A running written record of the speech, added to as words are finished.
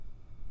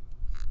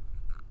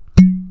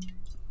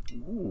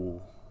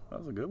That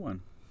was a good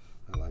one.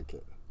 I like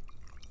it.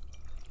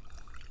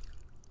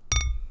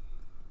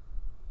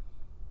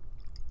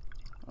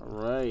 All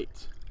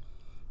right.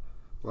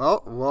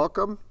 Well,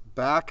 welcome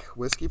back,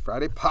 Whiskey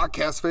Friday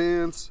podcast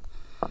fans.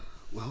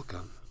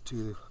 Welcome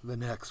to the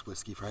next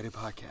Whiskey Friday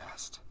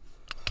podcast.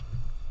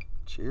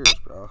 Cheers,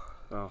 bro.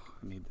 Oh,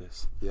 I need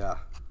this. Yeah.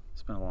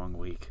 It's been a long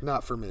week.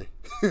 Not for me.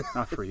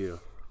 Not for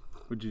you.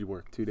 Would you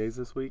work 2 days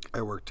this week?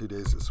 I worked 2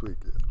 days this week.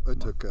 I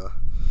took,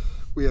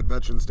 we had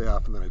Veterans Day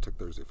off, and then I took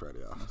Thursday, Friday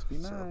off. Must be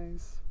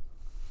nice.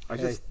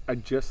 Hey. I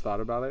just thought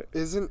about it.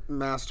 Isn't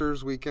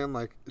Masters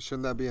weekend,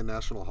 shouldn't that be a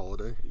national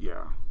holiday?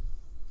 Yeah.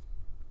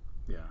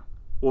 Yeah.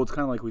 Well, it's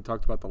kind of like we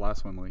talked about the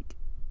last one.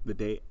 The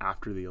day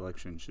after the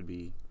election should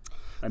be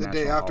a The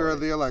national day after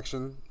holiday. the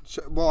election.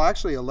 Well,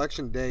 actually,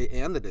 election day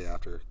and the day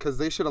after. Because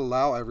they should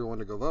allow everyone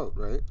to go vote,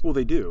 right? Well,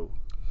 they do.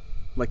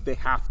 They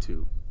have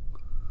to.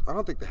 I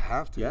don't think they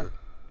have to. Yeah.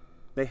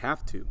 They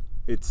have to.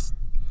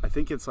 I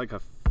think it's like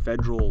a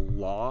federal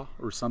law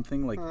or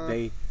something.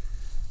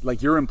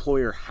 Your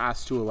employer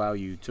has to allow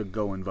you to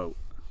go and vote.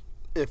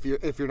 If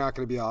you're not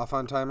going to be off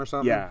on time or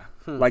something? Yeah.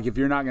 If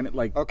you're not going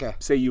to, okay.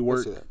 say you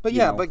work. But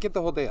but get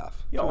the whole day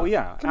off.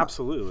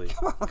 Absolutely.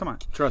 Come on.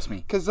 Trust me.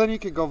 Because then you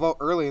could go vote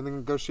early and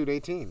then go shoot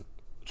 18.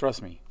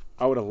 Trust me.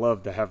 I would have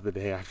loved to have the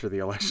day after the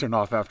election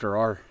off after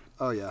our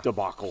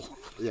debacle.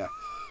 Yeah.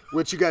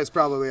 Which you guys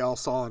probably all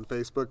saw on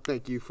Facebook.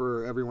 Thank you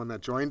for everyone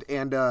that joined.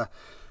 And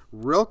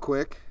real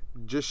quick,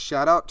 just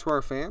shout out to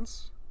our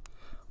fans.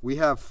 We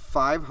have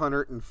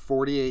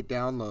 548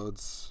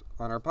 downloads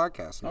on our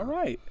podcast now. All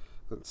right.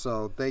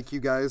 So thank you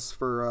guys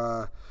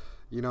for,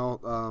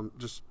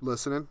 just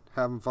listening,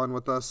 having fun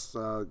with us.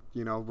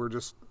 We're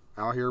just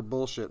out here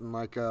bullshitting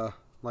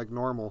like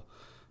normal.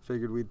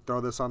 Figured we'd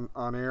throw this on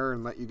air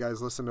and let you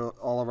guys listen to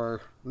all of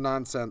our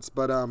nonsense.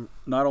 But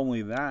not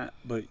only that,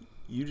 but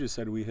you just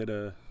said we hit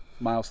a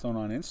milestone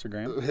on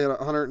Instagram. Hit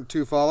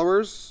 102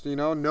 followers.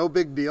 No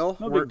big deal.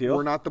 No big deal.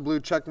 We're not the blue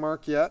check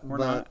mark yet. We're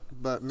not.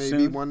 But maybe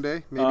Soon. one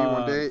day.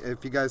 One day.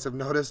 If you guys have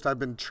noticed, I've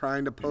been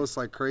trying to post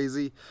like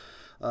crazy.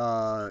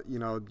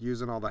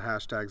 Using all the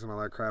hashtags and all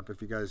that crap.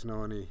 If you guys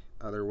know any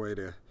other way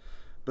to,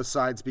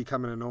 besides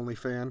becoming an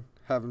OnlyFan,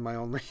 having my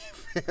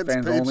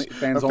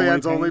fans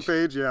only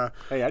page. Yeah.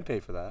 Hey, I'd pay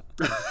for that.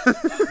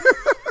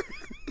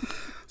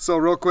 So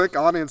real quick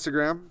on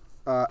Instagram.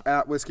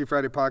 At Whiskey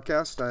Friday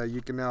Podcast.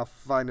 You can now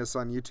find us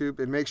on YouTube.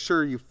 And make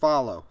sure you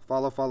follow.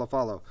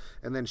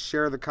 And then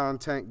share the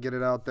content. Get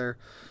it out there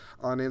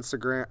on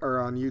Instagram or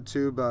on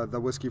YouTube, the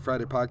Whiskey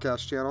Friday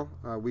Podcast channel.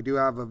 We do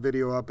have a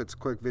video up. It's a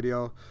quick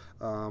video.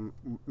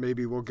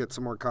 Maybe we'll get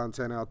some more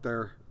content out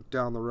there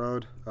down the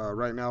road.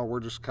 Right now, we're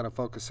just kind of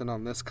focusing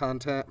on this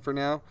content for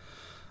now.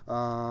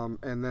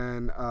 And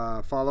then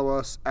follow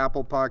us,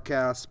 Apple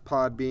Podcasts,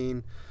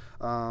 Podbean.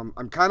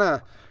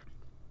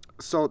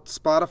 So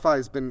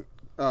Spotify's been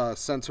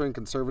censoring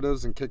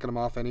conservatives and kicking them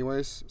off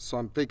anyways. So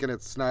I'm thinking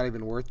it's not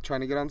even worth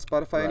trying to get on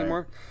Spotify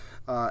anymore.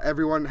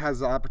 Everyone has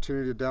the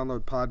opportunity to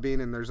download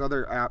Podbean, and there's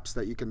other apps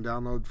that you can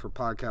download for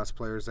podcast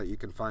players that you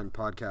can find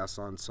podcasts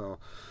on. So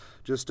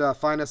just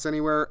find us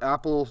anywhere.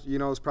 Apple,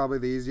 is probably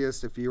the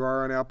easiest. If you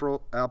are on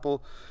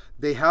Apple,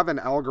 they have an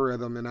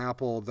algorithm in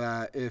Apple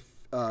that if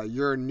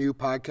you're a new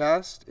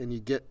podcast and you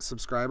get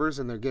subscribers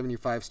and they're giving you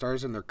 5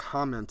 stars and they're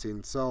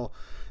commenting. So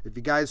if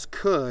you guys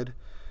could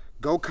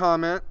go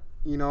comment,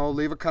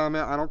 leave a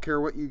comment. I don't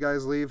care what you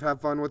guys leave. Have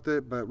fun with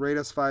it, but rate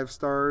us 5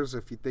 stars.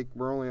 If you think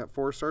we're only at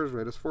 4 stars,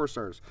 rate us 4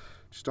 stars.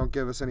 Just don't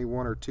give us any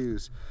 1 or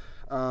 2s.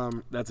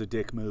 That's a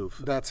dick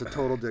move. That's a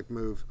total dick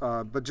move.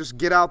 But just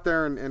get out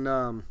there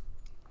and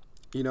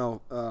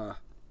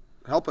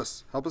help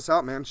us. Help us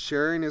out, man.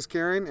 Sharing is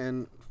caring.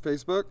 And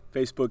Facebook?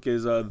 Facebook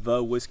is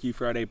the Whiskey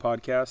Friday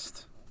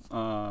Podcast.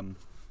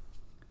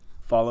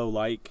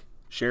 Follow,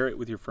 share it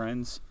with your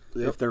friends.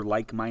 Yep. If they're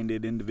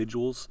like-minded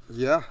individuals.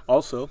 Yeah.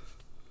 Also,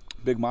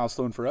 big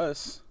milestone for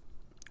us.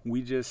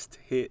 We just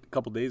hit a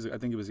couple days, I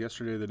think it was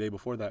yesterday or the day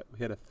before that, we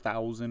hit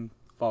 1,000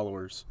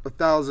 followers.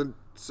 1,000,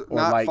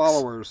 not likes,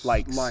 followers.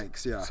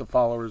 Likes, yeah. So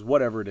followers,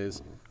 whatever it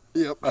is.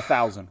 Yep.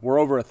 1,000. We're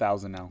over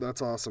 1,000 now.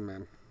 That's awesome,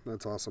 man.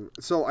 That's awesome.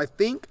 So I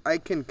think I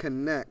can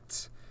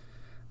connect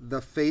the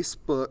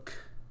Facebook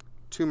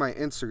to my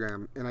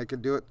Instagram, and I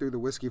can do it through the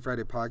Whiskey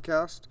Friday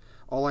Podcast.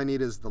 All I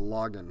need is the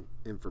login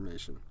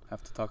information.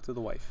 Have to talk to the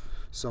wife.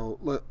 So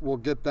we'll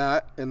get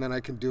that, and then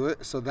I can do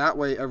it. So that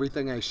way,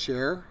 everything I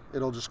share,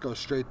 it'll just go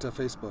straight to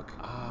Facebook.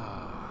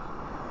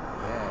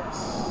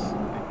 Yes,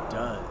 it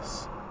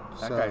does.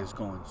 That guy is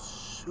going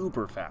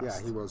super fast. Yeah,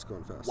 he was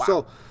going fast. Wow.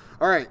 So,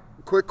 all right,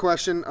 quick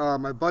question.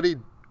 My buddy,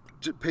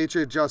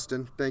 Patriot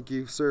Justin, thank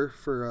you, sir,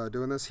 for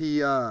doing this.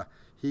 He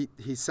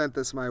sent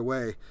this my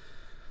way.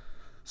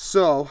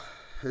 So,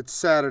 it's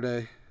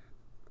Saturday.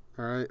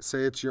 All right,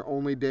 say it's your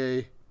only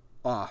day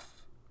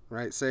off,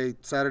 right? Say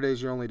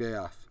Saturday's your only day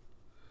off.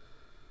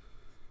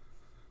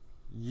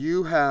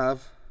 You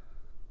have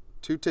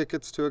 2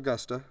 tickets to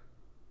Augusta,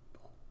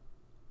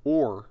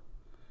 or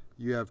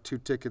you have 2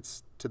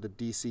 tickets to the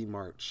D.C.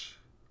 March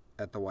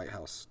at the White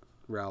House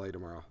rally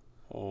tomorrow.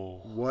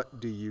 Oh.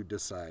 What do you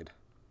decide?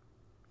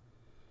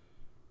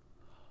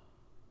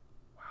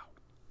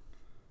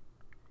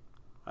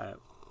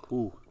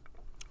 Ooh.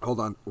 Hold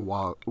on,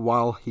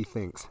 while he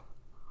thinks.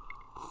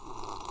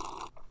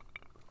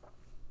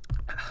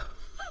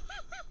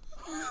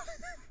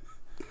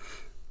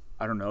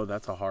 I don't know.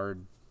 That's a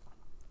hard.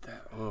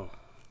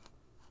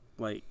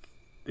 Like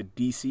the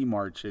DC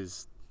March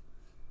is.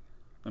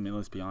 I mean,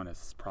 let's be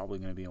honest. It's probably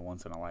going to be a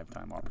once in a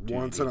lifetime opportunity.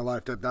 Once in a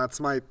lifetime.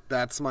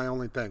 That's my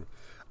only thing.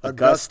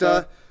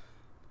 Augusta.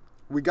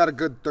 We got a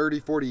good 30,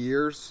 40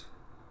 years.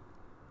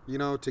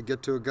 To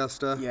get to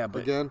Augusta. Yeah,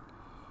 but again.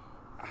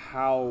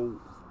 How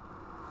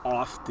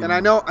often? And I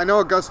know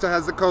Augusta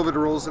has the COVID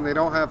rules, and they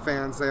don't have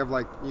fans. They have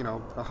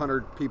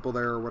 100 people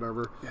there or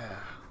whatever. Yeah.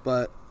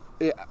 But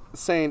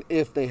saying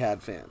if they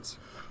had fans.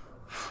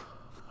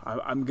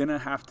 I'm going to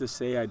have to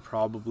say I'd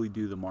probably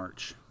do the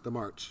march. The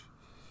march.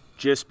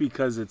 Just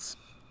because it's,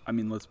 I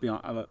mean, let's be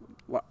honest.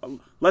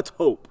 Let's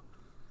hope.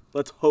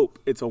 Let's hope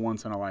it's a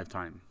once in a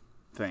lifetime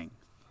thing.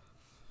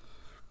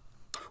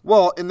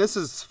 Well, and this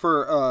is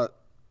for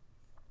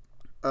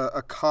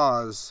a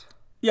cause.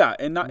 Yeah,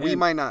 we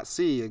might not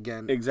see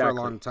again for a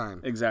long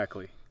time.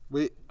 Exactly.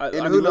 Who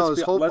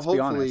knows?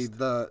 Hopefully,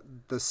 the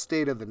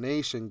state of the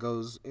nation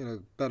goes in a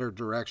better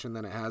direction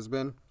than it has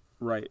been.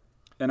 Right,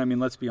 and I mean,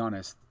 let's be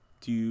honest.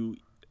 Do you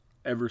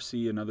ever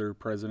see another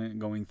president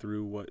going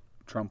through what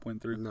Trump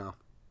went through? No.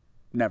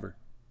 Never.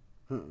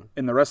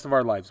 In the rest of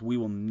our lives, we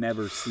will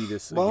never see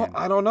this again. Well,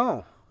 I don't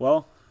know.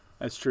 Well,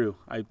 that's true.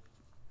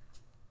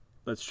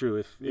 That's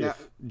true.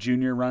 If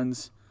Junior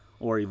runs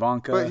or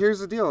Ivanka. But here's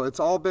the deal. It's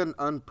all been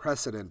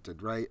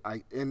unprecedented, right?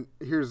 And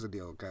here's the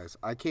deal, guys.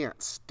 I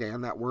can't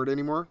stand that word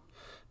anymore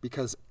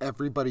because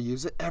everybody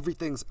uses it.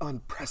 Everything's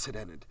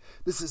unprecedented.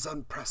 This is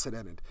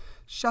unprecedented.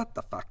 Shut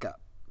the fuck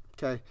up.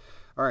 Okay?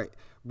 All right.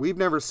 We've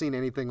never seen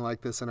anything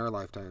like this in our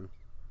lifetime.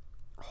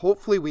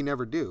 Hopefully we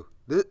never do.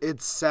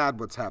 It's sad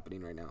what's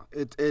happening right now.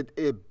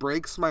 It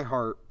breaks my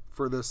heart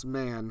for this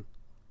man,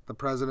 the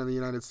president of the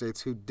United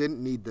States, who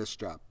didn't need this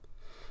job,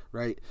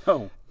 right?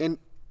 Oh. And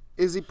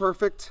is he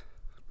perfect?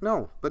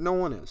 No, but no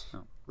one is,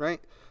 no. Right?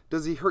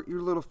 Does he hurt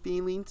your little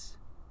feelings?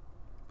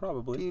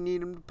 Probably. Do you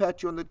need him to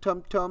pat you on the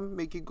tum-tum,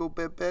 make you go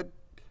bed?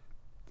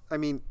 I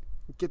mean,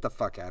 get the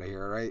fuck out of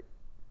here, right?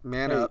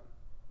 Man up.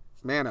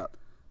 Man up.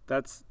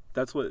 That's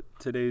what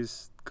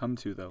today's come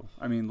to, though.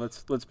 I mean,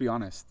 let's be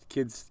honest.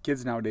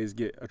 Kids nowadays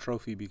get a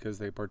trophy because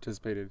they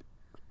participated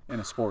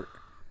in a sport.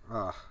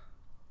 Tell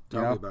me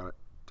about it.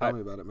 Tell me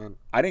about it, man.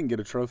 I didn't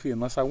get a trophy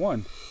unless I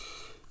won.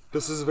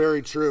 This is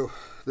very true.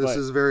 This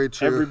is very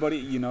true.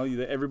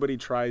 Everybody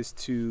tries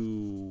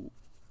to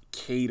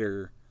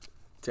cater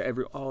to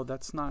every. Oh,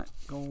 that's not.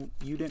 Oh,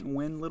 you didn't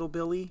win, little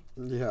Billy.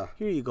 Yeah.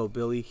 Here you go,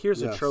 Billy.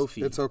 Here's a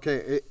trophy. It's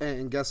okay.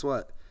 And guess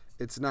what?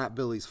 It's not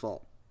Billy's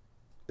fault.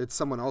 It's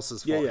someone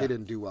else's fault. He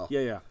didn't do well.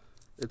 Yeah.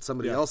 It's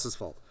somebody else's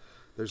fault.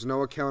 There's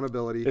no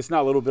accountability. It's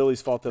not little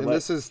Billy's fault that and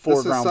let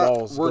four ground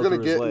balls We're going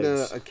to get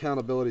into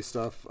accountability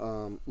stuff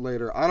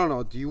later. I don't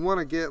know. Do you want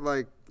to get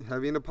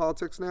heavy into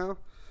politics now?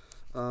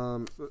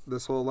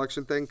 This whole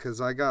election thing? Because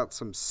I got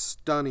some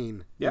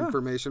stunning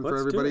information for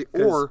everybody.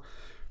 Or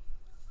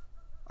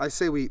I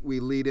say we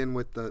lead in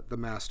with the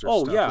Masters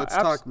stuff. Yeah. Let's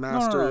talk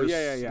Masters.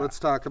 No. Yeah. Let's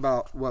talk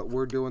about what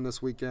we're doing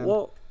this weekend.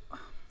 Well, I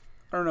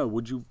don't know.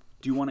 Do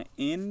you want to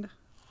end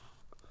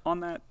on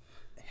that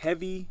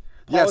heavy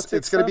politics? Yes,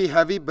 it's going to be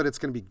heavy, but it's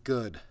going to be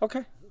good.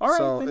 Okay. All right.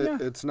 So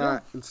then, it's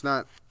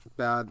not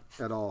bad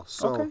at all.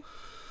 So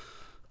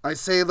I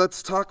say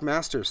let's talk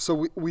Masters.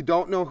 So we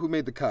don't know who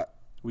made the cut.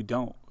 We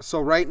don't. So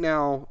right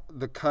now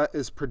the cut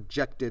is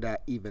projected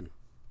at even.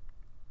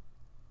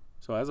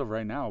 So as of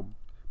right now,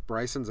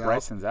 Bryson's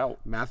out.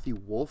 Matthew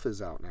Wolff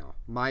is out now.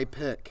 My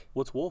pick.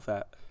 What's Wolff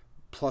at?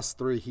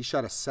 +3. He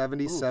shot a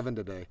 77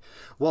 today.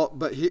 Well,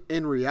 but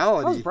in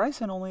reality, how's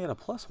Bryson only at a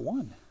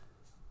 +1?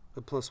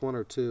 A +1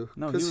 or 2?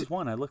 No, he was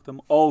 1. I looked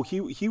him. Oh,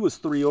 he was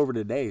 3 over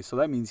today. So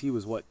that means he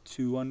was what,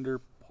 2 under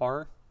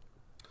par,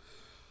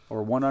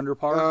 or 1 under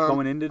par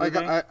going into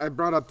today. I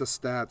brought up the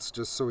stats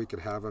just so we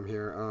could have them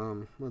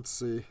here. Let's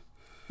see.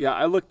 Yeah,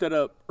 I looked that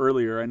up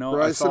earlier. I know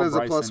Bryson is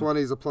a +1.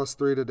 He's a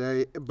 +3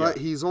 today, but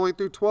he's only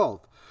through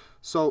 12.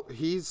 So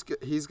he's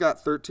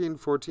got 13,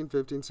 14,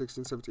 15,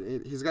 16, 17,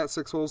 18. He's got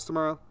 6 holes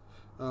tomorrow.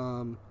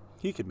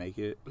 He could make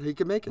it. He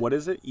could make it. What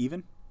is it?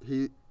 Even?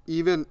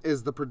 Even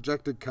is the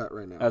projected cut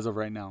right now. As of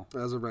right now.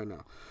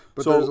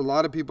 But there's a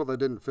lot of people that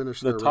didn't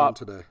finish their round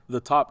today. The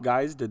top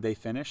guys, did they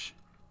finish?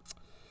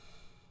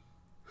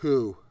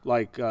 Who?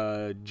 Like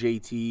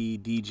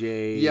JT,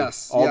 DJ.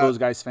 Yes. All those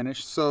guys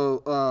finished?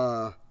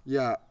 So,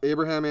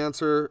 Abraham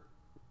Answer,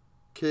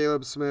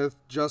 Caleb Smith,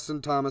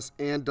 Justin Thomas,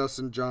 and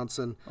Dustin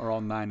Johnson are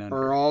all 9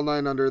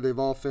 under. They've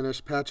all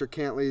finished. Patrick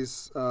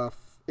Cantley's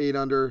 8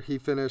 under. He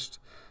finished.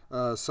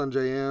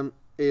 Sanjay M,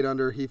 8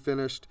 under. He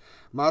finished.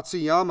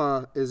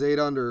 Matsuyama is 8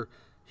 under.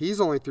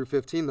 He's only through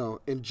 15,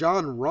 though. And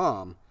John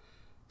Rahm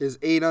is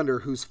 8 under,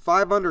 who's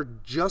 5 under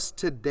just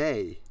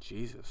today.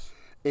 Jesus.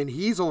 And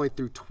he's only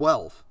through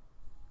 12.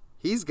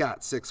 He's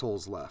got 6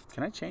 holes left.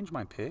 Can I change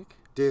my pick?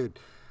 Dude,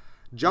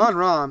 John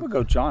Rahm. We'll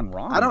go John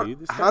Rahm,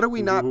 dude. How do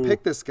we not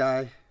pick this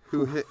guy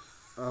who hit?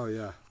 Oh,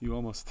 yeah. You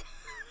almost.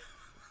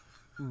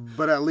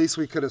 but at least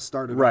we could have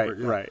started Right,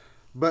 over. Yeah. right.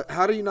 But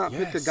how do you not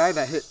pick a guy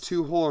that hit Yes.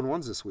 2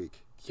 hole-in-ones this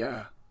week?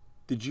 Yeah.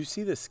 Did you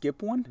see the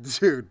skip one?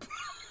 Dude,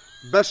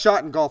 best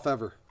shot in golf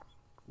ever,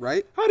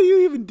 right? How do you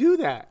even do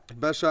that?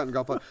 Best shot in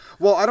golf ever.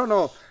 Well, I don't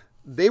know.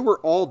 They were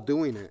all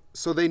doing it,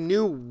 so they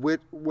knew what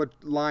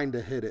line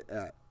to hit it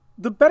at.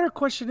 The better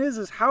question is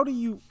how do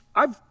you?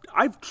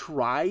 I've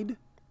tried,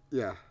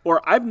 Yeah.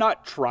 or I've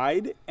not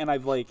tried, and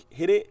I've like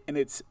hit it, and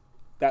it's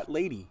that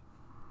lady.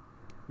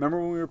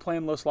 Remember when we were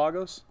playing Los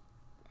Lagos?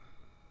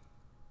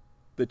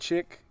 The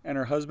chick and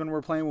her husband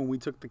were playing when we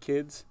took the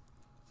kids,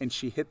 and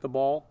she hit the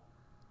ball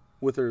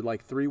with her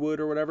like 3-wood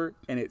or whatever,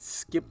 and it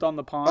skipped on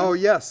the pond. Oh,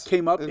 yes.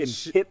 Came up And and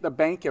she- hit the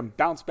bank and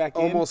bounced back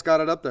in. Almost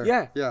got it up there.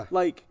 Yeah. Yeah.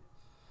 Like,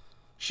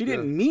 she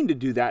didn't mean to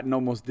do that and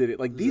almost did it.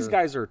 Like, these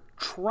guys are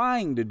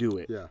trying to do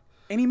it. Yeah.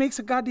 And he makes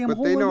a goddamn But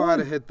hole they in know how one.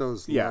 to hit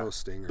those Yeah. low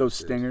stingers. Those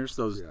dude. stingers.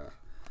 Those. Yeah.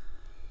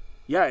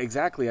 Yeah,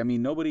 exactly. I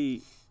mean,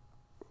 nobody.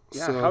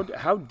 Yeah. So-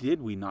 how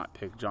did we not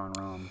pick John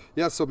Rahm?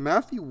 Yeah, so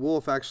Matthew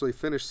Wolff actually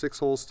finished 6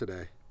 holes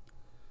today.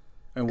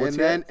 And what's And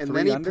then he at?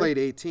 3 he under? played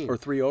 18. Or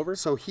 3 over?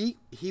 So he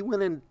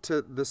went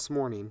into this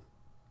morning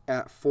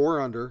at 4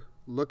 under,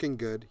 looking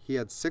good. He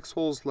had 6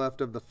 holes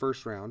left of the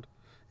first round,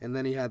 and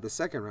then he had the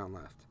second round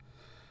left.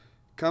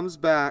 Comes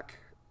back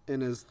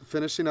and is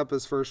finishing up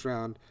his first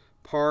round,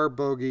 par,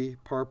 bogey,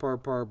 par,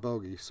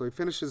 bogey. So he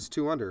finishes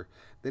 2 under.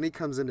 Then he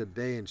comes in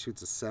today and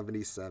shoots a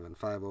 77,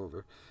 5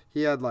 over.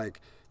 He had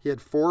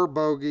 5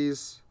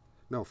 bogeys,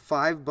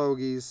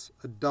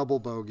 a double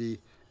bogey,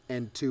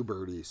 and 2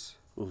 birdies.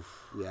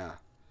 Oof. Yeah.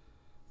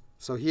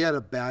 So he had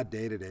a bad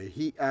day today.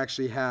 He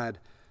actually had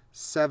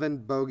 7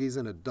 bogeys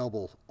and a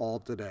double all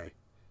today.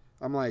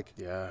 I'm like,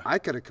 Yeah. I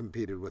could have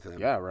competed with him.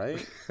 Yeah,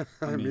 right?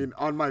 I mean,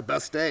 on my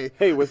best day.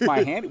 Hey, with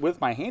my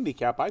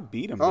handicap, I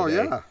beat him Oh,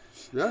 today. yeah.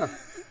 Yeah.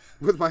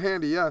 With my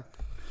handy, yeah.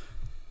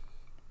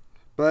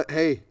 But,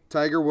 hey,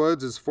 Tiger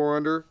Woods is 4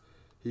 under.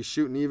 He's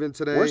shooting even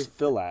today. Where's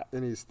Phil at?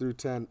 And he's through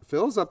 10.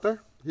 Phil's up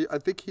there. I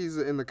think he's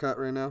in the cut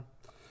right now.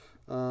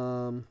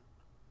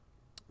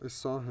 I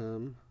saw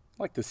him.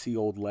 I like to see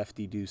old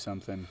lefty do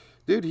something.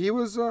 Dude, he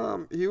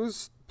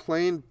was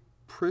playing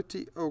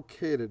pretty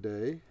okay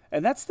today.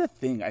 And that's the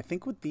thing. I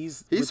think with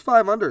these, He's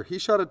 5 under. He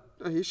shot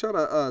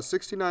a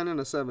 69 and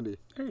a 70.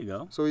 there you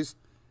go. So he's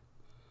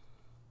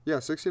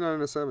 69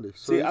 and a 70.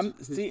 So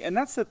And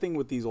that's the thing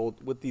with these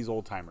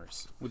old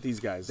timers, with these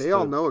guys. They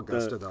all know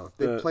Augusta, though.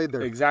 They played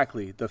there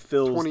exactly. The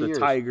Phils, 20 the years.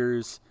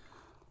 Tigers,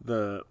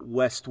 the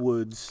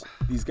Westwoods.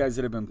 These guys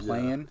that have been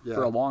playing yeah.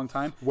 for a long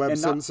time. Webb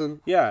And not-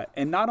 Simpson. Yeah,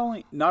 and not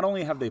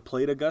only have they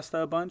played Augusta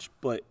a bunch,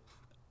 but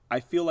I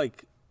feel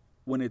like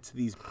when it's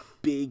these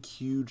big,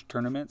 huge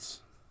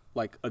tournaments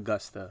like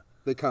Augusta,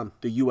 They come.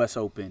 the U.S.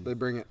 Open, They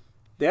bring it.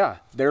 yeah,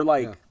 they're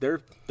like they're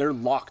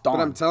locked on.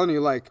 But I'm telling you,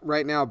 like,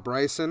 right now,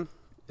 Bryson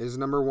is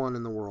number 1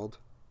 in the world.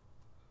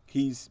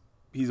 He's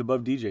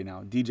above DJ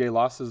now. DJ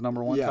lost his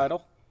number 1 Yeah.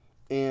 title.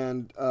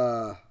 And,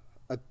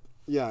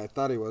 I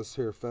thought he was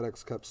here,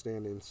 FedEx Cup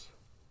standings.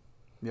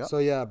 Yeah. So,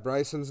 yeah,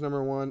 Bryson's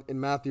number 1, and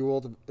Matthew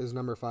Wolff is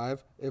number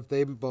 5. If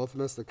they both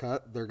miss the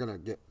cut, they're going to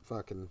get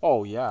fucking...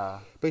 Oh yeah.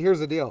 But here's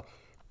the deal.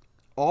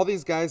 All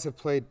these guys have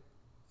played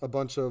a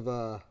bunch of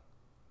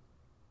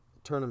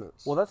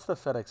tournaments. Well, that's the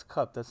FedEx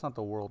Cup. That's not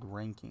the world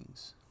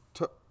rankings,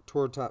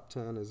 Tour top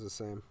 10 is the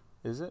same.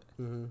 is it?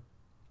 Mm-hmm.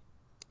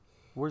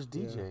 Where's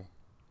DJ?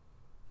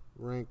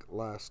 Rank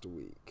last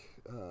week.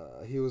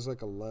 He was like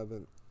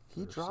 11th.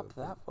 He or dropped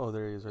something. that. Oh,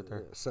 there he is, right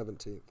there.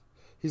 17th.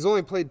 He's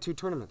only played 2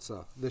 tournaments,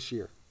 though, this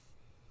year.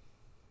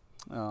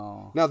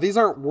 Oh. Now, these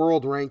aren't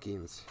world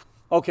rankings.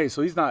 Okay,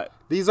 so he's not.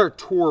 These are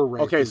tour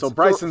rankings. Okay, so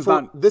Bryson's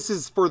not- This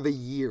is for the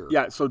year.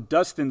 Yeah. So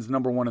Dustin's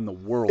number 1 in the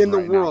world. In the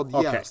right now. world,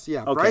 Okay. yes.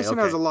 Yeah. Okay, Bryson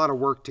has a okay. lot of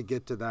work to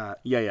get to that.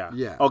 Yeah.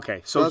 Yeah.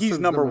 Okay, so he's Dustin's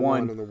number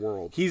one in the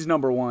world. He's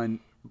number 1.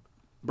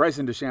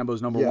 Bryson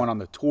DeChambeau's number Yeah. 1 on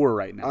the tour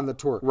right now. On the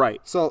tour.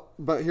 Right. So,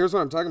 but here's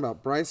what I'm talking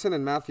about. Bryson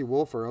and Matthew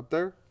Wolff are up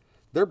there.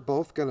 They're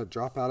both going to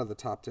drop out of the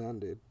top 10,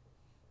 dude.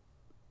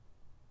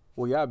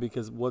 Well, yeah,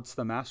 because what's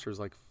the Masters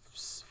like?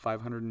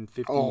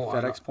 550 I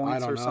FedEx don't-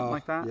 points I or don't something know.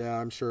 like that. Yeah,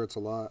 I'm sure it's a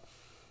lot.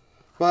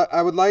 But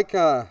I would like,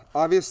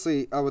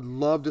 obviously, I would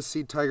love to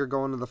see Tiger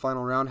go into the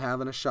final round,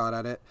 having a shot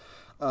at it.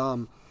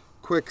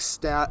 Quick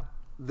stat.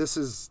 This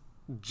is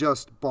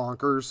just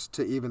bonkers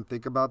to even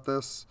think about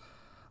this.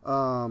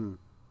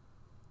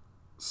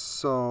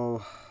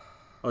 So,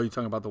 Oh, you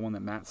talking about the one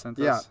that Matt sent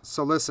us? yeah.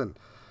 So listen,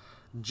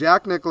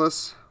 Jack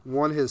Nicklaus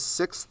won his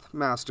 6th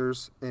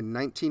Masters in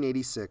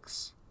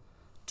 1986,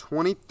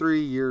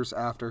 23 years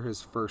after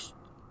his first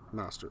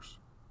Masters.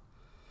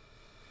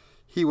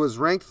 He was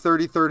ranked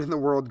 33rd in the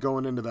world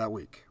going into that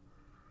week.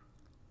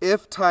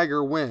 If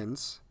Tiger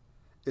wins,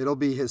 it'll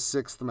be his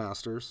 6th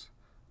Masters,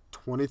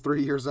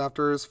 23 years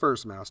after his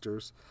first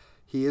Masters.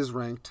 He is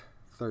ranked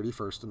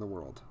 31st in the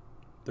world.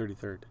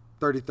 33rd.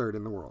 33rd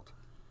in the world.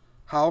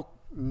 How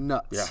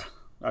nuts. Yeah.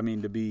 I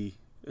mean, to be,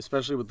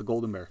 especially with the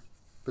Golden Bear.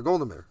 The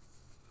Golden Bear.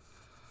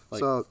 Like,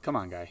 So- come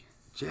on, guy.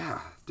 Yeah,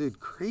 dude,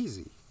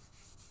 crazy.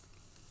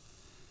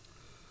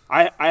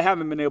 I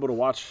haven't been able to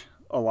watch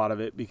a lot of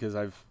it because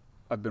I've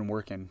been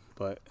working,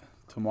 but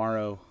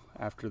tomorrow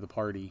after the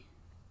party.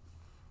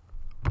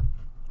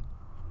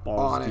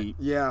 Balls On it. deep.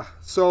 Yeah.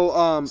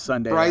 So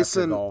Sunday after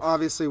Bryson, golf.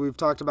 obviously we've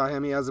talked about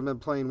him. He hasn't been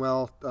playing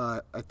well.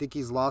 I think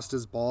he's lost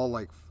his ball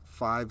like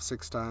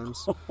 5-6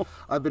 times.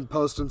 I've been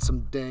posting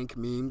some dank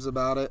memes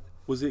about it.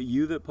 Was it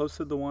you that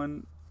posted the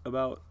one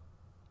about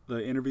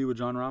the interview with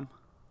John Rahm?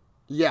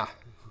 Yeah. How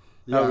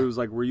Yeah. it was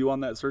like, were you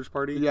on that search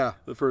party? Yeah.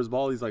 For his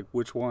ball, he's like,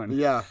 which one?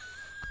 Yeah.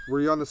 Were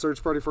you on the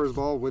search party for his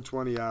ball? Which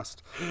one, he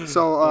asked.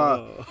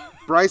 So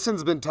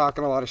Bryson's been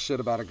talking a lot of shit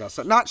about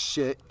Augusta. Not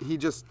shit.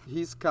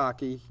 He's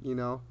cocky, you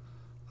know.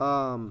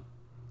 Oh,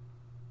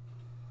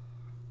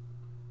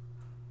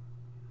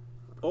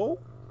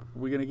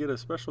 we going to get a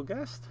special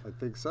guest? I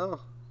think so.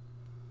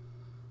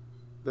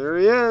 There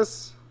he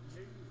is.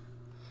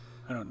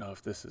 I don't know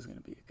if this is going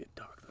to be a good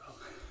talk, though.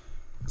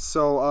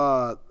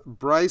 So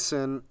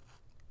Bryson,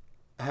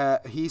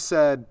 he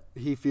said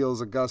he feels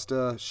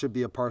Augusta should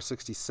be a par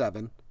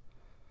 67.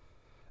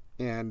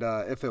 And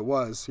if it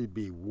was, he'd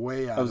be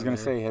way out. I was going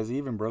to say, has he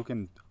even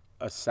broken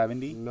a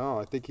 70? No,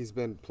 I think he's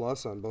been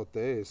plus on both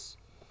days.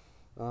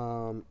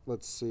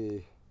 Let's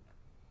see.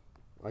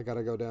 I got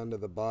to go down to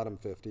the bottom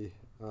 50.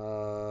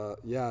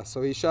 Yeah,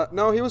 so he shot.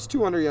 No, he was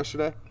 2 under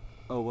yesterday.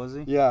 Oh, was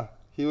he? Yeah,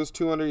 he was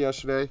 2 under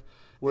yesterday.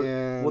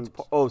 What's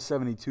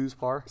 72's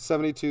par?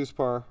 72's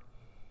par.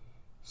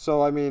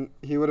 So, I mean,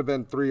 he would have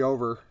been 3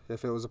 over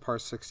if it was a par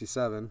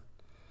 67.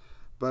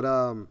 But,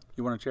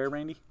 You want a chair,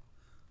 Randy?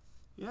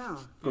 Yeah,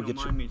 Go you get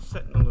don't you. mind me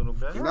sitting a little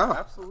bit? No.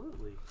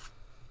 absolutely.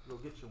 Go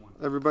get you one.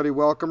 everybody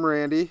welcome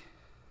Randy.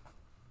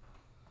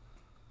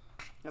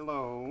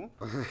 Hello.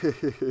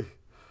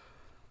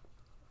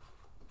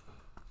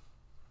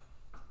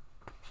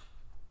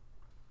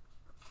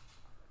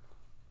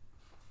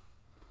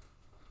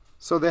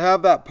 So they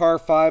have that par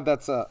 5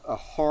 that's a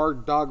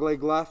hard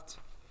dogleg left.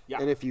 Yeah.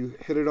 And if you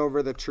hit it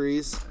over the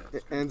trees,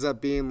 it ends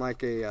up being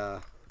like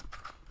a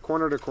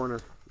corner to corner.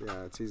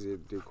 Yeah, it's easy to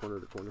do corner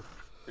to corner.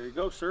 There you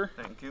go, sir.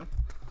 Thank you.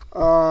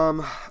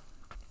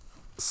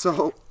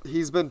 So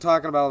he's been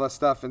talking about all that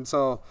stuff. And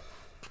so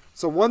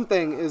one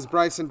thing is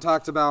Bryson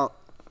talked about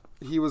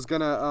he was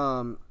going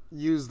to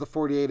use the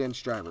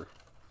 48-inch driver.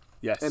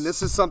 Yes. And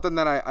this is something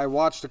that I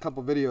watched a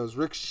couple videos.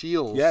 Rick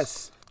Shields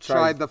Yes.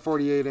 tried the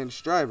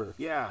 48-inch driver.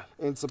 Yeah.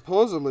 And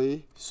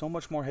supposedly So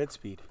much more head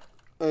speed.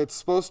 it's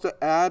supposed to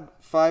add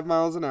 5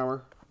 miles an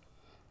hour.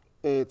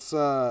 It's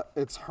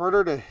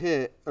harder to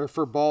hit, or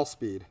for ball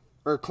speed,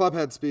 or club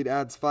head speed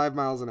adds 5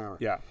 miles an hour.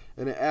 Yeah.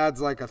 And it adds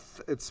like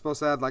it's supposed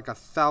to add like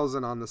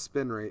 1,000 on the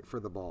spin rate for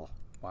the ball.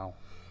 Wow.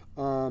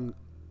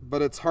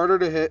 But it's harder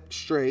to hit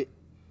straight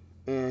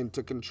and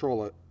to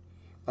control it.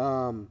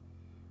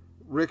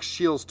 Rick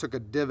Shields took a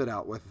divot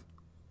out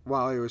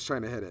while he was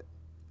trying to hit it,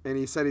 and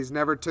he said he's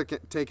never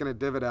taken a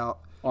divot out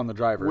On the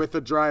driver. with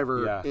a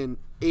driver Yeah. in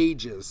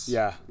ages.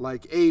 Yeah.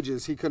 Like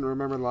ages. He couldn't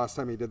remember the last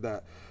time he did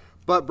that.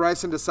 But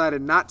Bryson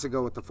decided not to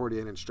go with the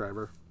 48-inch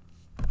driver.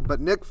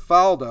 But Nick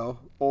Faldo,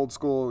 old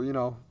school,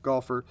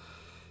 golfer,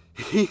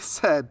 he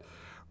said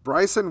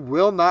Bryson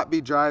will not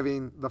be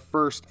driving the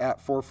first at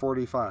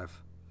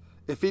 445.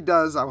 If he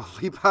does, I will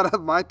leap out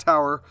of my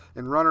tower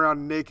and run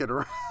around naked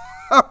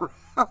around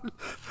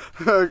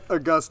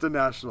Augusta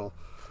National.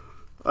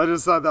 I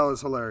just thought that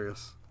was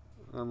hilarious.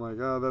 I'm like,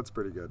 oh, that's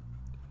pretty good.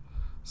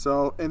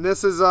 So, and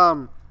this is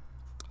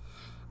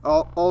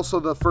also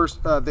the first.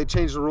 They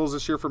changed the rules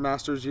this year for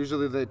Masters.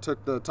 Usually they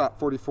took the top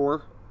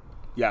 44.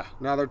 Yeah.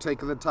 Now they're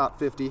taking the top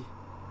 50.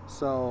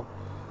 So,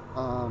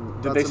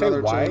 Did that's they say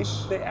another why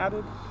change. they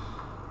added?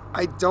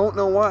 I don't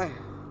know why.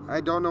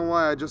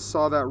 I just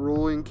saw that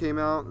ruling came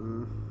out,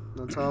 and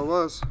that's how it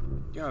was.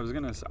 Yeah,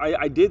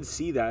 I did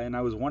see that, and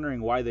I was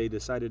wondering why they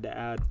decided to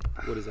add,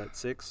 what is that,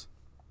 6?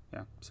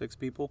 Yeah, 6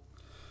 people.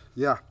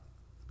 Yeah,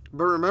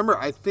 but remember,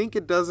 I think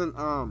it doesn't.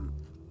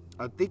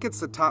 I think it's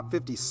the top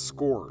 50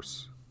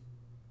 scores.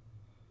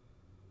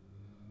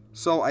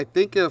 So I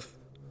think if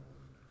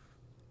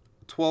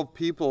 12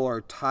 people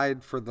are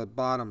tied for the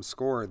bottom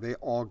score, they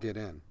all get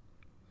in.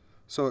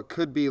 So it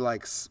could be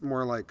like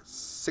more like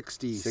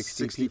 60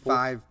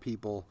 65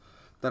 people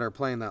that are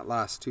playing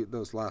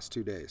those last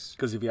 2 days.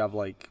 Because if you have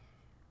like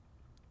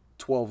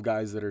 12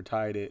 guys that are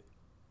tied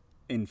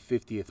in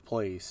 50th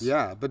place.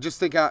 Yeah, but just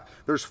think out.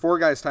 There's 4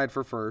 guys tied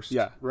for first.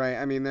 Yeah. Right.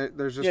 I mean,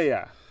 there's just.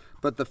 Yeah.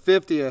 But the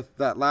 50th,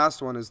 that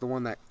last one, is the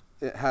one that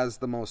it has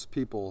the most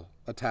people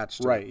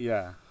attached to. Right. It.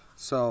 Yeah.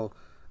 So,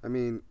 I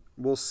mean,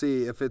 we'll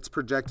see if it's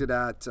projected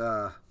at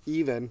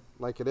even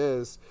like it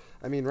is.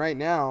 I mean, right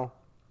now,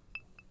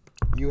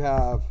 you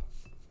have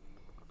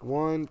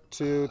 1,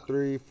 2,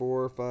 3,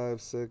 4,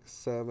 5, 6,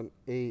 7,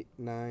 8,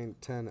 9,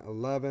 10,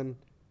 11.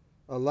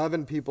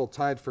 11 people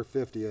tied for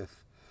 50th.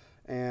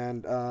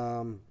 And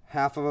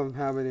half of them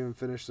haven't even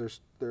finished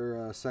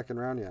their second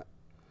round yet.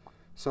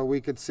 So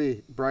we could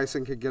see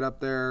Bryson could get up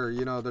there.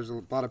 There's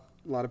a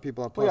lot of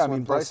people at plus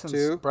one, plus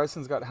two.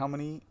 Bryson's got how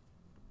many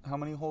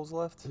holes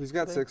left? He's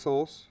got today? 6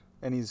 holes.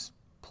 And he's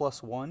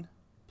 +1?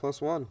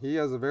 Plus 1. He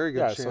has a very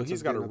good chance. Yeah, so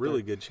he's of got a getting up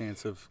really there. good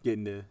chance of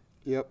getting to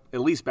Yep. at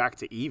least back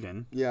to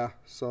even. Yeah.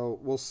 So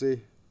we'll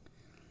see.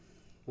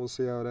 We'll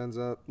see how it ends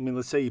up. I mean,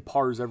 let's say he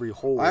pars every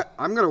hole.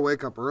 I'm going to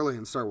wake up early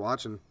and start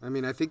watching. I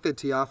mean, I think they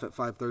tee off at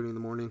 5:30 in the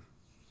morning.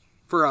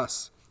 For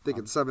us. I think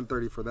it's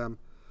 7:30 for them.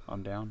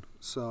 I'm down.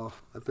 So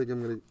I think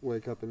I'm going to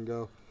wake up and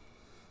go.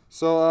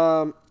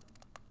 So,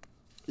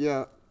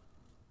 yeah.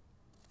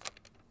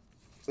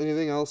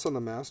 Anything else on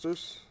the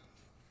Masters?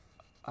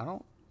 I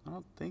don't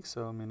think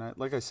so. I mean,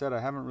 like I said,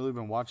 I haven't really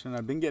been watching.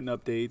 I've been getting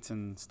updates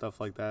and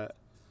stuff like that.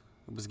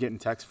 I was getting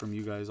texts from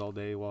you guys all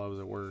day while I was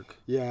at work.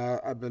 Yeah,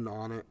 I've been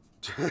on it.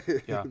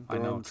 Yeah, I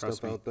know. Trust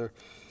stuff me. out there.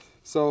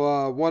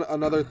 So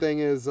another thing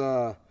is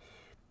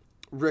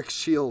Rick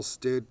Shields,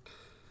 dude.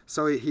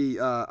 So he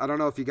I don't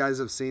know if you guys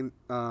have seen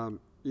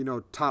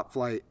Top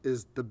Flight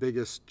is the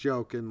biggest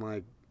joke in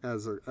like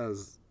as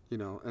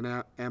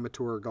an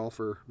amateur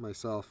golfer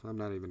myself. I'm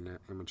not even an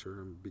amateur,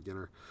 I'm a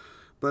beginner.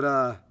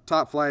 But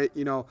Top Flight,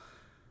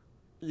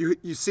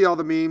 you see all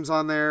the memes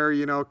on there,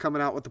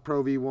 coming out with the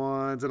Pro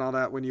V1s and all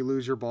that when you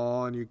lose your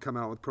ball and you come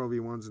out with Pro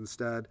V1s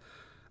instead.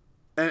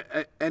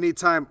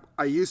 Anytime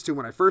I used to,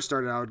 when I first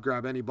started, I would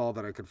grab any ball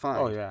that I could find.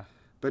 Oh, yeah.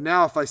 But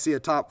now if I see a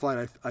Top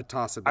Flight, I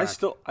toss it back.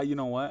 You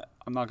know what?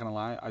 I'm not going to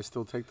lie. I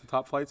still take the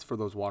Top Flights for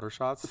those water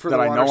shots For that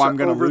the I water know I'm shot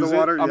going to over the lose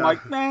water, it. I'm yeah.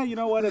 like, nah, you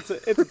know what? It's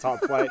a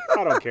Top Flight.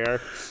 I don't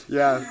care.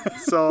 Yeah.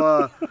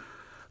 So,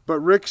 but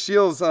Rick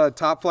Shields,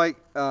 Top Flight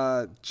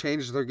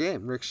changed their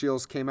game. Rick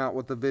Shields came out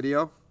with a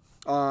video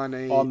on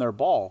their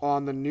ball.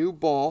 On the new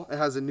ball. It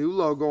has a new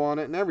logo on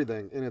it and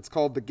everything, and it's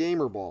called the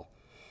Gamer Ball.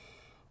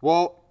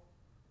 Well,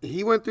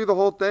 he went through the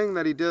whole thing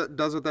that he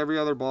does with every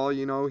other ball.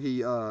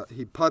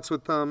 He putts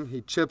with them,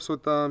 he chips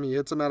with them, he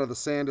hits them out of the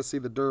sand to see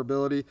the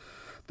durability.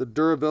 The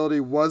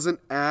durability wasn't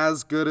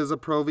as good as a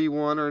Pro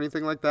V1 or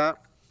anything like that.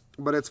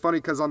 But it's funny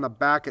because on the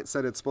back it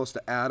said it's supposed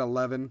to add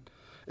 11.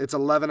 It's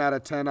 11 out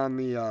of 10 on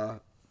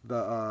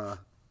the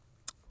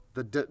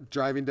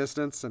driving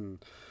distance,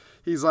 and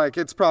he's like,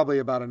 it's probably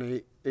about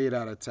an 8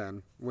 out of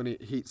 10 when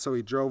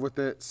he drove with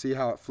it, see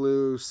how it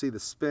flew, see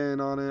the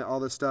spin on it, all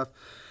this stuff.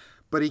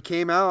 But he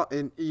came out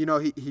and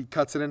he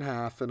cuts it in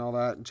half and all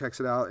that and checks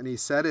it out, and he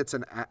said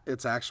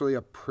it's actually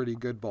a pretty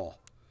good ball,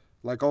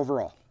 like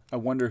overall. I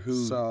wonder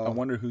who's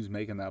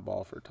making that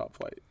ball for Top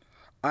Flight.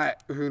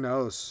 Who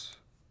knows?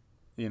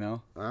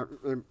 I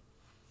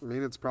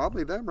mean, it's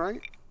probably them,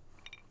 right?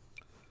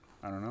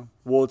 I don't know.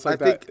 Well, it's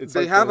like I think It's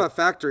they like have a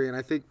factory, and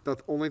I think the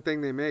only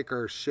thing they make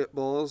are shit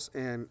balls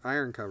and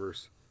iron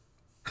covers.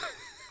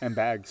 And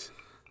bags.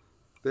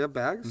 They have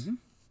bags? Mm-hmm.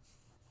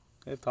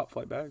 They have Top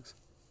Flight bags.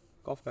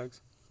 Golf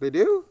bags. They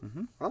do?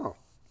 Mm-hmm. Oh.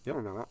 Yep. I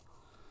don't know that.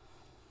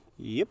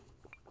 Yep.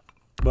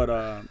 But,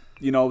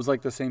 it was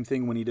like the same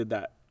thing when he did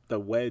the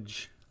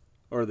wedge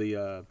or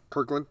the...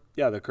 Kirkland?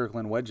 Yeah, the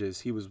Kirkland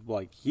wedges. He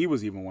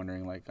was even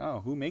wondering, like,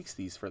 oh, who makes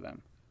these for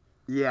them?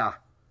 Yeah.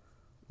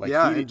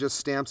 Like, he just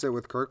stamps it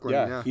with Kirkland.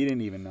 Yeah. He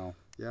didn't even know.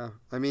 Yeah.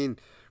 I mean,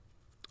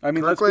 let's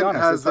be Kirkland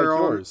honest. has It's like their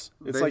own- yours.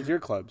 It's like your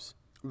clubs.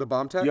 the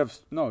Bomb Tech? You have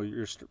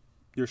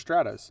your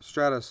Stratas.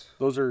 Stratus.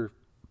 Those are,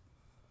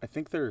 I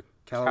think they're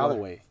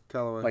Callaway.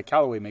 Callaway. Like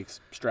Callaway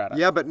makes Strata.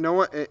 Yeah, but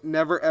it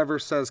never ever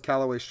says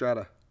Callaway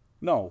Strata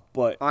No,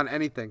 but on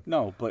anything.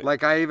 no, but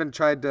Like, I even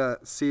tried to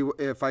see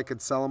if I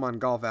could sell them on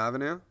Golf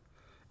Avenue,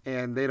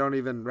 and they don't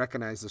even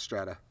recognize the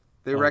Strata.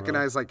 They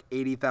recognize like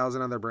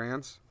 80,000 other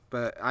brands,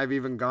 but I've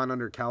even gone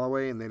under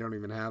Callaway, and they don't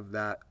even have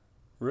that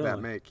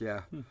make.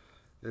 Yeah,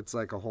 it's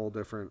like a whole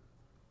different.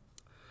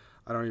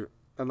 I don't even.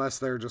 Unless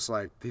they're just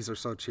like, these are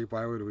so cheap,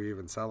 why would we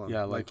even sell them?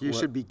 Yeah, like you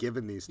should be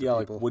giving these to yeah,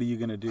 people. like what are you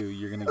gonna do?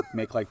 You're gonna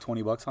make like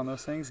 $20 on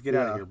those things? Get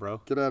out of here,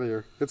 bro. Get out of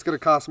here. It's gonna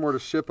cost more to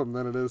ship them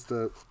than it is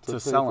to pay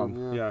sell for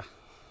them. Yeah.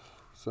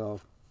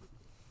 So,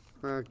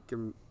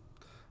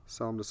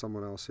 sell them to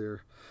someone else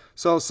here.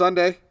 So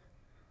Sunday,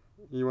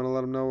 you want to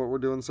let them know what we're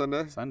doing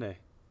Sunday? Sunday,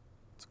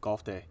 it's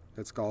golf day.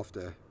 It's golf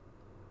day.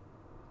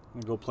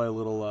 I'm gonna go play a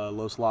little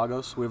Los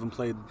Lagos. We haven't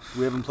played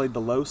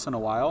the Los in a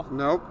while.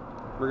 Nope.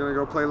 We're gonna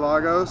go play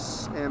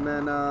Lagos, and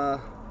then I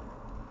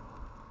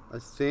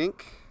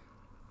think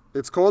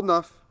it's cold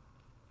enough.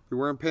 We're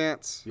wearing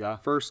pants. Yeah.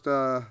 First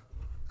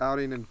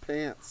outing in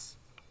pants.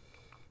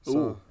 So,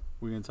 Ooh,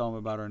 we gonna tell them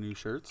about our new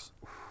shirts?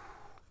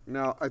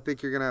 No, I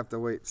think you're gonna have to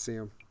wait to see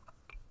them.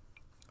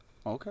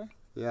 Okay.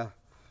 Yeah.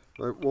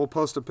 We'll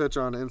post a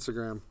picture on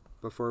Instagram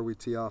before we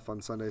tee off on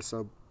Sunday,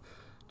 so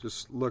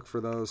just look for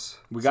those.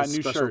 We got It's a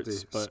new specialty-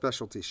 shirts, but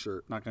specialty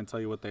shirt. Not gonna tell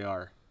you what they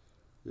are.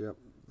 Yep.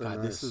 They're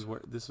God, nice.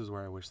 this is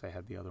where I wish they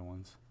had the other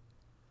ones.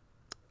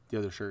 The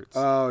other shirts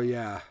Oh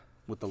yeah,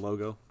 with the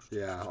logo.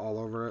 yeah, all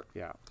over it.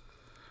 Yeah,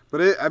 But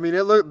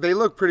they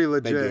look pretty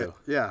legit. do.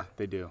 Yeah,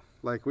 they do.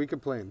 like we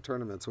could play in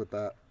tournaments with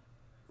that.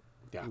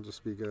 Yeah. and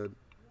just be good.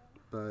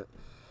 But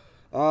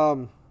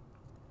other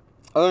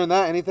than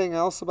that, anything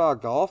else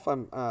about golf?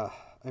 I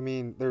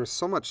mean, there's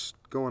so much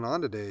going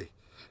on today.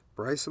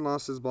 Bryson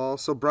lost his ball.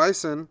 So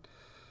Bryson,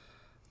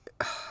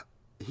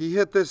 he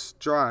hit this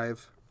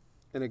drive,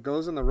 and it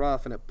goes in the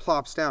rough, and it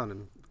plops down,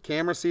 and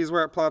camera sees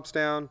where it plops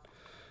down.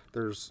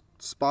 There's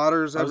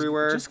spotters I was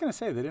everywhere. just gonna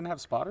say they didn't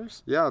have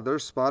spotters. Yeah,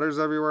 there's spotters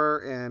everywhere,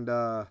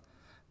 and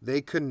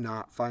they could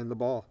not find the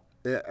ball.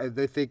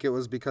 They think it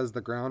was because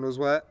the ground was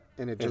wet,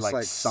 and it It, just like,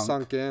 like sunk.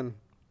 sunk in.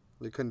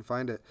 You couldn't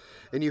find it,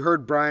 and you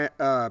heard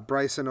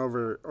Bryson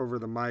over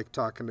the mic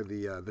talking to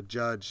the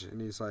judge,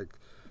 and he's like,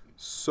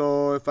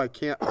 "So if I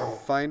can't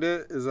find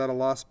it, is that a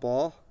lost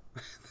ball?"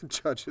 The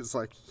judge is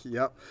like,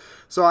 "Yep."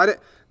 So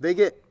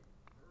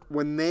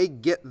when they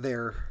get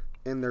there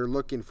and they're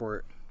looking for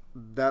it,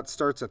 that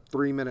starts a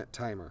 3-minute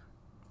timer.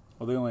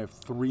 Well, they only have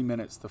 3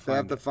 minutes to They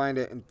have find to it. find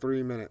it in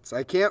 3 minutes.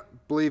 I can't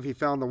believe he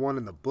found the one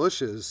in the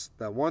bushes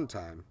that one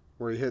time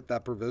where he hit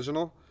that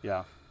provisional.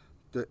 Yeah.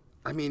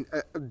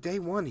 Day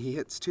one, he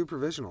hits 2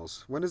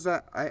 provisionals. When is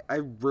that? I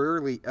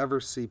rarely ever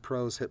see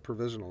pros hit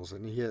provisionals,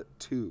 and he hit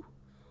 2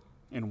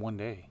 In one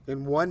day.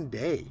 in one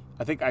day.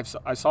 I think I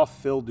saw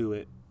Phil do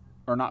it.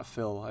 Or not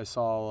Phil. I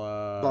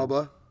saw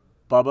Bubba.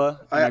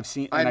 and I I've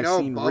seen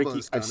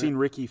Bubba's I've done seen it.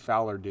 Ricky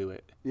Fowler do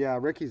it. Yeah,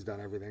 Ricky's done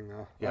everything,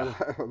 though. Yeah.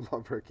 I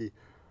love Ricky.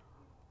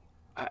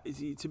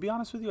 To be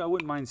honest with you, I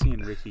wouldn't mind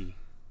seeing Ricky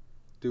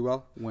Do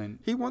well. win.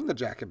 He won the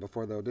jacket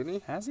before, though, didn't he?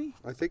 Has he?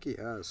 I think he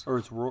has. Or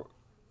it's Rory?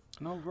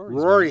 No, Rory's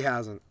Rory won.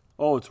 hasn't.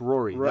 Oh, it's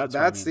Rory. That's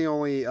what I mean. the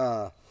only.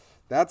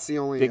 That's the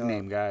only Big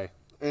name guy.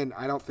 And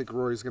I don't think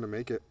Rory's gonna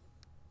make it.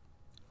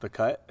 The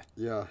cut.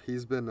 Yeah,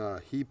 he's been.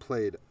 He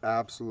played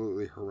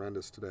absolutely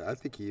horrendous today. I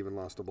think he even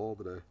lost a ball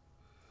today.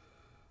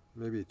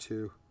 Maybe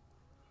 2.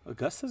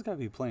 Augusta's got to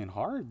be playing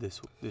hard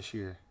this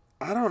year.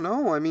 I don't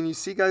know. I mean, you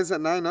see guys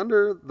at 9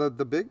 under,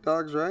 the big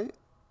dogs, right?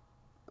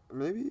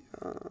 Maybe.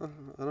 I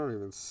don't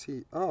even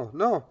see. Oh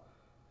no,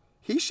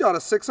 he shot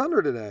a 6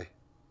 under today.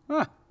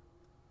 Huh.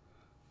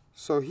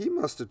 So he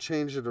must have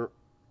changed it.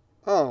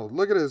 Oh,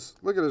 look at his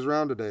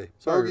round today.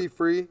 Sorry. Bogey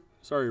free,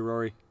 Sorry,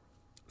 Rory.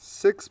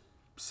 6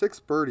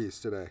 birdies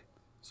today.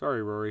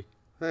 Sorry, Rory.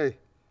 Hey,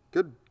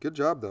 good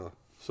job though.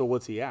 So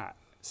what's he at?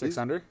 6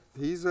 under?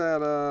 He's at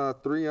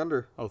 3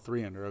 under. Oh,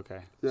 3 under.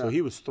 Okay. Yeah. So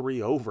he was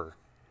 3 over.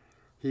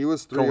 He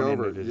was 3 Going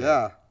over. into today.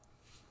 Yeah.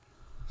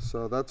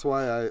 So that's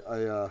why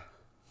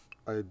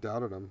I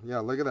doubted him. Yeah,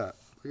 look at that.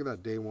 Look at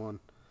that day one.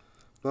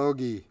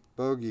 Bogey,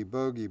 bogey,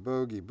 bogey,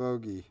 bogey,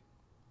 bogey.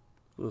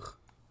 Ugh.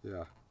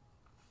 Yeah.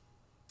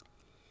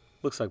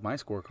 Looks like my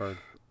scorecard.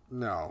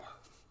 No,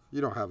 you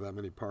don't have that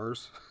many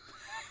pars.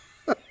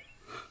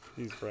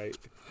 He's right.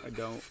 I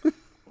don't.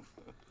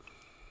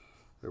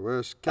 I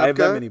wish. I have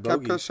that many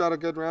bogeys. Koepka shot a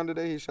good round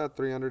today. He shot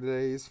 3 under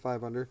today. He's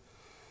 5 under.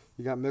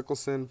 You got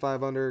Mickelson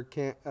 5 under.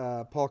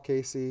 Paul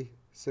Casey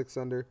 6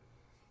 under.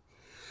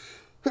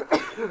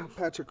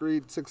 Patrick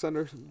Reed 6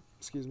 under.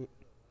 Excuse me.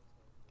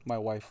 My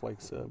wife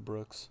likes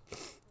Brooks.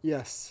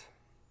 Yes.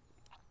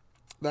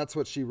 That's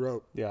what she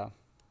wrote. Yeah.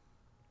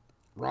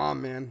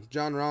 Rahm, man.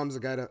 John Rahm's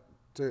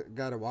the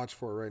guy to watch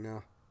for right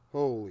now.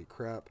 Holy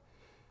crap.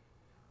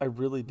 I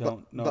really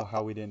don't know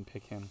how we didn't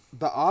pick him.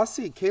 The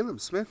Aussie,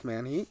 Caleb Smith,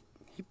 man, he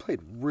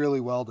played really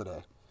well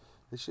today.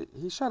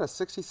 He shot a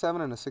 67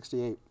 and a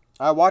 68.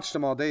 I watched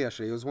him all day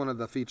yesterday. He was one of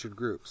the featured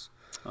groups.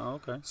 Oh,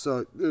 okay.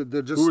 So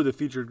they're just Who were the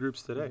featured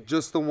groups today?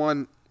 just the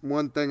one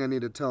thing I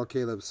need to tell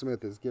Caleb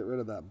Smith is get rid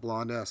of that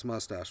blonde-ass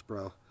mustache,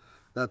 bro.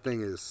 That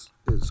thing is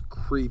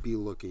creepy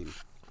looking.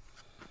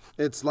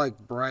 It's like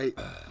bright,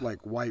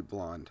 like white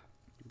blonde.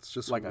 It's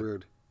just Like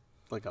weird.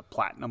 Like a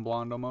platinum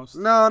blonde almost?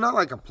 No, not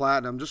like a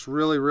platinum. Just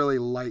really, really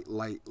light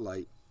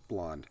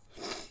blonde.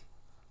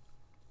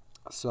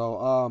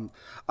 So,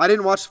 I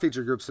didn't watch the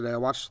feature groups today. I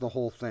watched the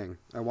whole thing.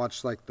 I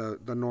watched like the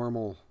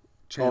normal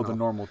channel. Oh, the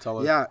normal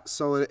television. Yeah,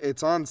 so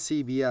it's on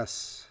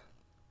CBS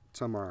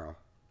tomorrow.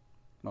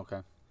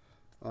 Okay.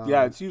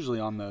 Yeah, it's usually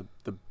on the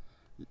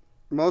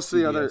Most of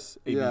the other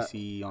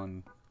ABC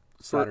on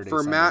Saturday.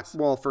 for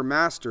Sundays. for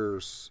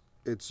Masters,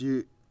 it's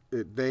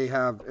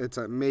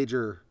a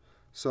major,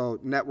 so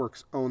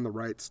networks own the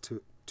rights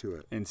to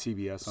it. And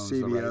CBS owns the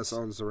CBS rights.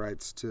 owns the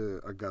rights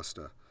to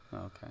Augusta.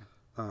 Oh, okay.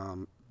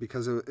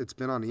 Because it's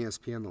been on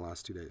ESPN the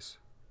last 2 days.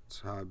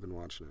 That's how I've been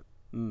watching it.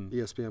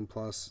 ESPN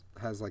Plus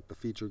has like the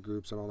featured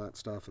groups and all that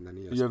stuff, and then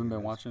ESPN. You haven't been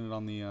has- watching it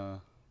on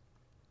the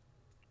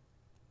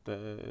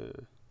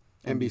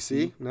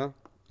NBC? No,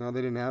 they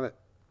didn't have it.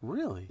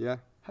 Really? Yeah,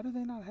 How do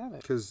they not have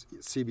it? because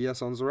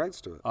CBS owns the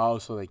rights to it. Oh,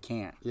 so they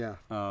can't. Yeah,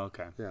 Oh,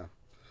 okay. yeah,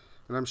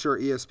 and I'm sure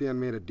ESPN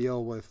made a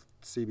deal with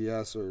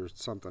CBS or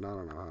something. I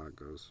don't know how it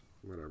goes.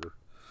 Whatever.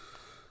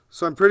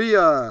 So I'm pretty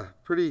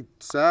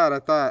sad. I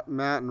thought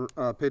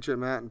Patriot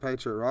Matt and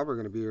Patriot Rob were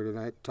going to be here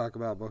tonight to talk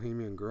about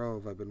Bohemian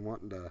Grove. I've been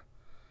wanting to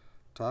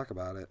talk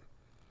about it.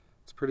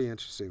 It's pretty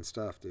interesting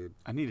stuff, dude.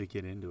 I need to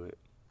get into it.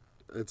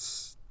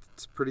 It's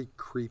pretty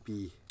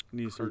creepy. I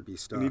need to start. Creepy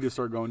stuff. I need to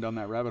start going down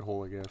that rabbit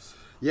hole, I guess.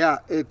 Yeah,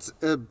 it's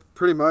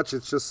pretty much.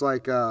 It's just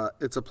like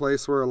it's a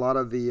place where a lot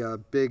of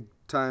the big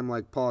time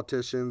like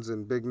politicians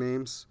and big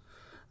names,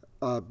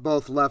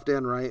 both left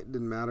and right,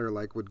 didn't matter,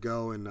 like would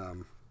go,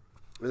 and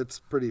it's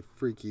pretty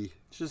freaky.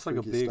 It's just like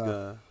a freaky big,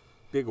 stuff.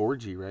 big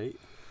orgy, right?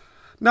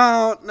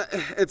 No,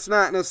 it's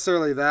not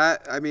necessarily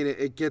that. I mean,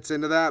 it gets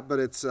into that, but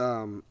it's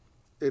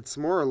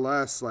more or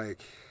less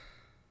like,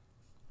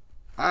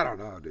 I don't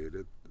know,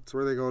 dude. It's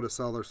where they go to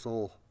sell their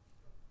soul.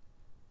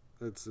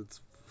 It's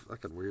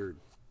fucking weird.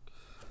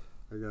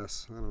 I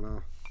guess I don't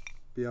know.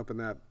 Be up in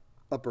that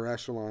upper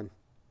echelon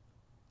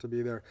to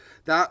be there.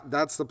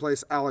 That's the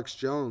place Alex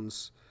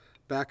Jones,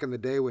 back in the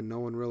day when no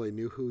one really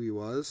knew who he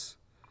was,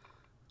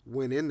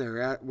 went in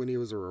there when he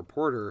was a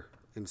reporter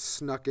and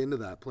snuck into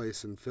that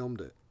place and filmed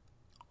it.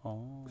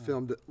 Oh.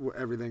 Filmed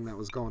everything that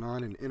was going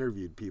on and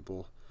interviewed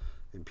people,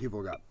 and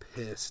people got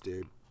pissed,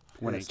 dude.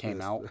 When it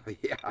came out?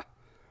 Yeah.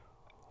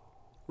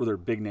 Were there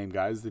big name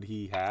guys that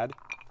he had?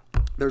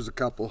 There's a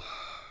couple,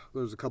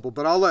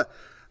 but I'll let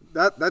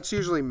that's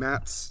usually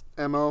Matt's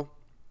MO.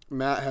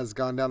 Matt has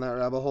gone down that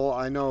rabbit hole.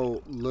 I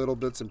know little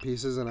bits and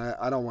pieces, and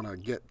I don't want to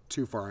get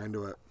too far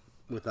into it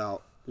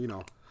without,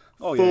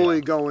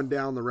 fully going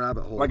down the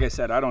rabbit hole. Like I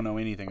said, I don't know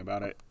anything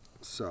about it.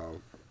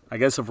 So, I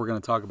guess if we're going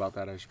to talk about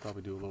that, I should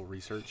probably do a little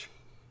research.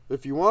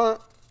 if you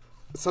want,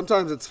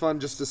 sometimes it's fun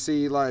just to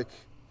see, like,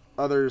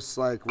 others,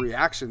 like,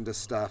 reaction to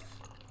stuff.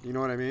 You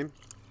know what I mean?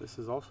 This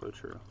is also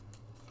true.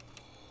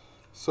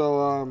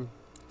 So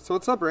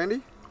what's up,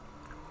 Randy?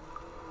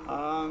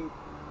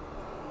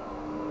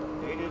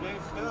 Day-to-day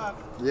stuff.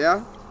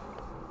 Yeah?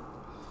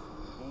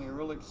 Only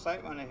real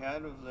excitement I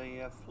had was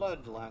the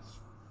flood last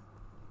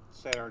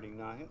Saturday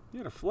night. You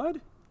had a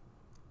flood?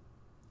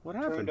 What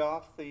happened? Turned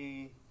off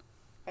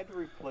had to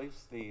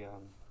replace the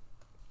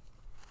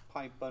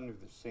pipe under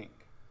the sink.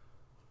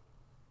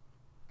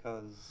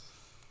 Because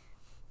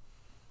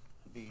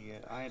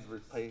I had to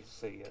replace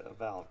the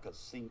valve because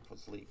sink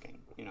was leaking.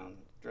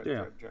 Drip,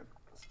 Yeah. drip, drip.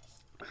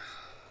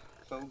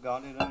 So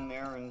got it in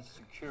there and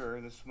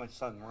secure. This is my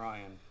son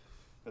Ryan,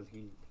 because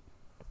he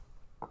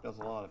does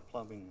a lot of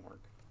plumbing work.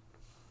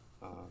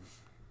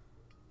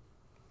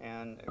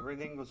 And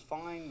everything was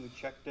fine. We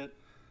checked it.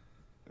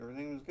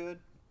 Everything was good.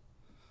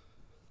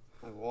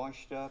 I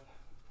washed up,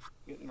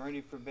 getting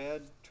ready for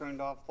bed, turned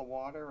off the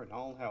water, and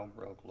all hell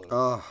broke loose.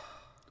 Oh,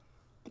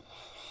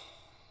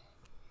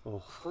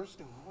 First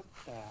of all, what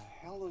the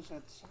hell is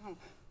that sound?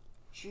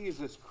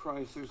 Jesus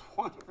Christ, there's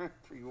water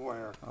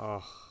everywhere.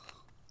 Oh.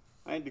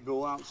 I had to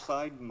go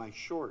outside in my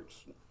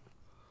shorts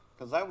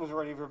because I was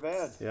ready for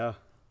bed. Yeah.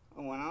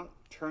 I went out,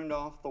 turned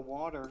off the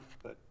water,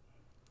 but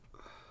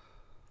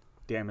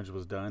Damage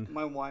was done.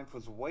 my wife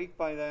was awake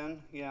by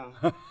then. Yeah.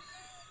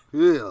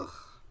 ugh.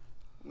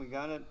 We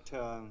got it,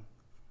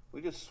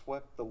 we just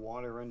swept the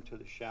water into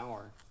the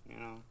shower,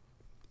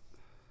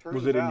 Turns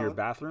Was it in your out-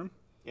 bathroom?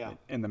 Yeah.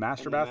 In the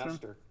master in the bathroom?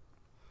 master.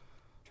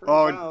 Turns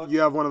Oh, out, you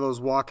have one of those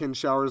walk-in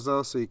showers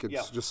though, so you could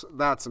Yeah. just.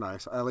 That's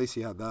nice. At least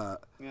you had that.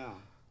 Yeah.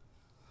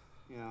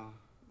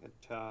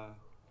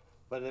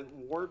 But it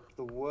warped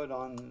the wood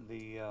on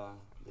the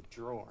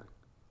drawer,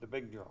 the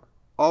big drawer.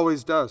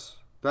 Always does.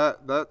 That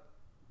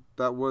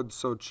wood's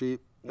so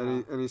cheap.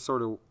 Yeah. Any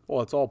sort of Well,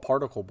 it's all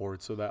particle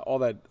board, so that all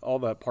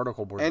that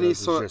particle board does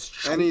is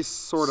just any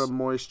sort of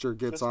moisture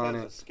gets Just on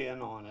has it. a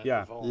skin on it.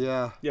 Yeah. is all.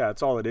 Yeah. Yeah,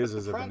 it's all it But is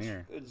the a French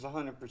veneer. is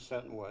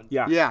 100% wood.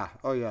 Yeah. Yeah.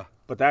 Oh yeah.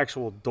 But the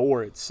actual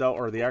door itself,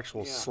 or the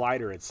actual Yeah.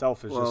 slider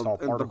itself, is just all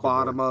and particle the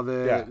bottom board. of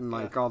it, Yeah. and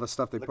like all the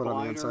stuff they The put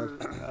on the glider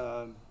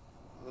inside.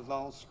 was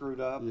all screwed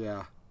up.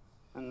 Yeah.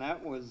 And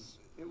it was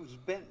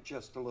bent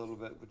just a little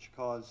bit, which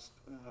caused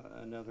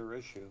another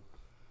issue.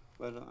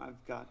 But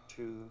I've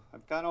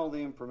got all the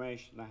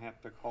information. I have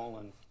to call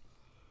and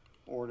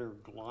order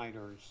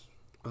gliders.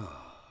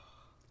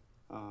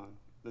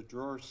 The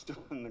drawer's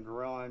still in the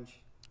garage,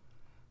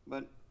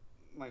 but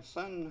my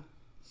son,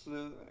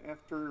 so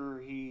after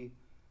he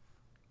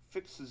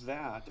fixes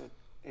that,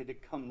 it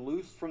had come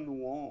loose from the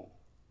wall.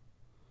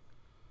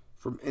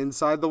 From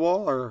inside the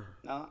wall, or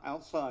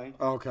Outside,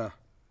 oh, okay.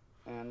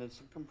 and it's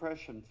a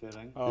compression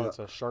fitting. Oh, Yeah. it's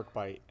a shark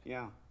bite.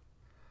 Yeah.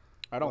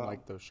 I don't Well-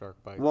 like those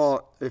shark bites.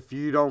 Well, if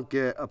you don't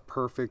get a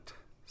perfect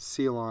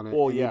seal on it,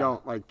 Well, and yeah. you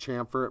don't like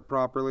chamfer it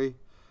properly,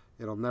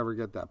 it'll never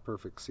get that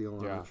perfect seal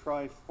on Yeah. it.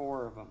 Try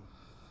 4 of them.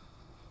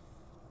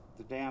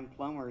 The damn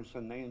plumbers,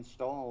 when they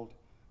installed,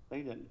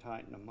 they didn't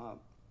tighten them up.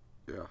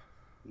 Yeah.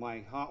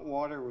 My hot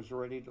water was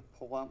ready to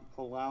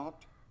pull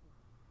out.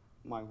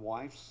 My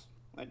wife's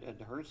at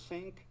her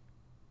sink,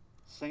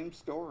 same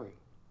story.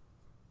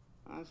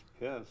 I was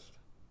pissed.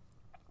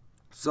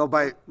 So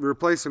by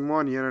replacing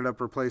one, you ended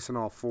up replacing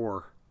all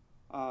 4.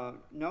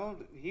 No,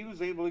 he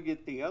was able to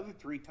get the other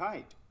 3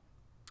 tight.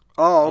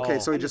 Oh, okay. Oh.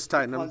 So he And just it's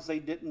tightened them. because they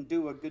didn't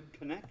do a good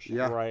connection.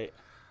 Yeah. right.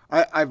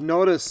 I've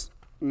noticed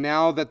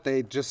now that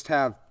they just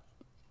have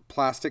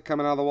plastic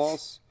coming out of the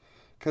walls.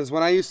 Because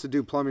when I used to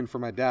do plumbing for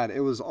my dad,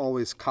 it was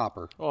always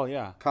copper. Oh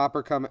yeah.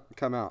 Copper come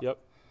out. Yep.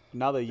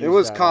 Now they use It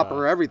was that,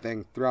 copper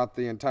everything throughout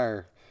the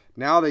entire.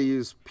 Now they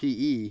use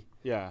PE,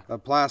 Yeah. a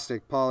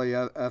plastic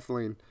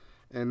polyethylene,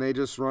 and they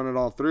just run it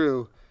all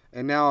through.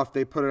 And now if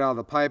they put it out of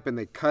the pipe and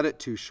they cut it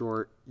too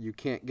short, you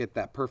can't get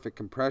that perfect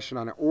compression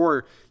on it,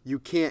 or you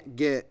can't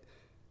get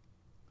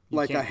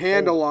like a can't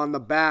handle on the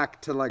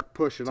back to like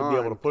push it To on. be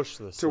able to push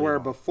the to where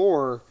sleeve.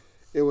 before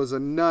it was a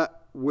nut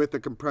with a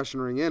compression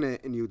ring in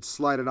it, and you would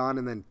slide it on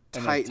and then And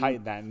then tighten,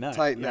 tighten that nut,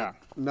 tighten yeah.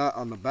 that nut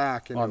on the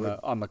back and on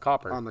it would, the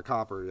copper. on the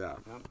copper, yeah.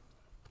 Yep.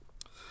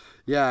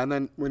 Yeah, and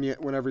then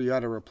whenever you had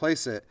to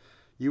replace it,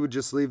 you would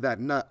just leave that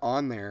nut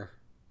on there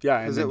yeah,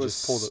 and because then it was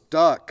just pull the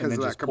stuck and because then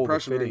of that just pull the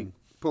compression fitting. ring.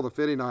 Pull the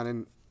fitting on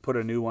and put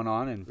a new one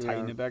on and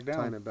tighten yeah, it back down.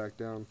 Tighten it back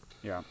down.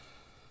 Yeah.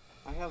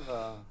 I have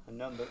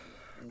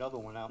another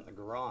one out in the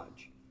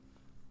garage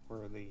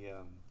where the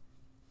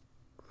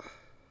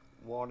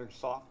water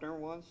softener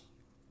was,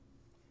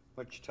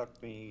 which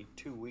took me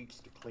 2 weeks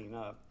to clean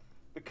up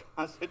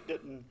because it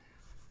didn't.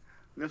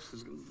 This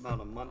is about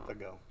a month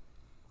ago.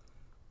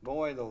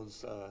 Boy,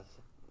 those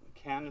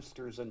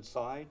canisters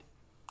inside,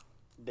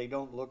 they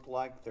don't look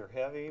like they're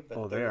heavy,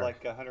 but they're they're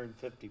like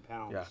 150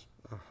 pounds. Yeah.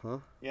 Uh-huh.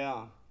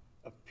 Yeah,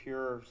 of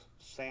pure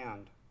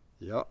sand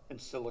Yep. and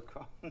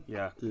silicone.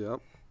 Yeah.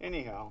 Yep.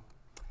 Anyhow,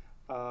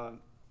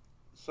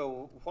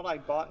 so what I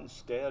bought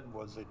instead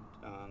was a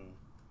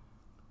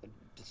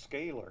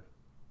descaler,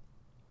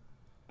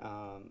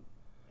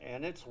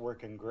 and it's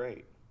working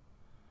great.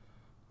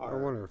 I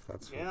wonder if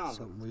that's Yeah.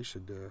 something we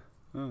should do.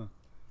 Huh.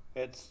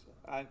 It's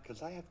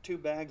because I have 2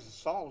 bags of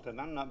salt and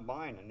I'm not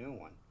buying a new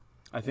one.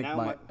 I think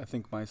Now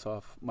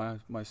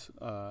my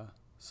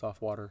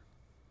soft water.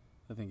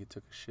 I think it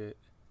took a shit.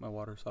 My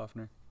water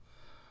softener.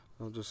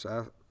 I'll just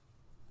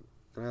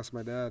ask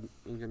my dad.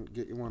 He can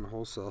get you one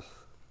wholesale.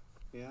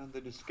 Yeah,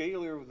 the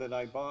descaler that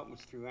I bought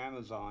was through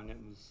Amazon. It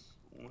was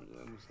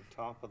the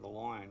top of the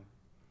line.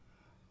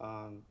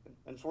 And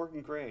it's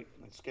working great.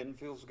 My skin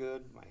feels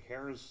good. My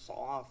hair is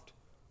soft.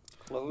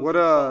 Clothes What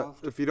are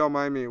soft. if you don't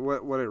mind me,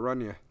 what it run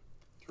you?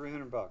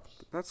 $300.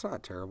 That's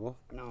not terrible.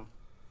 No,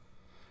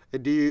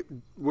 What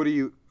do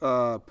you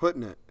put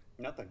in it?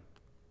 nothing.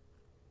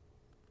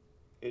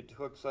 It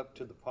hooks up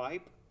to the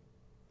pipe,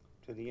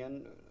 to the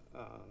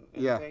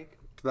Yeah. intake.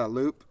 To that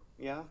loop?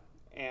 Yeah,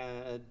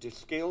 and it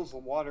descales the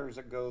water as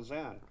it goes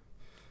in.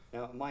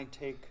 Now it might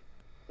take,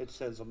 it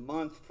says a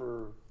month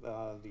for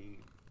the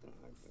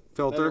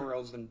Filter?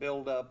 minerals and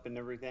buildup and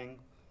everything.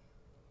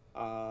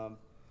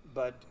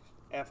 But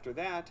after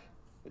that,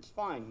 it's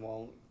fine.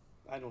 Well,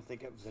 I don't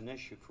think it was an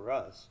issue for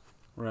us.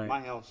 Right.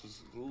 My house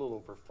is a little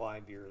over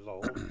 5 years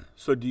old.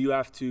 So do you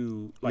have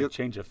to Yep.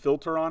 change a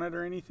filter on it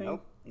or anything?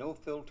 Nope, no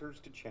filters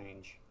to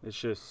change. It's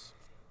just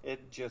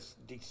It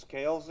just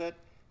descales it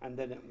and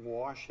then it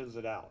washes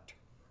it out.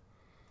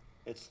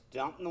 It's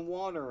not in the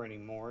water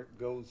anymore. It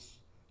goes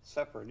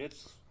separate.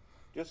 It's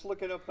just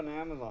look it up on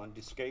Amazon,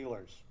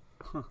 descalers.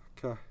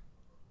 Okay.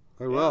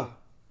 I will. Yeah.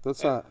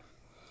 That's Yeah. not.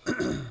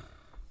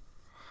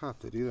 I have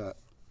to do that.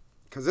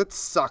 Because it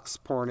sucks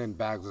pouring in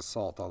bags of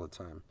salt all the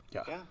time.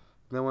 yeah. Yeah.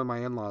 Then when my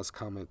in-laws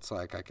come, it's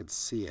like I could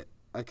see it.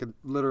 I could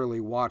literally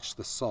watch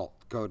the salt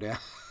go down.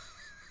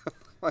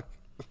 Like,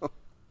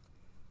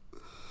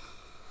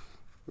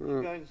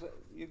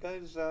 You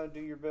guys do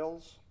your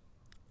bills?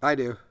 I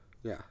do.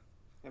 Yeah.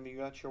 Have you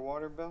got your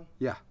water bill?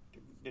 Yeah.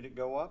 Did it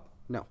go up?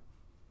 No.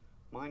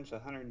 Mine's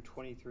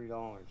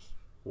 $123.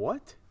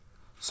 What?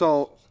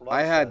 So That's what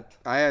I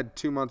I had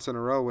 2 months in a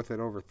row with it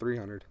over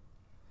 300.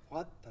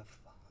 What the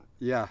fuck?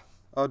 Yeah.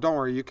 Oh, don't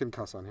worry. You can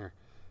cuss on here.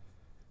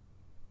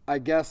 I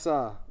guess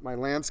my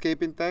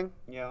landscaping thing,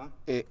 Yeah.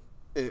 it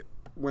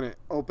when it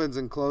opens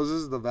and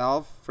closes the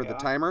valve for the Yeah.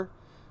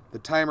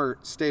 timer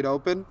stayed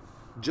open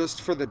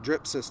just for the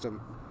drip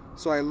system.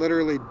 So I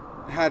literally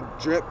had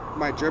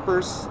my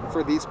drippers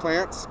for these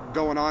plants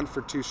going on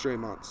for 2 straight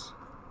months.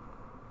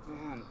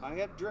 Man, I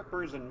have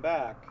drippers in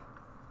back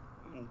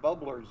and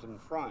bubblers in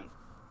front,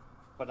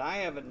 but I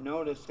haven't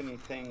noticed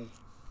anything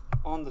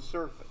on the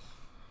surface.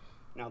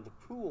 Now the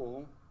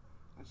pool,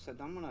 I said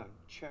I'm gonna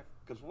check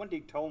because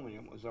Wendy told me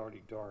it was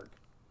already dark.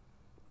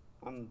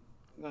 I'm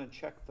gonna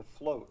check the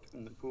float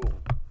in the pool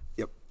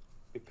Yep.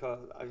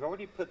 because I've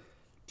already put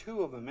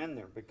 2 of them in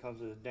there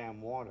because of the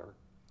damn water.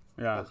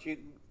 Yeah. 'Cause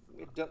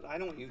I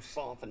don't use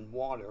softened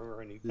water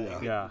or anything.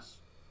 Yeah. Yeah.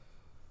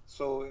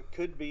 So it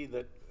could be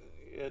that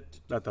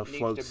That the needs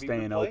float's to be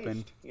staying open.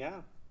 replaced.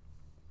 Yeah.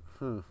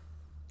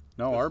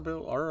 No,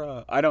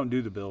 I don't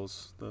do the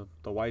bills.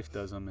 The wife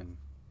does them, and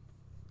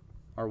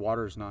our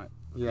water's not.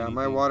 Yeah,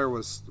 my anything. water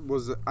was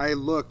I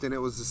looked and it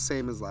was the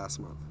same as last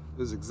month. It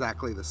was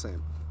exactly the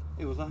same,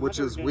 It was which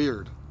is 100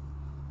 weird.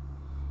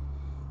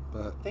 I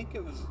But think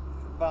it was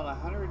about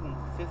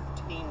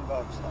 $115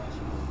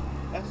 last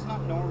month. That's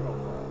not normal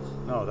for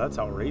us. No, that's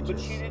But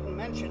outrageous. she didn't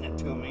mention it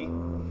to me.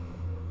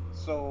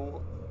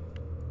 So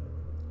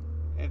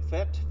if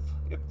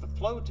the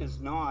float is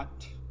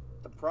not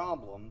the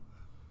problem,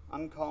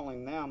 I'm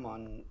calling them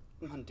on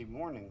Monday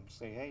morning.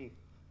 Say, hey,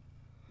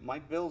 my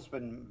bill's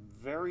been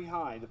very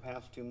high the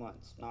past 2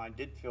 months. Now I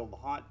did fill the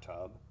hot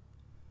tub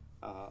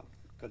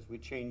because we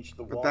changed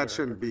the but water. that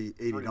shouldn't be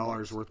every 3 $80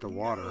 months. worth of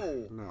water.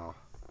 No. No.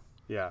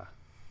 Yeah.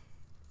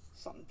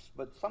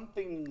 But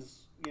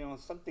something's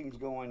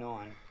going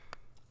on.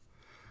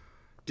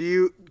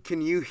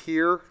 Can you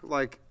hear,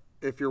 like,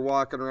 if you're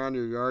walking around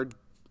your yard,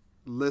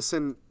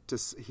 listen to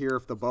hear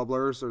if the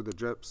bubblers or the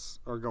drips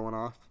are going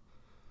off?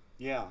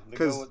 Yeah, they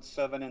 'Cause- go at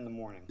 7 in the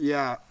morning.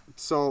 Yeah.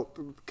 So,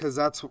 because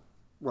that's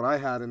what I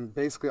had, and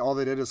basically all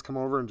they did is come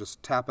over and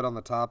just tap it on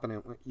the top,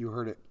 and you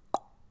heard it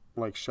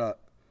like shut.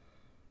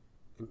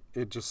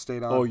 It just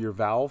stayed on. Oh, your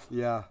valve?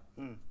 Yeah.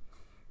 Hmm.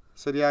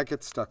 Said, yeah, it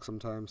gets stuck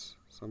sometimes.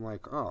 So I'm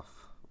like, oh,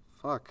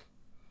 fuck.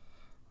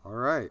 All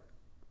right.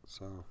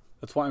 So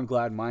That's why I'm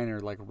glad mine are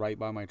like right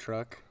by my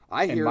truck.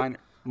 I And hear mine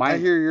I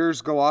hear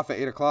yours go off at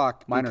 8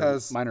 o'clock Mine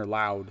because are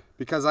loud.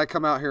 because I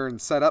come out here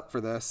and set up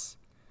for this,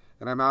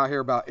 and I'm out here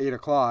about 8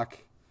 o'clock,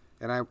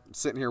 and I'm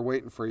sitting here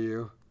waiting for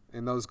you,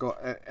 and those go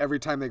every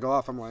time they go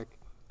off. I'm like,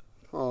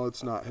 oh,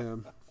 it's not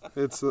him.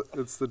 It's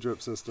the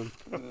drip system.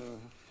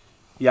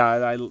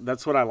 Yeah,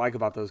 that's what I like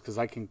about those because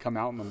I can come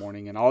out in the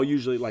morning and I'll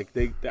usually like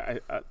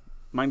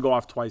mine go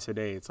off twice a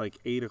day. It's like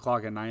 8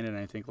 o'clock at night and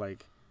I think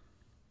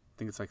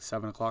it's like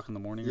 7 o'clock in the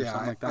morning or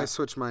something like that. I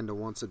switch mine to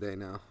once a day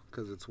now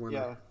because it's winter.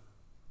 Yeah,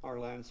 our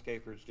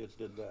landscapers just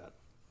did that.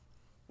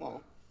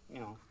 Well,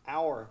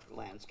 our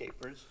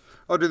landscapers.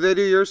 Oh, do they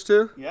do yours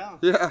too? Yeah.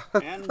 Yeah.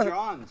 And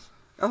John's.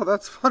 Oh,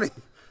 that's funny.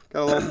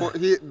 Got a little.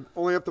 He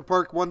only have to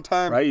park one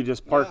time. Right, you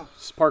just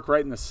park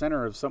right in the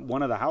center of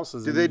one of the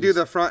houses. Do they do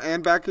the front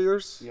and back of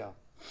yours? Yeah.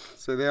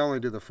 So they only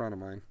do the front of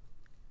mine.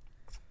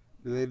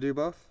 Do they do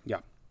both? Yeah.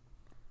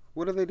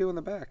 What do they do in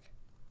the back?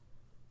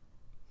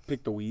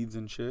 Pick the weeds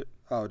and shit.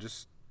 Oh,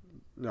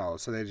 no.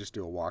 So they just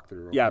do a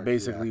walkthrough. Yeah,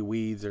 basically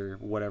weeds or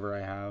whatever I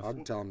have.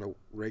 I'd tell them to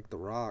rake the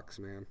rocks,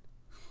 man.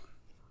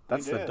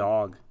 That's the did.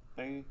 dog.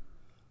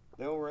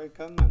 They'll rake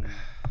them and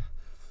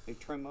they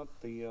trim up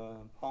the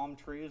palm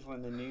trees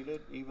when they need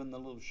it, even the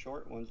little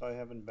short ones I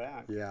have in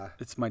back. Yeah.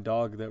 It's my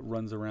dog that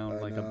runs around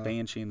like a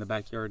banshee in the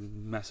backyard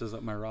and messes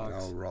up my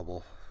rocks. Oh,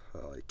 rubble.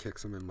 He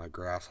kicks them in my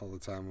grass all the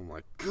time. I'm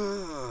like,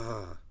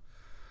 ugh.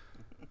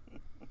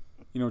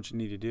 You know what you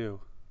need to do?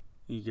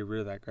 You get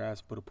rid of that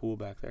grass, put a pool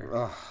back there.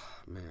 Oh,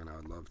 man, I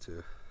would love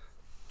to.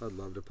 I'd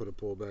love to put a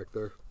pool back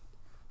there.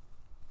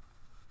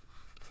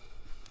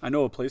 I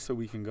know a place that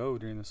we can go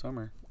during the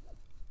summer.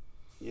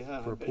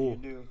 Yeah, For a I bet pool. you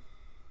do.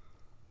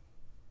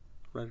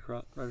 Right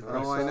across.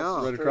 Oh, I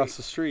know. Right across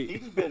the street.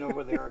 He's been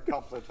over there a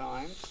couple of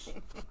times.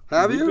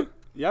 Have you?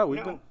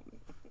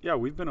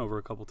 We've been over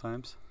a couple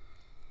times.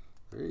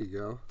 There you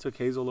go. Took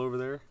Hazel over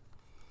there.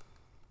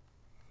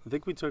 I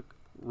think we took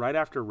right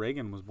after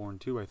Reagan was born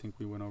too. I think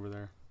we went over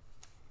there.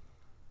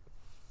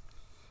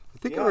 I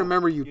think Yeah, I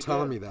remember you you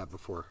telling did. me that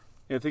before.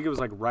 Yeah, I think it was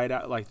like right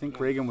out. Like, I think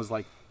Reagan was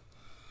like.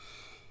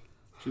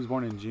 She was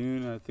born in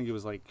June. I think it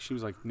was like she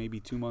was like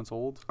maybe 2 months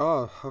old.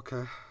 Oh,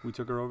 okay. We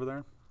took her over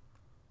there.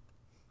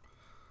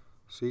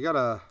 So you got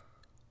a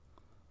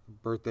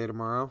birthday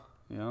tomorrow?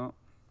 Yeah.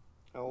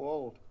 How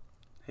old?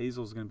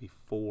 Hazel's gonna be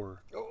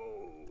 4.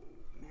 Oh,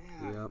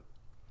 man. Yep.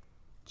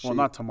 Well,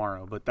 not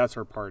tomorrow, but that's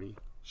her party.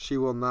 She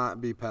will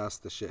not be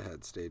past the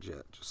shithead stage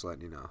yet. Just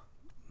letting you know.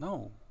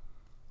 No,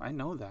 I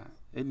know that.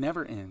 It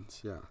never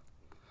ends. Yeah.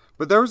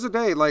 But there was a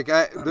day,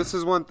 this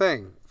is one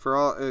thing for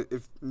all,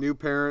 if new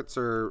parents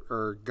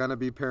are gonna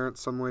be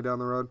parents some way down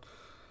the road,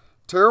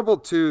 terrible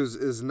twos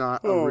is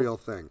not a real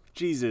thing.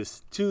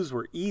 Jesus, 2s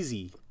were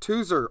easy.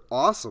 Twos are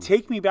awesome.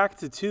 Take me back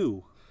to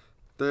 2.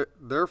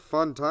 They're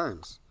fun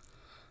times.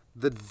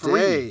 The 3.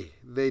 day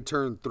they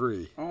turn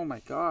 3. Oh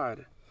my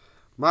God.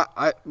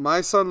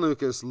 My son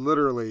Lucas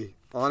literally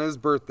on his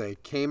birthday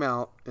came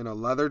out in a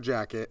leather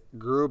jacket,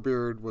 grew a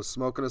beard, was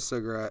smoking a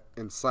cigarette,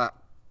 and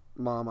slapped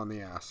mom on the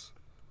ass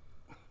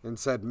and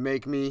said,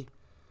 "Make me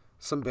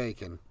some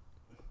bacon."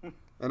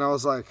 And I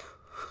was like,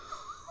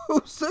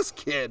 who's this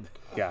kid?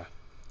 Yeah.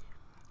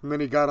 And then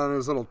he got on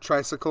his little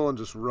tricycle and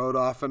just rode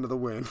off into the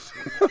wind.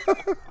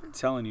 I'm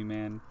telling you,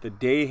 man. The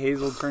day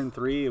Hazel turned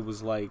 3, it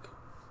was like,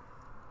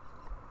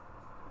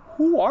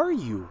 who are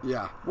you?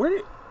 Yeah. Where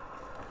did...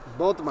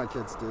 Both of my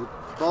kids, dude.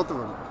 Both of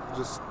them.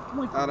 Just I'm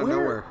like, out of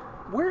nowhere.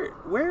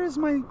 Where is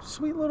my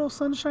sweet little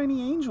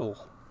sunshiny angel?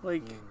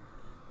 Like,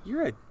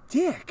 you're a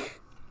dick.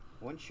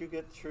 Once you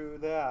get through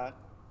that,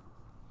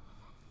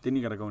 Then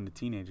you got to go into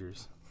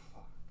teenagers.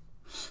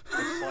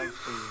 it's like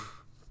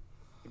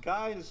the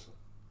guys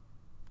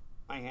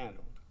I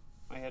handled.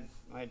 I had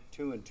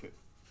 2 and 2.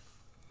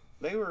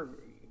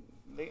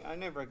 I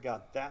never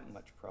got that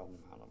much problem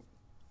out of them.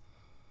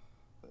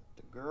 But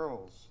the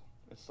girls,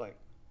 it's like,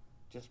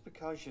 just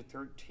because you're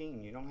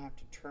 13, you don't have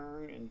to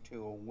turn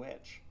into a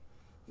witch.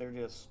 They're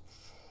just,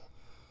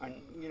 I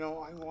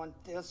want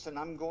this and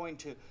I'm going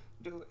to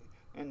do it.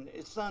 And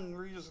it's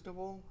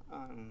unreasonable.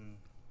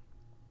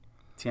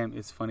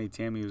 It's funny.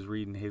 Tammy was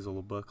reading Hazel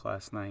a book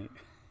last night.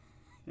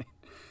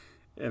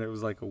 And it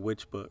was like a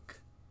witch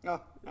book.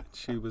 Oh,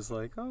 She was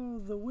like, oh,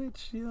 the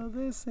witch,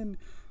 this. And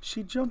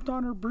she jumped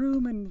on her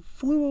broom and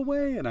flew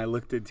away. And I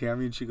looked at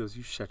Tammy and she goes,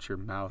 you shut your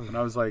mouth. And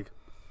I was like,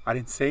 I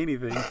didn't say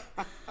anything.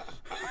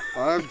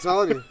 I'm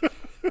telling you.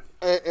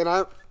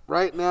 And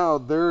right now,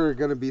 there are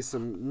going to be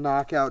some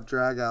knockout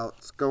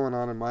dragouts going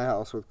on in my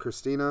house with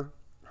Christina,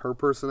 her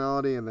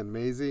personality, and then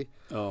Maisie.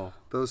 Oh.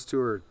 Those two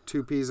are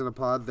 2 peas in a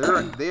pod.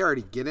 They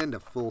already get into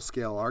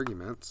full-scale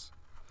arguments.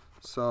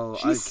 So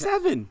She's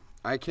 7.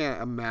 I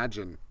can't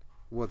imagine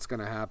what's going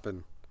to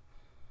happen.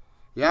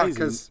 Yeah,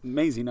 because...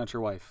 Maisie, not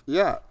your wife.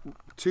 Yeah,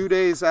 2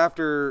 days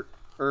after...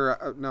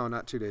 no,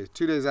 not 2 days.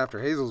 2 days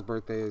after Hazel's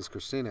birthday is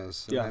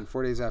Christina's. And then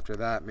 4 days after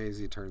that,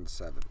 Maisie turns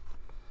 7.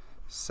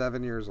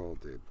 7 years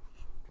old, dude.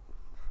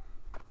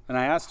 And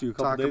I asked you a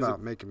couple days ago. Talk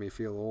about making me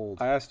feel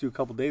old. I asked you a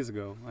couple days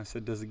ago. I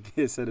said,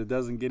 it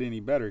doesn't get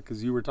any better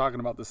because you were talking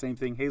about the same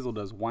thing Hazel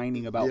does,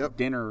 whining about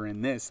dinner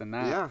and this and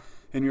that. Yeah.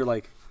 And you're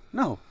like,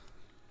 no,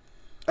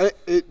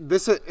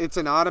 It's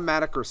an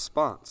automatic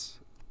response.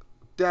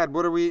 Dad,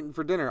 what are we eating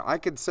for dinner? I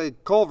could say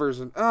Culver's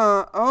and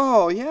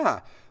oh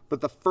yeah,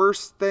 but the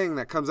first thing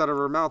that comes out of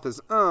her mouth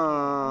is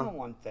I don't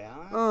want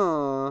that.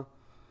 and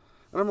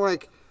I'm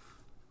like,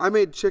 I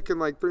made chicken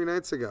like 3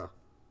 nights ago.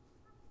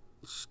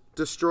 She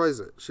destroys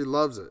it. She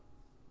loves it.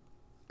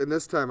 And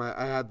this time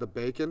I had the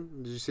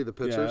bacon. Did you see the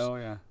pictures? Yeah, oh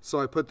yeah. So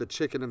I put the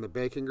chicken in the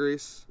bacon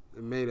grease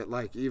and made it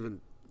like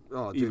even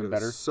Even it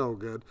better. was so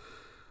good.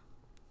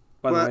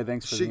 By the But way,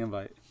 thanks for the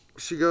invite.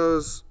 She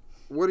goes,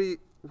 what do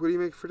you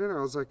make for dinner?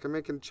 I was like, I'm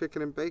making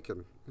chicken and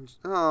bacon. And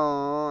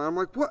I'm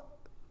like, what?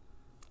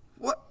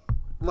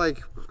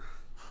 Like,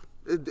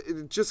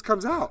 it just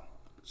comes out.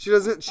 She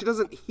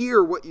doesn't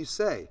hear what you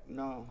say.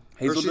 No.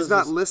 Or she's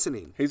not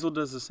listening. Hazel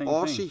does the same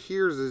All thing. she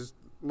hears is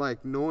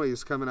like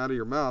noise coming out of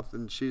your mouth,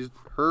 and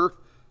her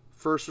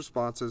first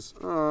response is,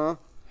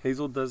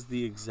 Hazel does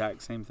the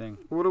exact same thing.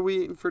 what are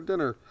we eating for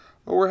dinner?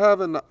 Oh, we're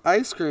having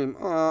ice cream.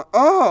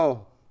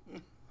 Oh.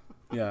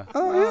 Yeah.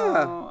 Oh,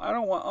 yeah. Oh, I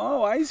don't want.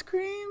 Oh, ice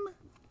cream.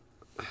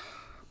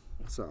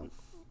 So,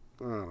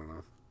 I don't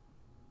know.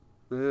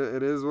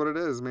 It is what it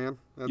is, man.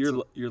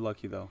 You're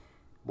lucky though,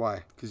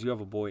 Why? because you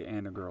have a boy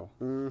and a girl.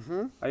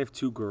 Mm-hmm. I have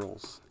 2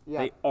 girls. Yeah.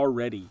 They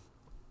already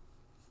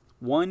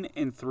 1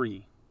 and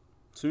 3,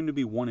 soon to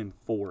be 1 and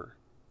 4.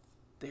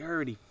 They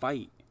already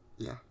fight.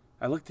 Yeah.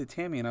 I looked at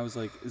Tammy and I was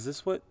like, "Is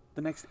this what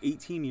the next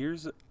 18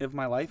 years of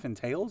my life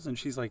entails?" And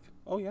she's like,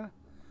 "Oh yeah."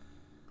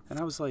 And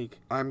I was like,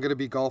 I'm going to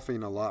be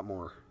golfing a lot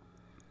more.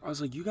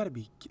 "You got to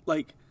be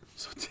like."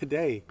 So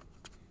today,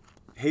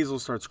 Hazel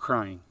starts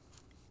crying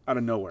out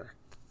of nowhere.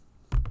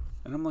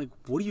 And I'm like,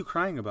 "What are you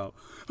crying about?"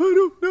 "I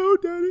don't know,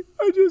 Daddy.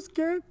 I just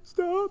can't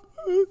stop.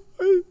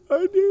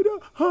 I need a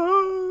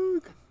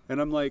hug."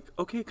 And I'm like,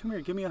 "Okay, come here.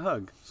 Give me a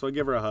hug." So I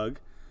give her a hug.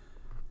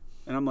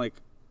 And I'm like,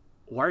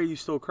 "Why are you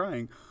still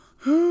crying?"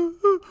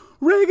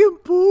 "Reagan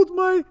pulled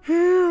my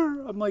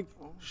hair." I'm like,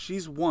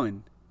 "She's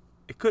 1.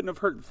 It couldn't have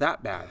hurt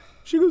that bad."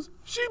 She goes,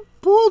 "She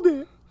pulled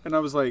it." And I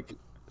was like,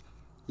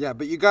 Yeah,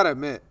 but you got to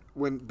admit,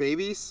 when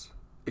babies...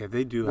 yeah,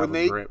 they do have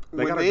a grip.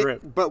 They got a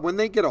grip. But when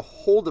they get a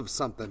hold of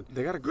something...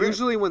 They got a grip.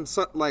 Usually when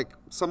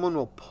someone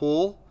will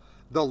pull,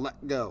 they'll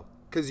let go.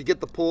 Because you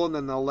get the pull and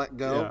then they'll let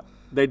go. Yeah,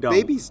 they don't.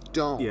 Babies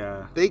don't.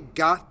 Yeah. They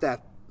got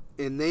that,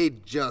 and they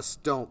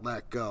just don't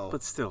let go.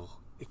 But still,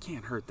 it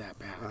can't hurt that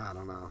bad. I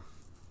don't know.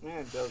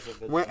 Yeah, it does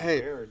if it's Hey,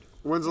 scared.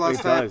 when's the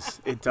last time...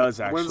 It does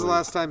actually. When's the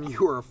last time you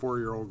were a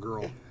 4-year-old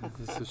girl?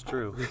 This is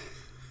true.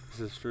 This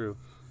is true.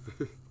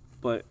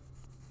 But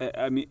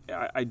I mean,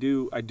 I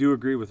do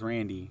agree with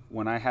Randy.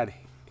 When I had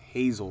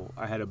Hazel,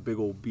 I had a big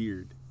old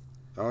beard.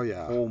 Oh,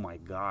 yeah. Oh my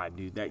God,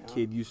 dude! That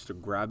kid used to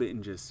grab it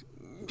and just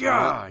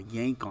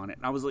yank on it,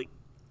 and I was like,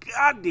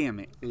 "God damn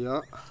it!"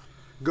 Yeah.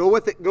 Go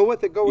with it. Go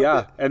with it. Go with Yeah,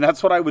 it. and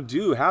that's what I would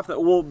do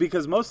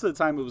because most of the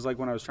time it was like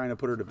when I was trying to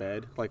put her to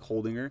bed, like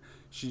holding her,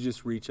 she'd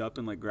just reach up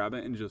and like grab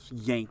it and just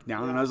yank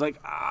down, and I was like,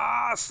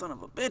 son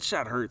of a bitch,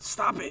 that hurts.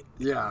 Stop it.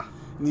 Yeah.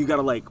 And you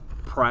gotta like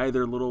pry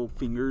their little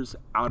fingers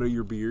out of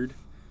your beard.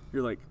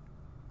 You're like,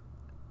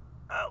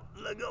 "Oh,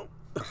 let go."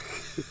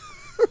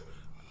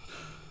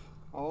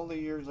 All the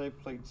years I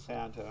played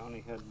Santa, I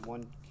only had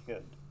 1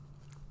 kid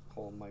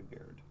pull my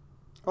beard.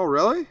 Oh,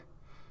 really?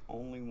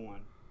 Only 1.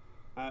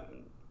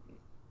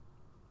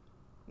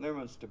 There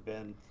must have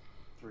been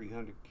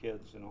 300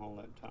 kids in all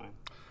that time.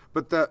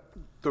 But the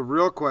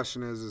real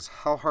question is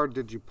how hard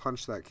did you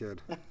punch that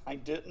kid? I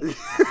didn't.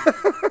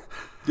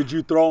 Did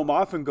you throw him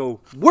off and go,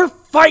 "We're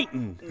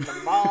fighting"?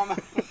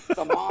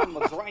 The mom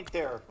was right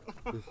there.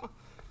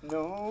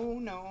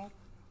 No.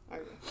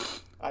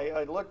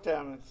 I looked at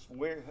him. It's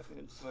weird.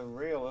 It's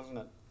real, isn't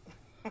it?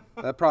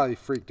 That probably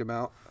freaked him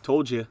out.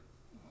 Told you,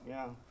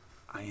 Yeah.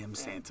 I am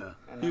Santa.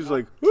 And He was I'm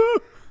like, "Ah!"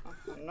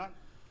 I'm not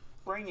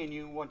bringing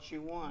you what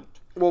you want.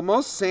 Well,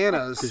 most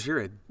Santas, 'Cause you're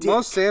a dick.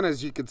 most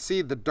Santas, you could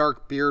see the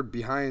dark beard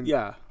behind.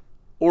 Yeah.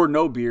 Or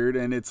no beard,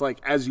 and it's like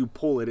as you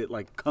pull it, it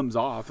like comes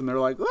off, and they're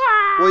like,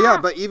 "Ah!" Well, yeah,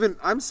 but even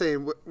I'm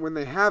saying when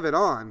they have it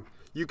on,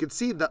 you could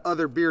see the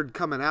other beard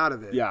coming out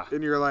of it. Yeah.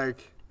 And you're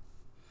like,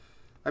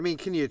 I mean,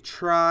 can you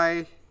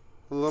try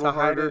a little To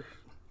hide harder? it?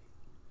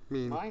 I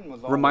mean, Mine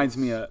was Reminds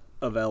always me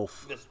of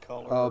Elf this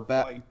color oh, or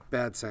white.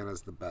 bad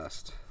Santa's the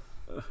best.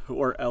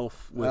 or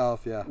Elf with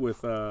Elf, yeah.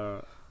 with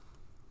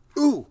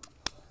Ooh.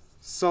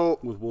 So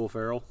Will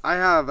Ferrell. I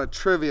have a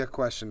trivia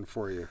question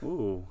for you.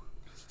 Ooh,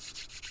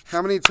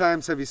 How many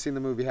times have you seen the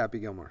movie Happy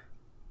Gilmore?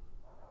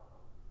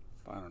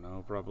 I don't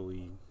know,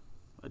 probably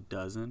a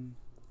dozen.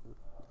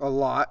 A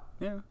lot.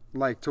 Yeah,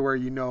 Like to where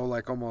you know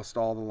like almost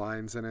all the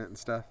lines in it and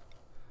stuff.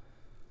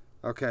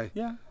 Okay.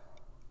 yeah.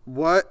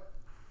 What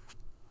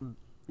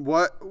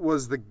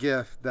was the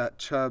gift that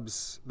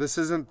Chubbs... This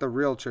isn't the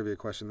real trivia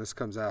question. This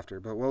comes after.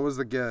 But what was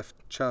the gift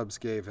Chubbs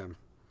gave him?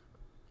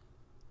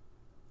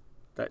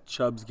 That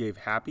Chubbs gave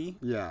Happy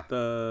Yeah.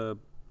 the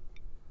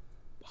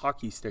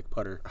hockey stick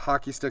putter.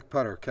 Hockey stick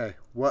putter. Okay.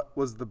 What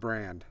was the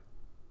brand?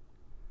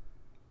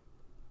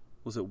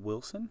 Was it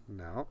Wilson?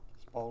 No.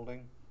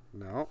 Spalding.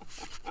 No.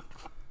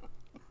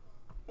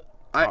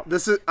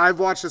 I've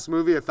watched this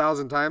movie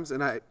 1,000 times,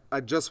 and I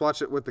just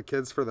watched it with the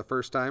kids for the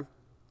first time.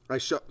 I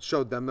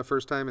showed them the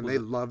first time, and they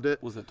loved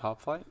it. Was it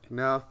Top Flight?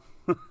 No,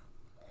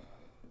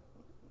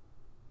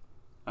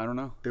 I don't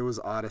know. it was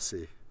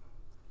Odyssey.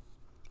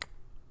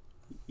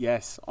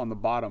 Yes, on the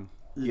bottom.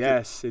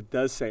 Yes, it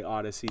does say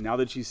Odyssey. Now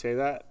that you say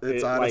that,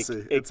 It's it, Odyssey.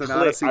 Like, It's it an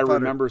clicked. Odyssey I putter.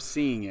 remember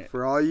seeing it.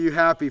 For all you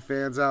happy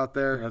fans out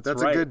there,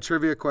 That's a right. good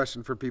trivia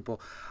question for people.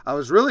 I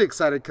was really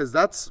excited because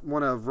that's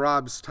one of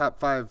Rob's top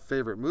 5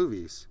 favorite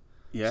movies.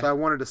 Yeah. So I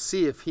wanted to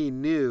see if he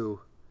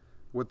knew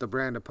what the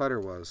brand of putter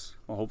was.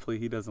 Well, hopefully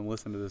he doesn't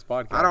listen to this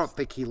podcast. I don't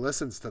think he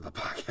listens to the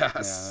podcast.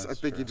 that's I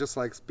think he true. just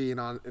likes being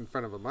on in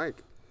front of a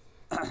mic.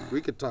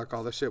 We could talk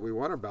all the shit we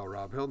want about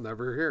Rob. He'll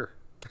never hear.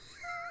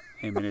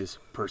 Him and his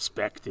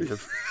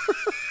perspective.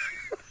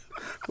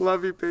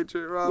 Love you,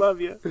 Patriot Rob. Love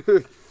you.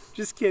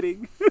 Just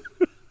kidding.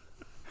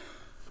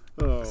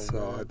 Oh, So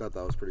man. I thought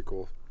that was pretty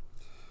cool.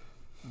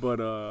 But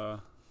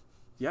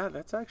yeah,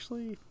 that's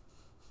actually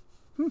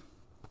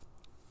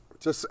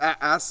Just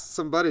ask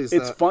some buddies.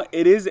 it's that- fun.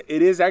 It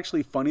is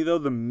actually funny though.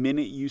 The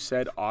minute you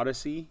said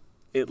Odyssey,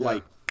 it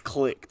like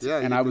clicked, Yeah,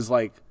 and you I could- was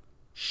like,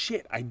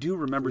 "Shit!" I do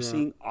remember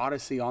seeing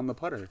Odyssey on the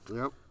putter.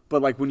 Yep.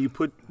 But like when you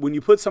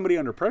put somebody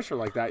under pressure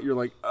like that, you're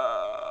like,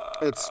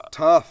 It's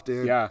tough,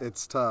 dude. Yeah.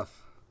 It's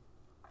tough.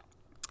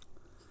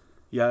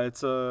 yeah,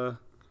 it's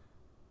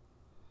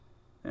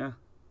yeah,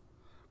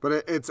 But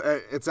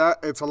it's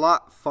a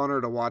lot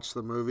funner to watch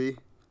the movie,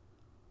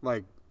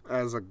 like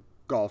as a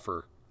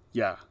golfer.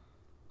 yeah.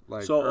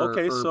 Like So, or-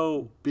 okay, or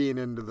so- being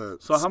into the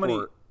So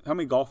sport. how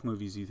many golf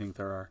movies do you think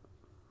there are?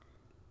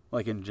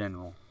 Like in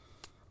general.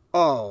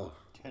 Oh,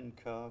 Tin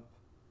Cup.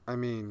 I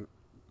mean,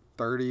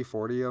 30,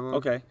 40 of them.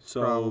 Okay,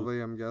 so Probably,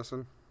 I'm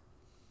guessing.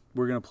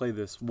 we're gonna play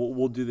this.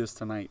 We'll do this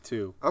tonight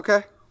too.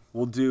 Okay.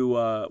 We'll do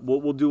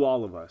we'll do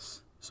all of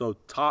us. So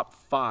top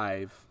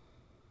 5.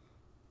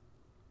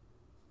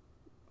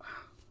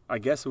 I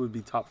guess it would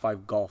be top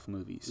 5 golf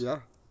movies. Yeah.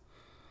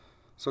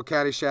 So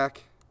Caddyshack,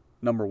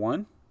 Number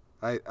 1.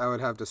 I would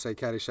have to say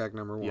Caddyshack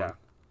number 1. Yeah.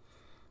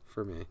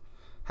 For me.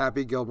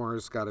 Happy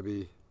Gilmore's got to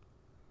be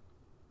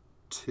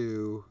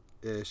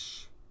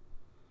 2-ish.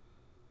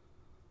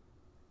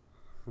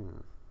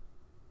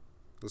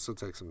 This will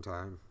take some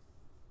time.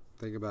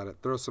 Think about it.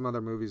 Throw some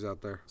other movies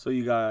out there. So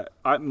you got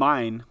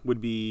mine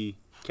would be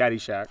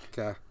Caddyshack,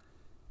 Okay.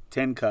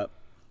 Tin Cup,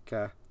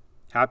 Okay.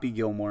 Happy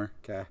Gilmore,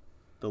 Okay.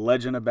 The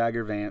Legend of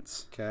Bagger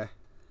Vance, Okay.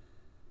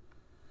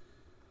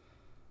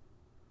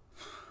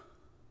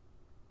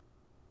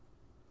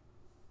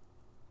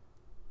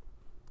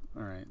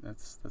 all right,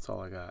 that's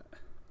all I got.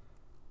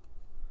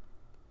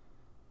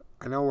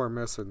 I know we're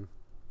missing.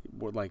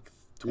 What, like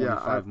Yeah,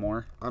 25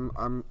 more?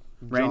 I'm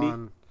Randy,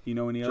 John, you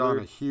know any John other?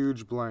 a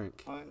huge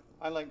blank.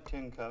 I like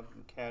Tin Cup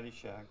and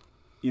Caddyshack.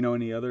 You know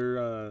any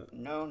other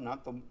No,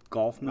 not the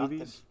golf not movies?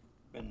 that's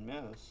been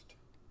missed.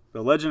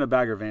 The Legend of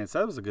Bagger Vance.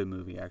 That was a good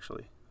movie,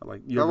 actually. You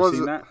That ever was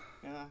seen a- that?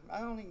 Yeah,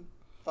 I only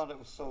thought it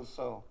was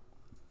so.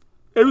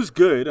 It was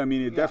good. I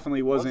mean, it Yeah,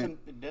 definitely wasn't.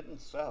 It didn't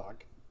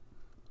suck.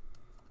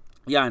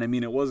 Yeah, and I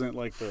mean, it wasn't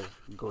like the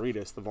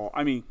greatest of all.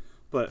 I mean,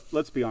 but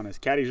let's be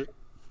honest,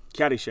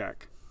 Caddyshack.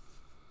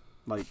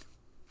 Like,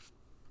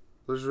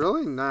 There's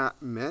really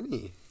not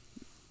many.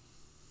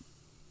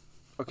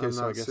 okay, I'm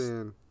so not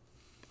seeing.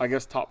 I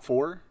guess top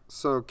 4.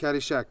 So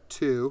Caddyshack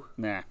 2,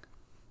 Nah.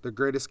 the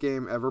greatest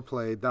game ever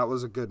played. That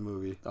was a good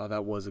movie. Oh,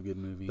 that was a good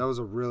movie. That was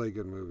a really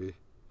good movie.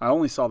 I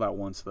only saw that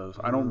once though.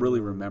 So I don't really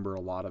remember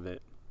a lot of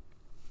it.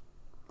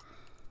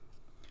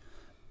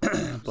 It's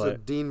a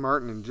But Dean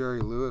Martin and Jerry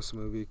Lewis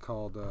movie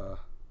called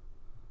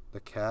The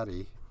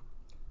Caddy.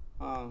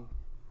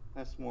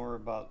 That's more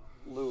about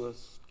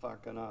Lewis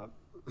fucking up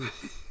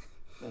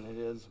than it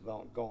is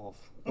about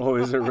golf. oh,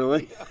 is it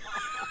really?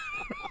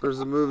 There's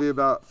a movie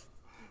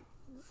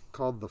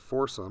called The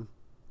Foursome.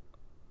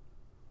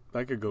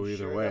 That could go either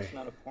Sure way. that's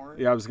not a porn?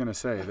 Yeah, I was gonna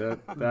say that.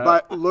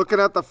 But looking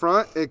at the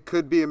front, it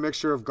could be a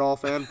mixture of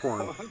golf and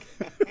porn.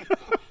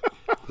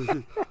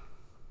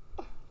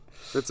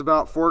 It's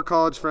about 4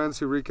 college friends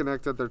who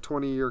reconnect at their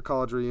 20-year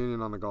college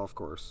reunion on the golf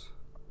course.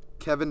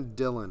 Kevin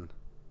Dillon.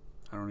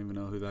 I don't even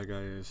know who that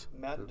guy is.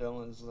 Matt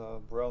Dillon's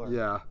brother.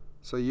 Yeah.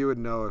 So you would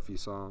know if you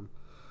saw him.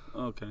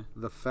 Okay.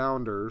 The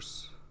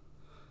Founders.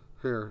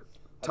 Here.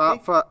 I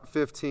Top think-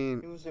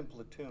 15. He was in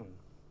Platoon.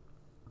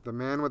 The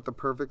Man with the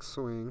Perfect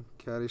Swing.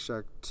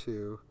 Caddyshack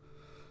 2.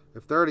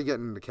 If they're already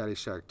getting into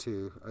Caddyshack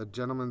 2. A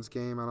Gentleman's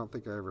Game. I don't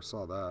think I ever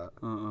saw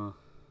that.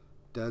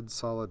 Dead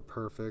Solid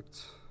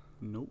Perfect.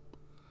 Nope.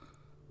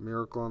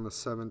 Miracle on the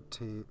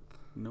 17th.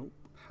 Nope.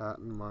 Pat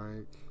and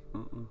Mike.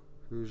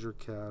 Who's Your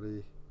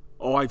Caddy?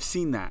 Oh, I've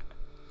seen that.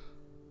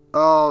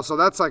 Oh, so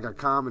that's like a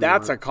comedy.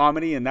 That's one. a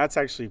comedy, and that's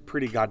actually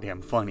pretty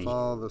goddamn funny.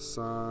 Follow the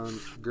Sun.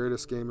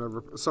 Greatest game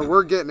ever. So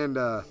we're getting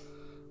into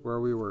where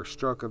we were.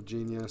 Stroke of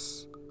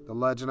Genius. The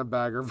Legend of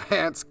Bagger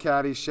Vance.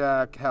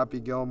 Caddyshack. Happy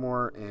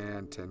Gilmore.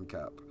 And Tin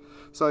Cup.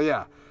 So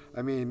yeah,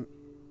 I mean,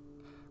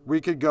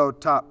 we could go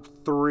top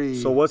 3.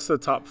 So what's the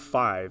top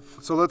 5?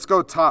 So let's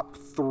go top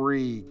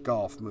 3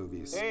 golf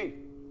movies. Hey,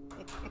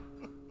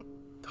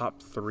 top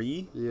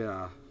 3.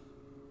 Yeah.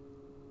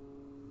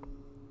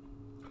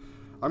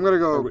 I'm gonna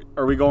go.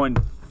 Are we going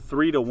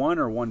 3 to 1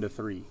 or 1 to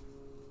 3?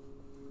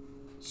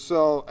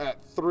 So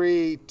at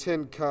 3,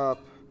 Tin Cup,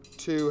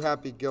 2,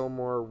 Happy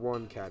Gilmore,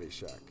 1,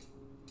 Caddyshack.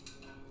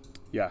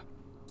 Yeah.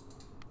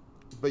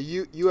 But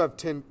you have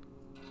 10,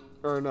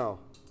 or no?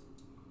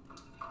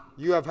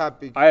 You have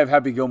Happy. I have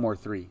Happy Gilmore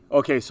 3.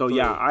 Okay, so 3.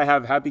 yeah, I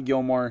have Happy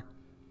Gilmore,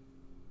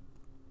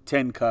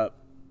 Tin Cup,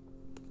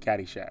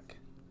 Caddyshack.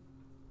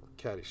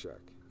 Caddyshack.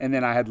 And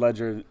then I had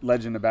Legend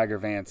of Bagger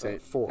Vance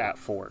At 4. At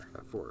 4.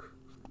 At 4.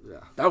 Yeah.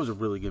 That was a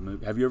really good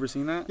movie. Have you ever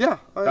seen that? Yeah.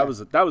 Oh, yeah.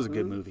 That was a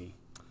good movie.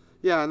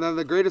 Yeah, and then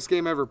The Greatest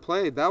Game Ever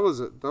Played. That was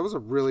a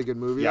really good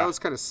movie. Yeah. That was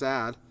kind of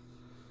sad.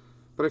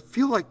 But I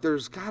feel like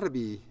there's got to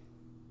be.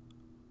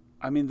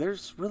 I mean,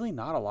 there's really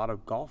not a lot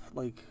of golf.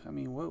 Like, I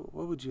mean, what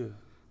would you?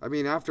 I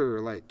mean,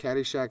 after like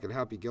Caddyshack and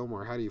Happy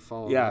Gilmore, how do you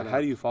follow? Yeah, that how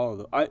up? do you follow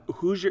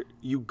the?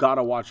 You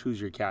gotta watch Who's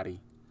Your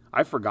Caddy.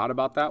 I forgot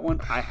about that one.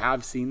 I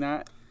have seen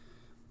that.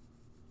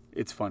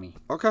 It's funny.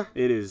 Okay.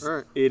 It is. All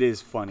right. It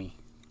is funny.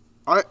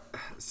 I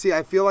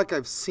feel like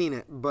I've seen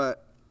it,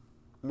 but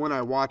when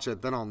I watch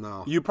it, then I'll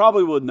know. You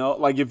probably would know.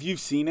 Like, if you've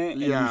seen it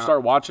and Yeah. you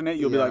start watching it,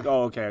 you'll be Yeah. like,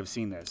 "Oh, okay, I've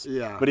seen this."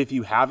 Yeah. But if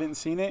you haven't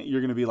seen it, you're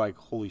gonna be like,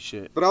 "Holy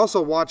shit!" But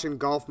also watching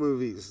golf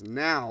movies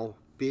now,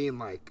 being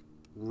like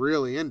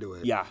really into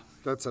it. Yeah.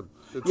 That's a.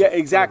 It's Yeah, a-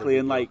 exactly.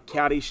 And like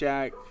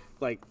Caddyshack,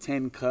 like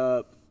Tin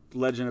Cup,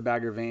 Legend of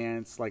Bagger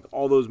Vance, like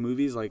all those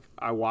movies, like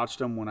I watched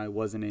them when I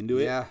wasn't into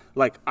it. Yeah.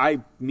 Like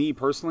me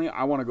personally,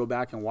 I want to go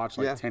back and watch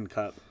like Yeah. Tin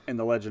Cup and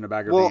the Legend of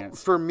Bagger Well,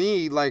 Vance. for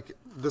me, like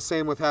the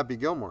same with Happy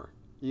Gilmore.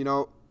 You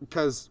know,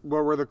 because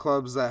what were the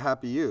clubs that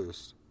Happy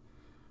used?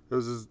 It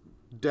was his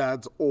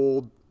dad's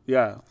old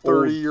Yeah.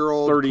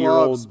 30-year-old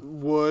 30-year-old. clubs,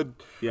 wood.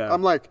 Yeah.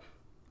 I'm like,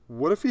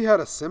 what if he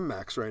had a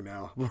Sim-Max right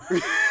now?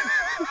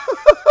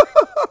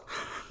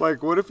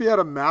 Like, what if he had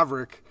a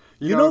Maverick?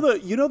 You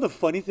know the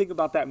funny thing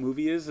about that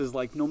movie is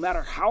like no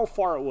matter how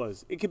far it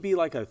was, it could be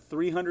like a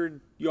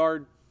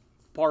 300-yard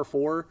par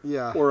 4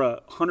 Yeah. or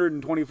a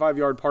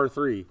 125-yard par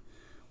 3.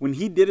 When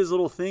he did his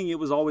little thing, it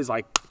was always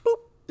like boop,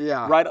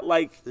 Yeah. right,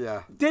 like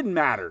Yeah. didn't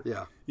matter.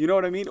 Yeah. You know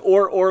what I mean?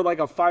 Or like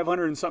a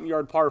 500 and something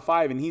yard par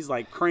 5 and he's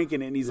like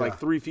cranking it and he's Yeah. like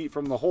 3 feet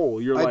from the hole.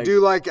 You're I like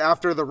do like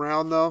after the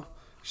round, though,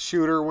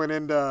 Shooter went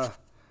into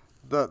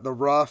the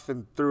rough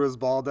and threw his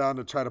ball down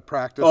to try to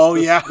practice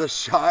the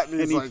shot. And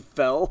and he's he like,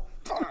 fell.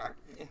 "Fuck."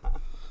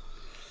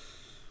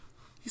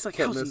 He's like,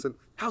 Kept missing.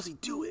 how's he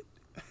do it?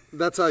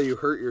 That's how you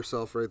hurt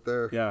yourself right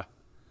there. Yeah.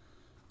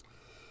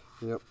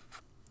 Yep.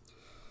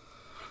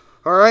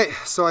 All right,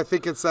 so I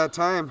think it's that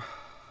time.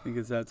 I think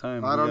it's that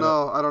time. I don't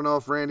know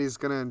if Randy's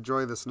gonna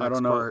enjoy this next I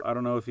don't know. part. I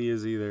don't know if he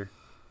is either.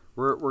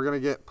 We're gonna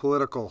get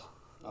political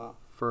Oh,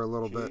 for a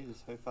little bit.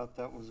 jeez, I thought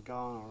that was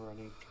gone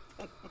already.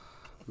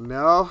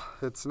 No,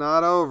 it's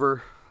not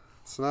over.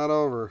 It's not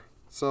over.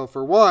 So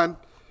for one,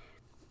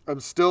 I'm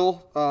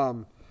still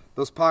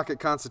those pocket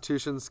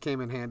constitutions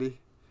came in handy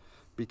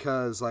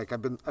because like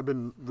I've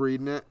been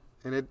reading it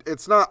and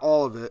it's not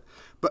all of it,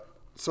 but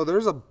so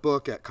there's a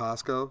book at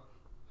Costco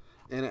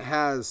and it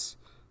has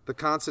the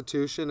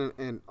Constitution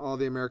and all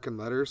the American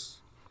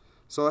letters.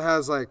 So it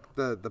has like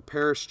the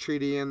Paris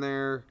Treaty in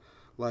there,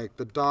 like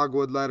the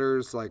Dogwood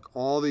letters, like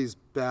all these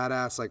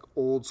badass like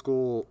old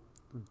school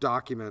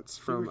documents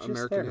from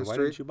American history. Why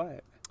didn't you buy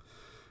it?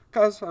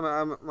 Because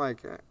I'm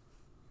like,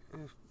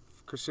 if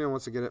Christina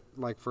wants to get it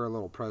like for a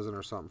little present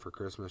or something for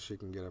Christmas, she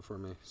can get it for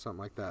me, something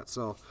like that.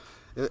 So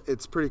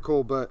it's pretty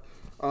cool. But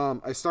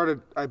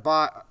I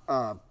bought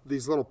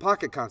these little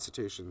pocket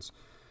constitutions,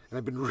 and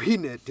I've been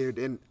reading it, dude.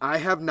 And I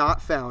have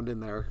not found in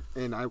there,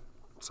 and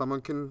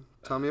someone can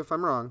tell me if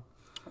I'm wrong,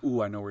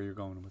 Ooh, I know where you're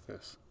going with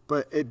this.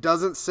 but it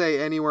doesn't say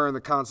anywhere in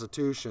the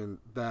Constitution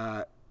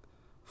that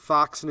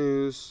Fox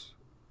News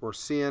or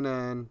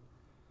CNN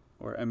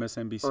Or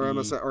MSNBC. or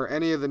MSN or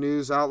any of the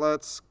news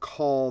outlets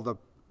call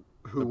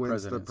who The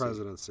wins the presidency.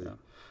 presidency. Yeah.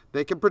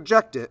 They can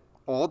project it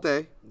all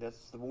day.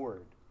 That's the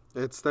word.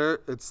 It's their,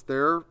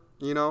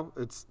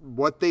 it's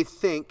what they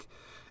think.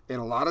 And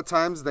a lot of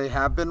times they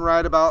have been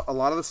right about a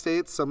lot of the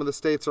states. Some of the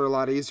states are a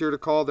lot easier to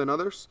call than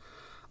others.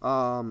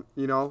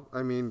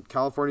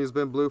 California's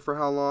been blue for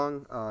how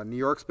long? New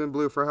York's been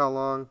blue for how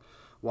long?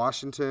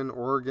 Washington,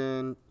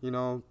 Oregon,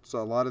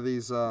 so a lot of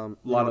these, A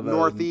lot of the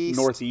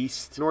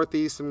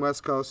Northeast and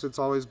West Coast, it's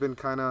always been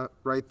kind of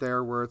right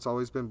there where it's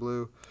always been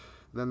blue.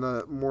 Then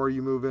the more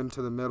you move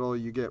into the middle,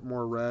 you get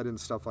more red and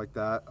stuff like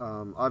that.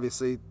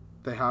 Obviously,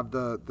 they have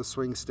the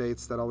swing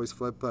states that always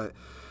flip, but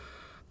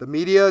the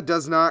media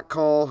does not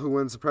call who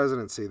wins the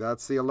presidency.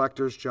 That's the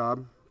elector's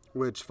job,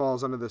 which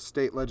falls under the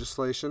state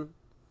legislation,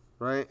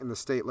 right? And the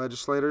state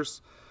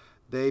legislators.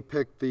 They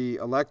pick the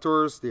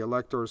electors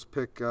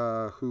pick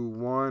who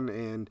won,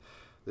 and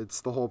it's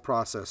the whole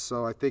process.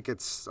 So I think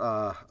it's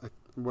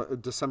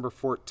December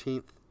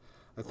 14th.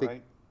 I think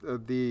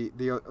Right.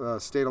 The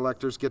state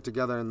electors get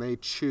together and they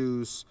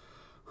choose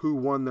who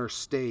won their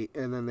state,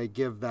 and then they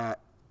give that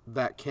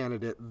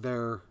candidate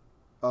their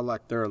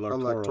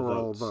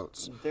electoral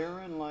votes. votes.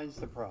 Therein lies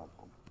the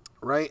problem.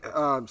 Right.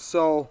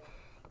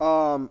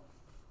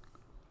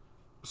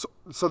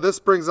 So this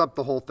brings up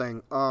the whole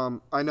thing.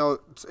 I know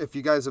if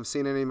you guys have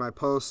seen any of my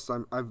posts,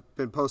 I've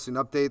been posting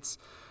updates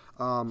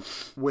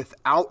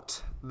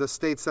without the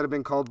states that have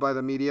been called by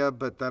the media,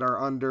 but that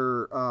are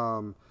under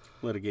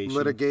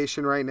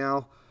litigation right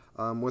now.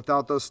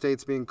 Without those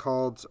states being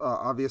called,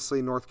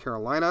 obviously North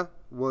Carolina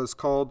was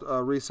called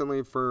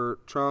recently for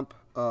Trump.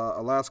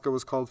 Alaska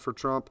was called for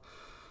Trump.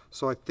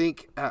 So I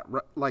think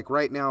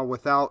right now,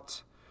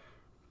 without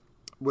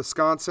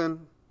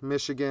Wisconsin,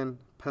 Michigan,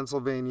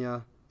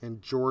 Pennsylvania, and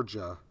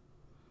Georgia.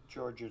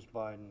 Georgia's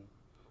Biden.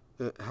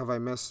 Have I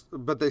missed?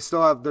 But there's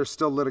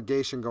still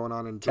litigation going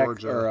on in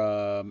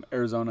Georgia.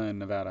 Arizona and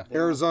Nevada.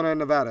 Arizona and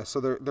Nevada. So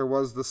there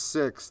was the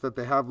 6 that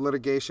they have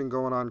litigation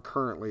going on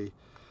currently.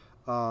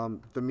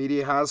 The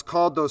media has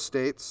called those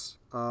states,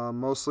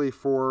 mostly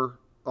for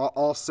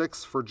all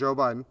 6 for Joe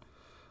Biden.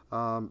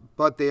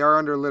 But they are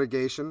under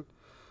litigation.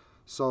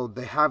 So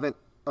they haven't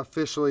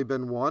officially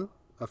been won.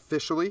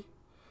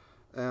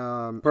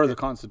 Per the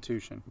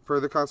Constitution.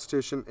 Per the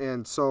Constitution.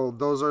 And so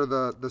those are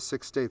the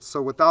 6 states.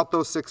 So without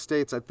those 6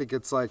 states, I think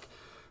it's like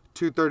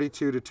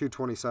 232 to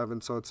 227.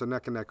 So it's a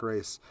neck and neck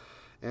race.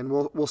 And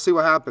we'll see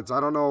what happens.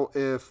 I don't know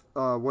if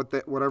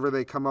whatever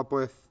they come up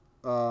with,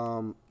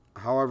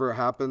 however it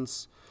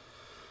happens,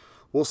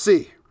 we'll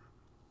see.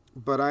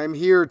 But I'm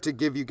here to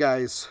give you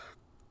guys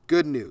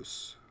good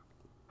news.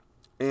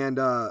 And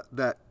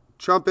that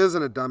Trump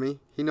isn't a dummy.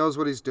 He knows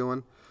what he's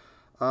doing.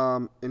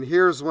 And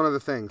here's one of the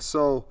things.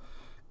 So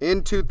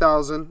in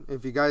 2000,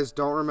 if you guys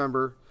don't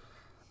remember,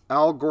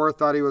 Al Gore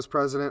thought he was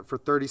president for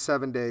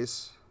 37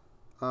 days.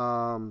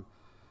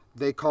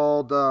 They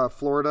called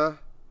Florida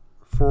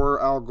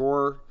for Al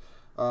Gore.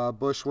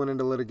 Bush went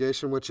into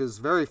litigation, which is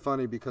very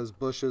funny because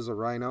Bush is a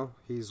rhino.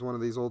 He's one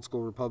of these old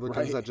school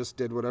Republicans that just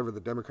did whatever the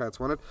Democrats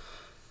wanted.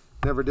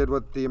 Never did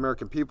what the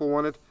American people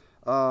wanted.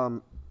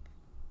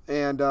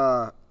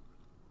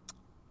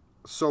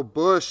 So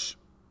Bush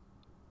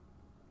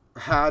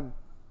had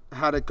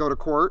it go to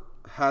court,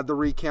 had the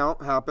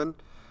recount happen.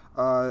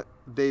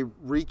 They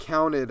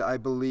recounted, I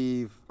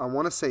believe, I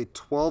want to say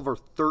 12 or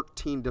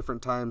 13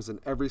 different times, and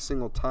every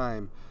single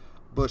time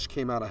Bush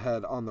came out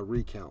ahead on the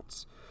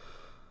recounts.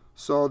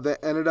 So they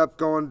ended up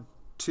going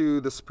to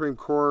the Supreme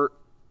Court,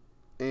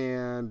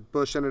 and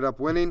Bush ended up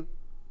winning.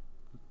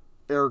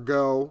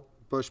 Ergo,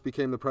 Bush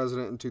became the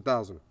president in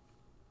 2000.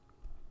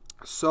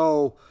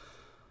 So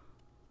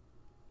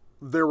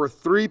there were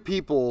 3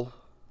 people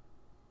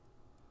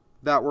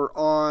that were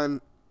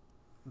on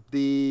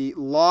the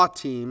law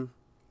team,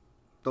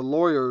 the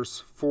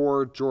lawyers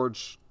for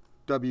George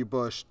W.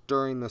 Bush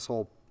during this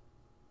whole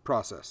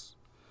process.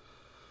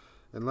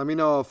 And let me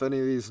know if any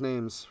of these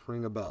names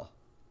ring a bell.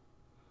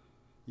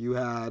 You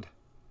had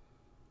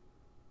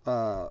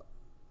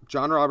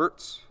John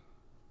Roberts,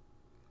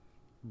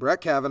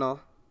 Brett Kavanaugh,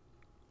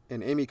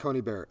 and Amy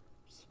Coney Barrett.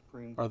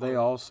 Are they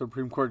all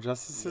Supreme Court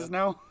justices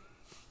now?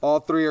 All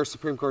 3 are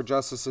Supreme Court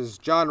justices.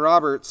 John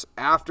Roberts,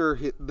 after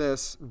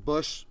this,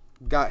 Bush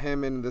got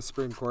him into the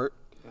Supreme Court.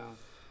 Yeah.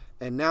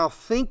 And now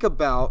think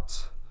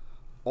about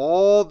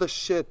all the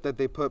shit that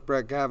they put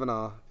Brett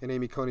Kavanaugh and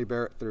Amy Coney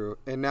Barrett through.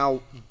 And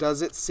now,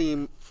 does it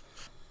seem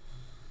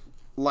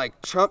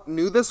like Trump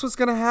knew this was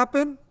going to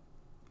happen?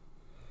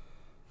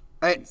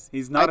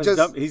 He's not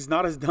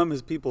as dumb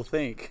as people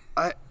think.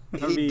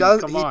 He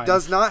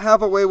does not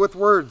have a way with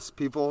words,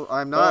 people.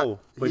 I'm not. No,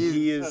 but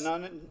he is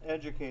an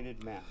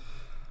uneducated man.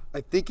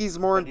 I think he's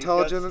more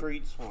intelligent. He's got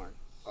street smart.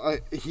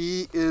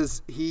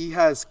 He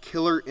has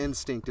killer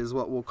instinct, is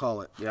what we'll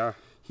call it. Yeah.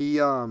 He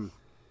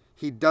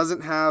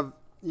doesn't have,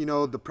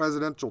 the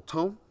presidential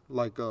tone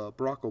like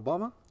Barack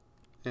Obama,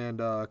 and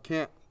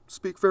can't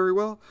speak very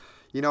well.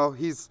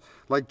 He's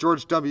like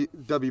George W.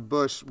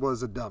 Bush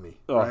was a dummy,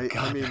 right?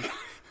 God. I mean,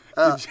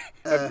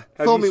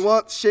 fool me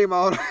once, shame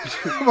on.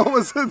 What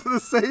was the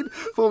saying?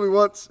 Fool me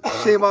once,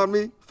 shame on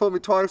me. Fool me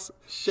twice,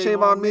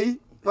 shame on me.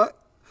 What?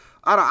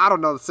 I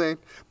don't know the saying,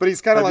 but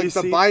he's kind of like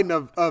the Biden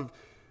of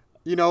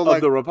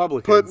like the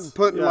Republicans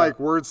putting like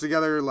words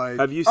together. Like,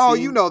 have you seen,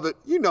 seen, you know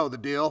the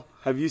deal.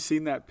 Have you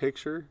seen that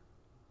picture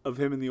of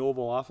him in the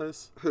Oval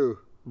Office? Who?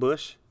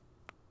 Bush.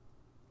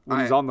 When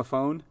he's on the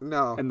phone?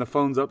 No. And the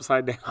phone's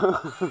upside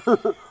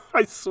down.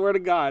 I swear to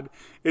God,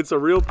 it's a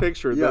real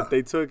picture that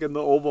they took in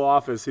the Oval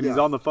Office, and he's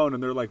on the phone,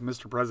 and they're like,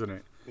 Mr.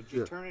 President. But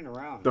you're turning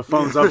around. The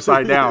phone's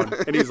upside down,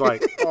 and he's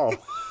like, oh.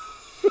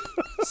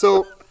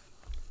 So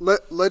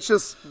let's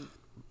just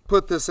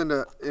put this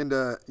into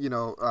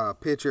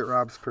Patriot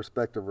Rob's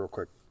perspective real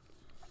quick.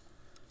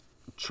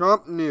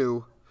 Trump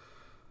knew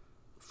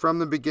from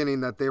the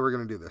beginning that they were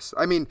going to do this.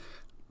 I mean,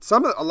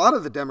 a lot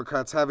of the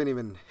Democrats haven't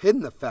even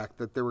hidden the fact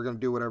that they were going to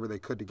do whatever they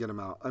could to get him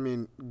out. I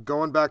mean,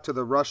 going back to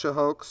the Russia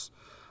hoax,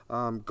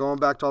 going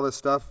back to all this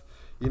stuff,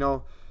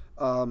 the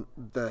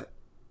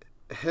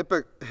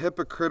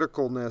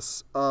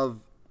hypocriticalness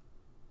of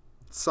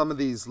some of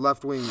these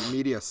left-wing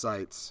media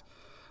sites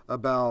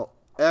about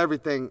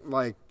everything.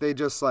 Like,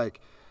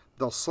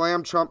 they'll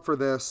slam Trump for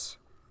this,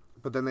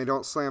 but then they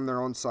don't slam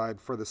their own side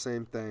for the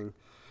same thing,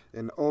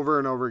 and over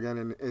again,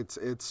 and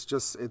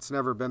it's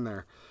never been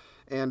there.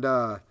 And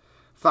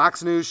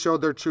Fox News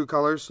showed their true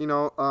colors.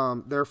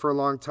 There for a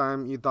long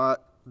time,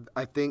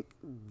 I think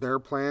their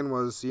plan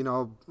was,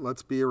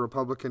 let's be a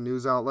Republican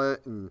news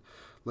outlet and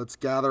let's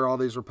gather all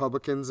these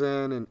Republicans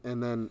in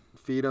and then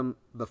feed them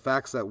the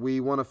facts that we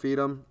want to feed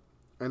them.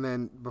 And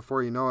then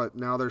before you know it,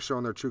 now they're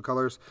showing their true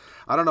colors.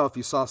 I don't know if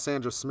you saw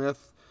Sandra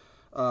Smith,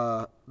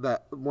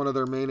 that one of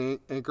their main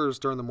anchors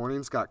during the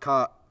mornings got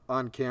caught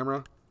on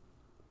camera.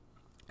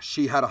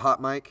 She had a hot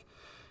mic.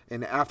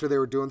 And after they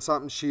were doing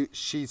something,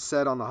 she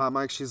said on the hot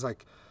mic, she's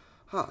like,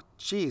 oh,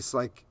 geez,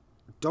 like,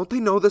 don't they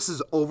know this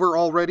is over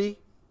already?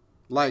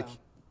 Like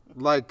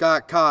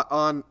got caught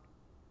on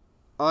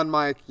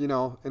mic,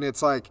 and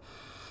it's like,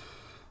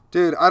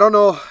 dude, I don't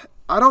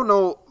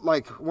know,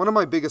 like, one of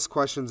my biggest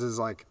questions is,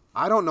 like,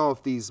 I don't know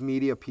if these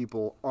media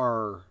people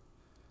are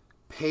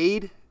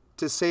paid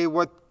to say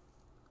what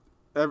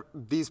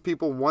these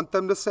people want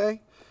them to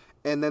say,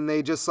 and then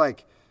they just,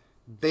 like,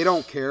 they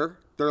don't care.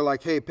 They're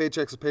like, hey,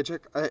 paycheck's a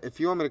paycheck. If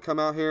you want me to come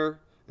out here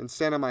and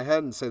stand on my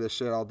head and say this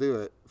shit, I'll do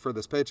it for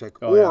this paycheck.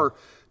 Or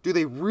do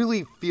they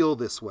really feel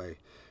this way?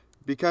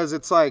 Because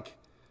it's like,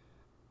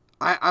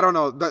 I don't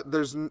know.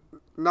 There's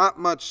not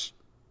much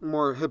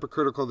more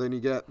hypocritical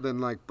than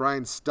like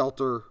Brian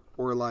Stelter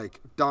or like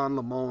Don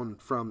Lemon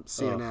from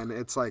CNN.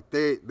 It's like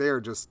they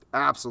are just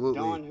absolutely.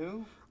 Don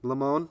who?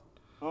 Lemon.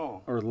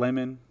 Oh. Or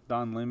Lemon,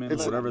 Don Lemon,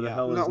 whatever the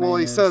hell his No, name well,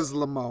 he is. says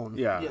Lemon.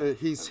 Yeah.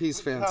 He's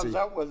fancy. Because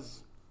that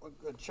was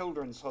a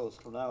children's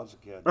host when I was a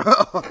kid.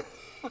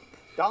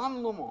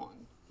 Don Lemon.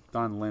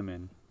 Don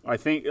Lemon. I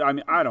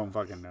don't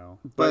fucking know.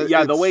 But But yeah,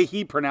 the it's- way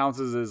he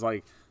pronounces is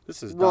like,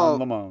 this is Don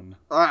Lemon.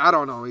 I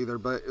don't know either,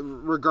 but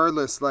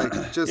regardless, like,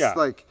 just Yeah.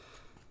 like,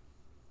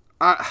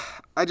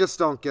 I just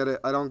don't get it.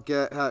 I don't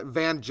get how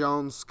Van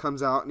Jones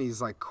comes out and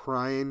he's like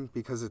crying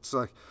because it's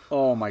like,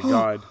 Oh my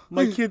God.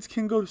 My kids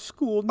can go to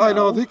school now. I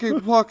know they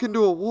can walk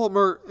into a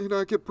Walmart and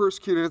not get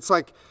persecuted. It's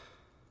like,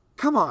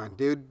 come on,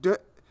 dude.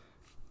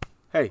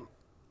 Hey,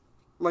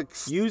 Like,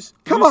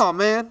 come on,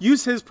 man.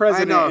 Use his I know.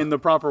 president in the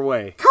proper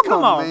way. Come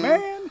on,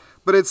 man.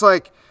 But it's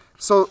like,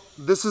 so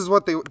this is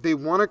what they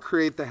want to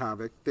create the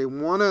havoc. They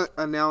want to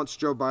announce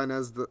Joe Biden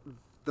as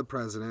the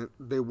president.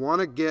 They want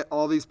to get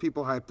all these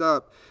people hyped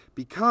up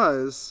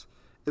because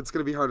it's going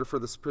to be harder for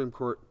the Supreme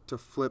Court to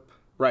flip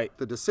Right.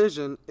 the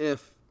decision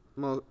if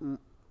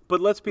But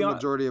let's be the honest.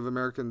 majority of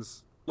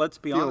Americans Let's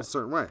be feel a honest.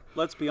 certain way.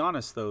 Let's be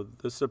honest, though.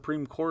 The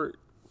Supreme Court,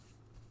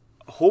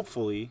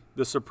 hopefully,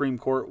 the Supreme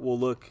Court will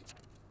look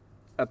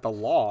at the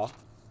law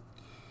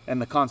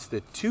and the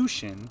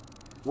Constitution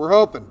We're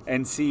hoping.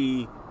 and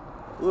see,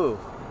 ooh,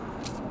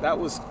 that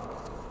was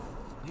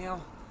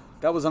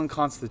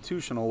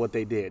unconstitutional what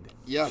they did.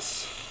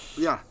 Yes.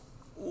 Yeah.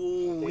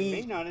 Ooh, They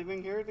may not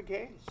even hear the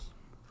case.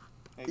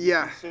 Have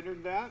Yeah. you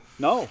considered that?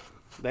 No,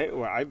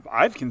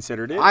 I've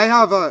considered it. I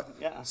have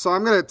Yeah. So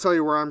I'm going to tell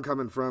you where I'm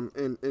coming from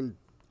and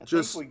I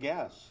just think we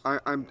guess.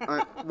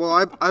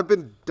 I've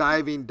been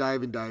diving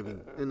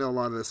into a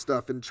lot of this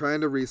stuff and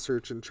trying to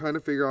research and trying to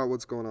figure out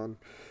what's going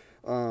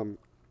on.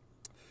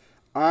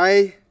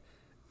 I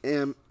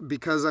am,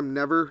 because you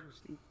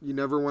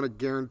never want to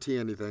guarantee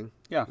anything.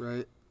 Yeah.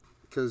 Right.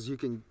 Because you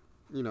can,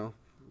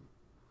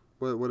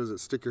 what is it?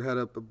 Stick your head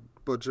up a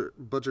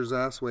butcher's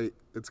ass. Wait,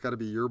 it's got to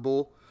be your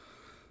bull.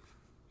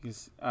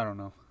 I don't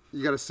know.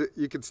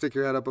 You can stick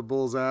your head up a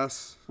bull's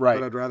ass. Right.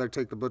 But I'd rather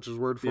take the butcher's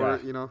word for Yeah.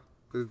 it.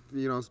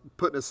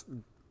 Putting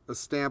a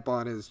stamp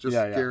on it is just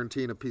Yeah.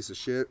 guaranteeing a piece of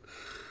shit.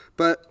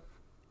 But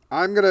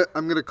I'm gonna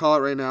call it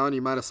right now, and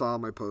you might have saw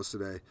my post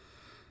today.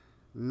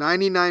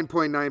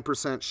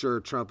 99.9% sure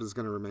Trump is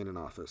gonna remain in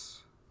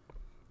office.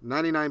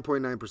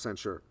 99.9%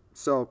 sure.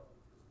 So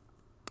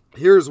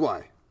here's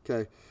why.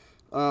 Okay.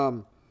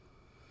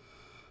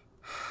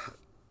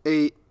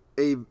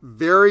 A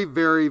very,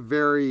 very,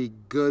 very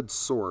good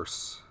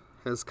source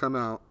has come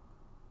out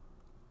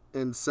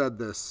and said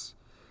this,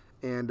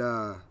 and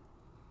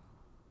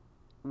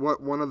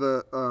what one of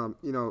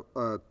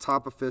the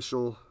top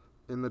official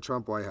in the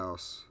Trump White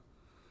House,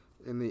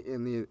 in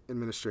the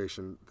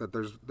administration, that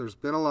there's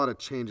been a lot of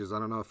changes. I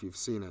don't know if you've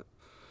seen it,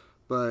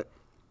 but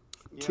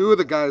two of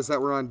the guys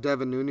that were on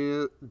Devin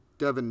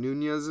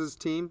Nunes's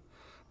team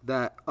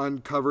that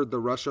uncovered the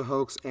Russia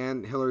hoax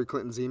and Hillary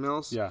Clinton's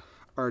emails Yeah.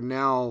 are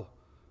now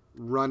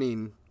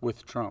running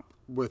With Trump.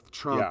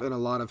 Trump Yeah. in a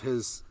lot of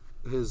his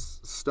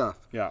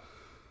stuff. Yeah.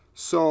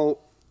 So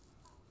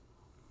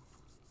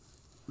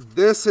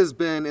this has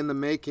been in the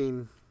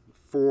making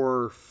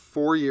for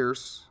 4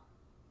 years,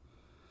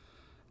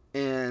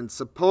 and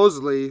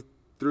supposedly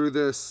through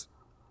this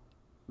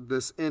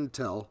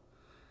intel,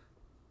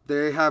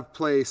 they have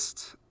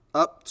placed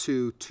up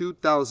to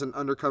 2,000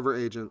 undercover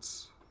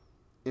agents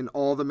in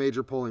all the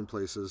major polling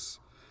places.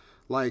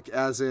 Like,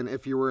 as in,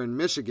 if you were in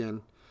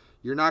Michigan,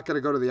 you're not going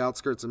to go to the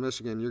outskirts of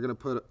Michigan. You're going to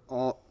put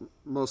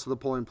most of the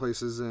polling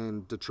places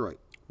in Detroit,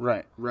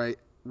 Right. right,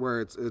 where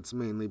it's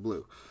mainly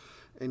blue,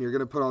 and you're going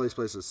to put all these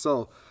places.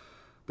 So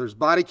there's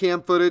body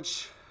cam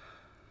footage,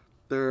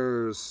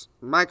 there's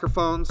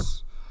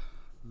microphones,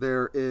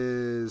 there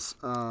is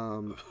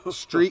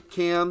street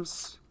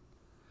cams.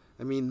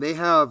 I mean, they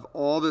have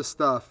all this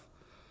stuff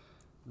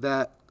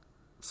that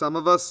some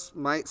of us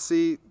might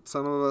see,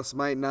 some of us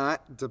might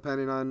not,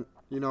 depending on,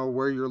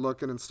 where you're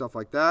looking and stuff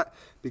like that.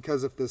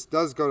 Because if this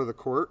does go to the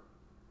court,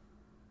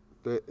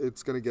 that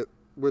it's going to get,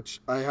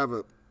 which I have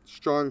a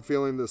strong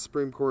feeling the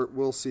Supreme Court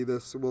will see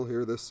this, will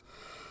hear this.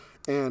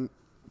 And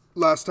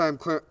last time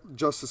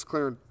Justice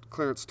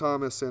Clarence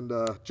Thomas and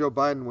Joe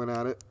Biden went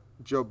at it,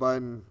 Joe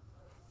Biden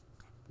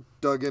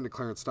dug into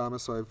Clarence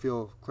Thomas, so I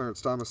feel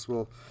Clarence Thomas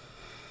will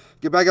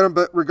get back at him.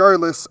 But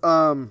regardless,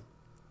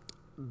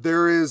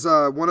 there is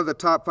one of the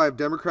top 5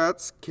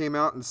 Democrats came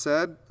out and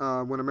said,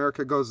 when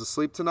America goes to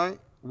sleep tonight,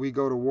 we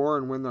go to war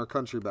and win our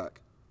country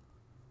back.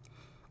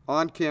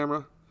 On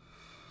camera.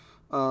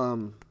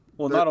 Well,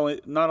 not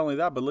only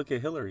that, but look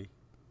at Hillary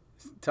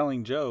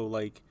telling Joe,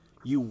 like,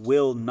 you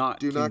will not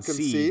do not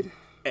concede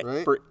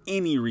right? for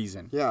any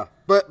reason. Yeah,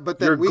 but then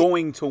you're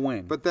going to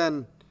win. But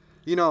then,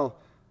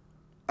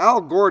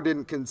 Al Gore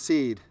didn't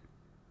concede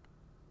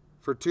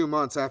for 2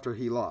 months after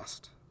he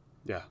lost.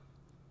 Yeah.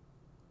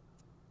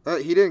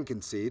 He didn't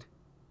concede.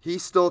 He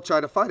still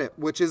tried to fight it,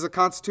 which is a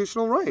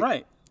constitutional right.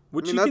 Right.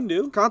 Which you can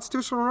do.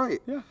 Constitutional right.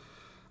 Yeah.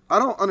 I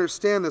don't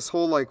understand this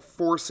whole,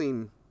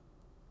 forcing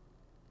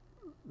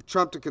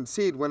Trump to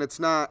concede when it's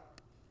not,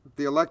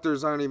 the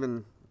electors aren't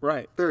even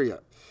there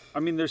yet. I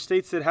mean, there's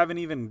states that haven't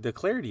even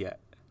declared yet.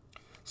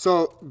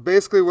 So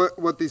basically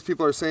what these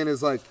people are saying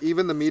is,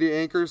 even the media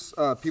anchors,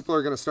 people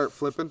are going to start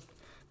flipping.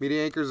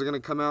 Media anchors are going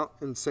to come out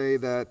and say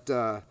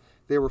that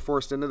they were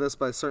forced into this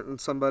by certain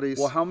somebodies.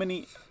 Well, how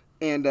many?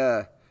 And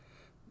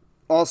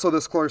also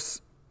this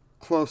close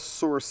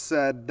source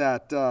said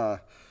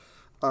that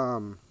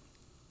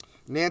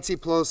Nancy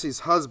Pelosi's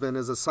husband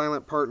is a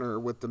silent partner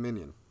with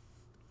Dominion,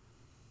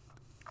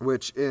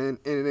 which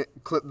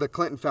the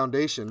Clinton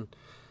Foundation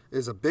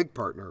is a big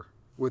partner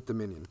with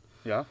Dominion.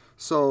 Yeah.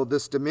 So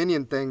this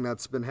Dominion thing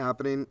that's been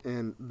happening,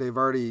 and they've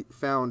already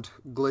found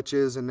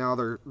glitches, and now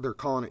they're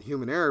calling it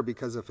human error,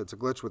 because if it's a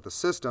glitch with the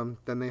system,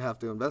 then they have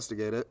to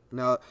investigate it.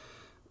 Now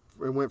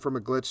it went from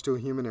a glitch to a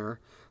human error.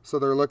 So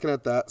they're looking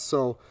at that.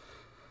 So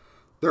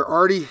they're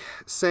already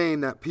saying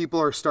that people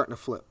are starting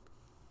to flip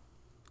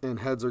and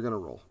heads are going to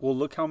roll. Well,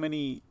 look how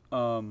many,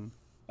 I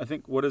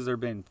think, what has there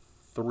been?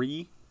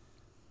 3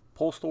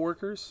 postal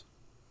workers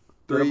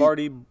that have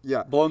already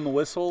blown the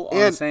whistle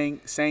on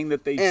saying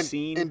that they've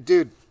seen. And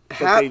dude,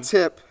 hat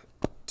tip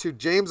to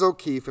James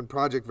O'Keefe and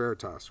Project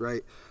Veritas,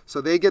 right?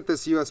 So they get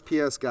this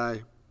USPS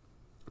guy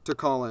to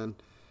call in.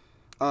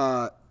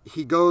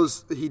 He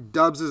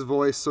dubs his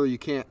voice so you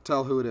can't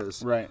tell who it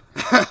is. Right.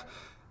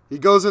 He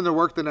goes into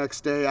work the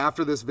next day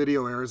after this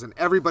video airs, and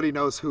everybody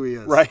knows who he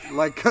is. Right.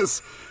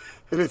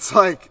 And it's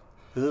like,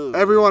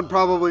 everyone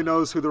probably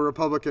knows who the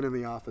Republican in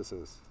the office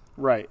is.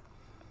 Right.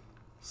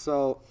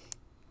 So,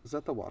 is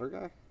that the water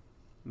guy?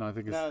 No, I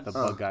think it's the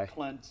bug guy.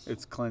 Clint's.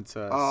 It's Clint's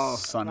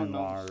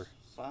son-in-law. Or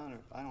son,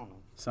 I don't know.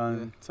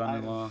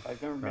 Son-in-law.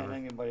 I've never met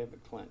anybody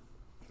but Clint.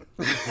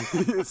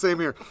 Same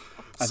here.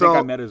 I think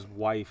I met his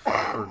wife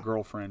or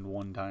girlfriend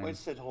one time. We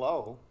said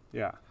hello.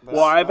 Yeah. But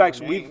Well, I've her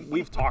actually name.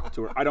 we've talked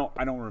to her. I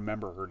don't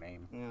remember her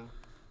name. Yeah.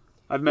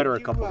 I've met her a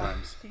Did couple you,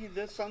 times. See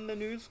this on the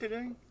news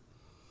today?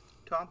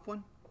 Top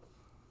one.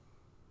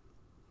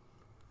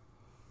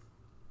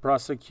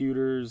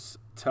 Prosecutors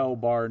tell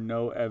Barr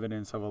no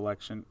evidence of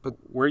election. But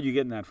where are you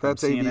getting that from?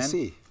 That's CNN?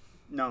 ABC.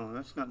 No,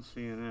 that's not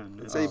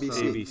CNN. It's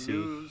ABC.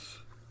 ABC.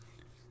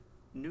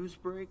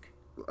 Newsbreak.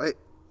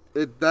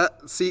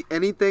 See,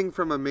 anything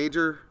from a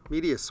major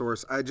media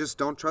source, I just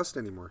don't trust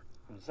anymore.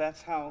 'Cause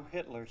that's how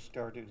Hitler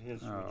started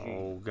his regime.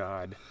 Oh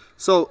God.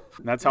 So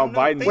And that's how No,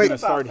 Biden's think going to about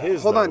start that.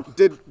 his. hold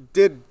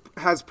though. on.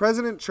 Has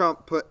President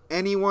Trump put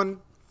anyone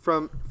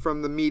from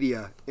the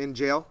media in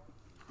jail?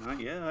 Not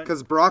yet.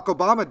 Because Barack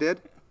Obama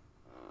did.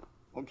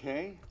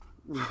 Okay.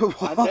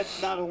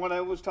 That's not what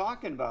I was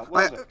talking about,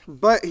 was it?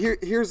 But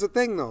here's the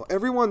thing, though.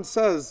 Everyone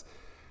says,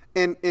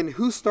 and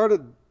who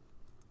started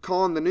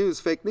calling the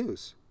news fake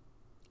news?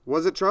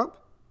 Was it Trump?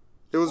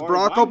 It was As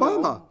far Barack as I know.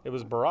 Obama. It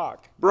was Barack.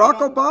 Barack I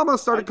don't- Obama I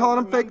started don't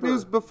calling him fake remember.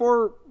 news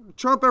before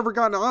Trump ever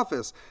got into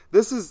office.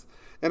 This is,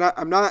 and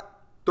I'm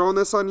not throwing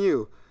this on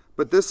you,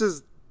 but this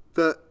is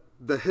the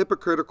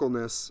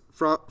hypocriticalness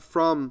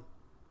from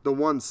the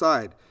one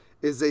side.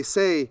 Is they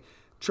say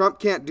Trump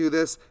can't do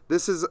this.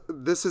 This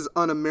is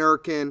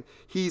un-American.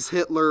 He's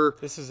Hitler.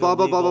 This is blah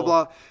blah blah blah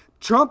illegal. blah.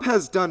 Trump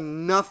has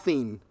done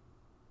nothing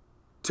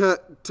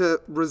to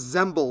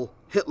resemble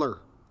Hitler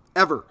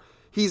ever.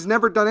 He's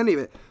never done any of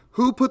it.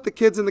 Who put the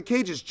kids in the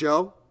cages,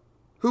 Joe?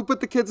 Who put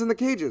the kids in the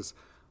cages?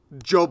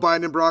 Joe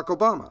Biden and Barack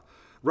Obama,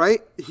 right?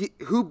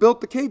 Who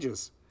built the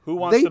cages? Who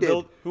wants They to did.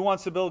 build? Who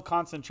wants to build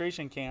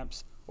concentration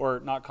camps,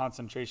 or not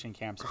concentration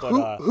camps,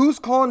 but Who's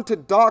calling to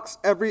dox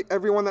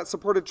everyone that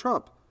supported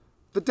Trump?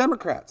 The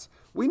Democrats.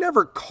 We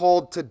never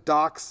called to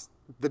dox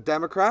the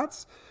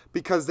Democrats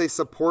because they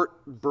support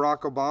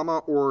Barack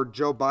Obama or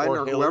Joe Biden Or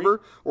or Hillary.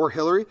 whoever or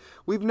Hillary.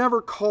 We've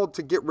never called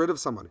to get rid of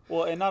somebody.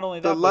 well, and not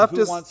only The that, but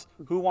leftists-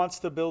 who wants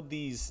to build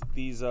these?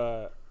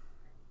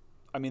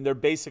 I mean, they're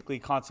basically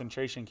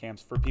concentration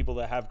camps for people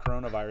that have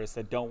coronavirus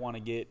that don't want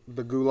to get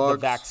The gulags. the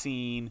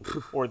vaccine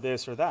or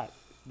this or that.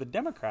 the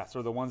Democrats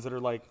are the ones that are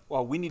like,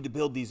 well, we need to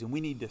build these and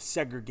we need to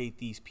segregate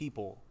these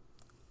people.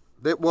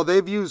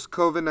 They've used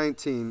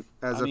COVID-19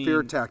 as I a fear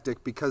mean-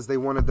 tactic because they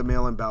wanted the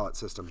mail-in ballot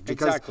system. Because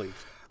Exactly.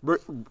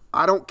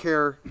 I don't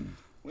care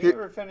We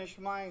never finished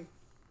my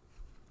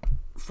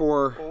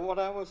for what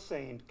I was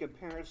saying.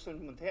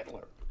 Comparison with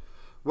Hitler.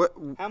 what.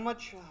 How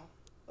much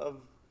of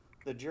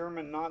the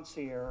German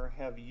Nazi era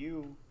have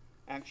you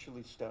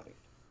actually studied?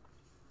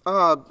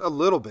 A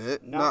little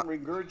bit. Not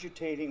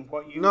regurgitating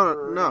what you No,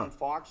 heard no. on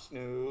Fox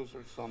News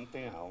or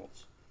something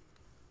else,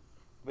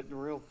 but the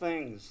real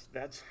things.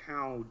 That's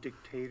how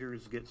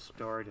dictators get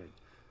started.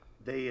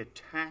 They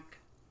attack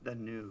the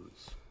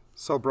news.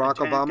 So Barack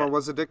Attack Obama it.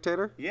 was a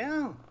dictator?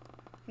 Yeah,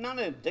 not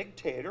a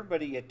dictator,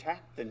 but he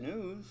attacked the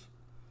news.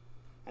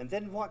 And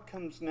then what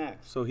comes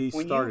next? So he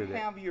when started you it.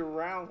 have your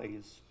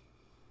rallies,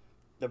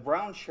 the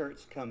brown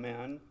shirts come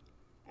in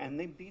and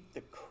they beat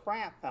the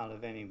crap out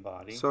of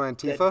anybody So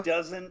Antifa? that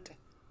doesn't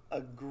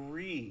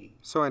agree.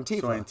 So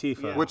Antifa. So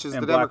Antifa. Yeah. Which is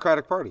And the Black-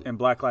 Democratic Party. And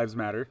Black Lives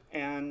Matter.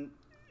 And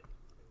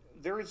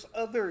there's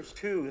others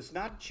too. It's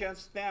not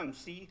just them.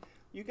 See,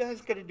 you guys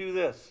got to do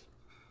this.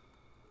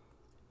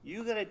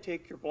 You got to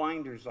take your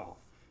blinders off.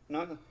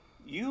 Now,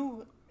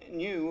 you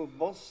and you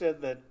both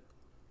said that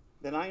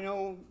I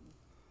know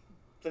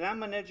that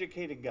I'm an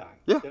educated guy.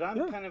 Yeah, That I'm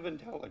yeah. kind of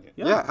intelligent.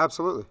 Yeah. Yeah,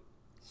 absolutely.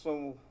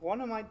 So what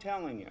am I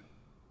telling you?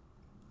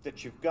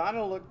 That you've got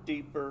to look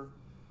deeper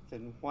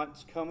than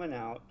what's coming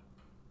out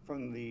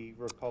from the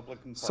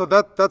Republican Party. So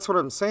that's what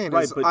I'm saying.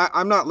 Right, Is but-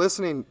 I'm not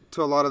listening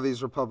to a lot of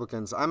these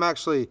Republicans.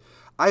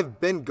 I've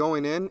been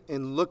going in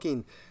and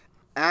looking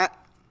at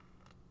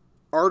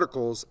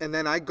articles, and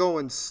then I go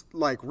and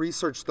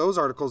research those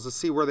articles to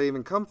see where they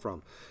even come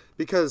from,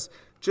 because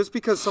just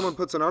because someone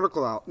puts an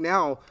article out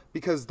now,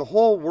 because the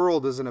whole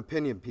world is an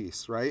opinion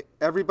piece, right?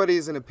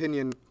 Everybody's an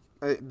opinion.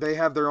 They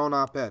have their own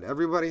op-ed.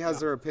 Everybody has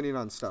their opinion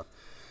on stuff.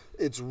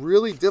 It's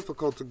really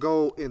difficult to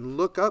go and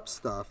look up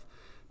stuff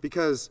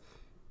because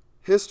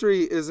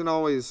history isn't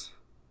always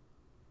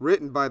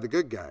written by the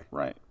good guy.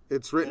 Right.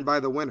 It's written by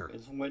the winner.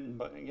 It's win,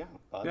 but yeah,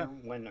 by Yeah.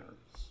 the winners.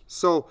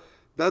 So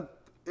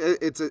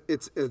it's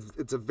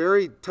a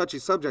very touchy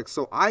subject.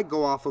 So I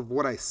go off of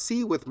what I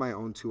see with my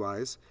own two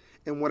eyes,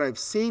 and what I've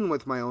seen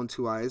with my own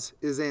two eyes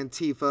is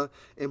Antifa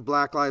and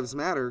Black Lives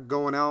Matter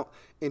going out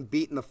and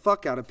beating the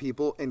fuck out of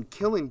people and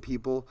killing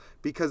people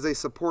because they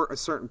support a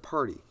certain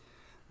party.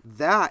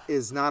 That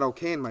is not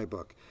okay in my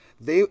book.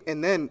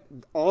 And then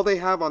all they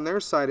have on their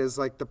side is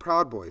like the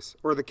Proud Boys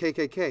or the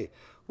KKK.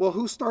 Well,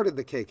 who started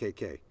the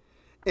KKK?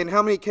 And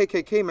how many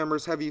KKK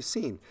members have you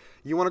seen?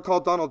 You want to call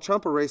Donald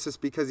Trump a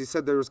racist because he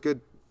said there was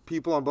good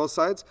people on both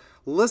sides?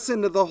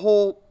 Listen to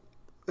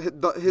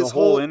his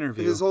whole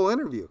interview. His whole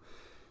interview.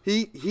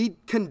 He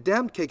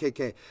condemned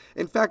KKK.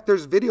 In fact,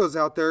 there's videos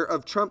out there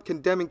of Trump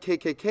condemning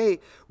KKK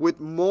with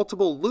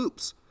multiple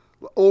loops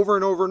over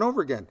and over and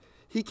over again.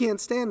 He can't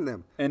stand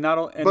them. And not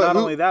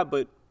only that,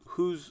 but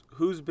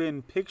who's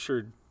been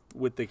pictured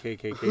with the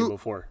KKK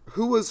before?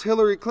 Who was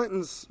Hillary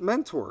Clinton's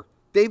mentor?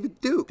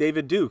 David Duke.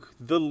 David Duke,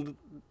 the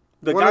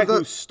One guy of the-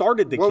 who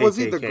started the KKK. what was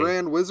he, the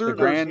Grand Wizard?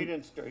 The Grand, He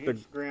didn't start. He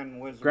was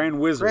Grand Wizard. Grand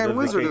Wizard. Grand of the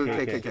Wizard of the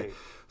KKK. KKK.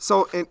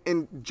 So,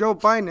 and Joe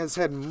Biden has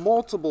had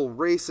multiple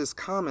racist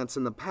comments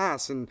in the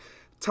past and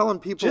telling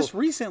people. Just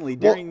recently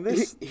during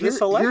this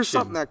election. Here's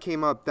something that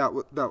came up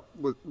that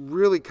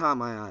really caught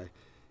my eye,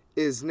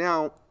 is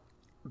now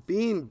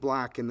being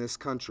black in this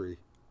country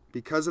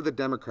because of the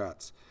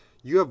Democrats.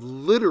 You have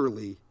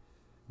literally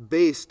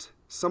based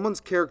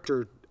someone's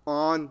character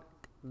on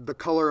the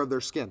color of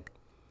their skin,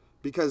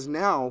 because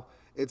now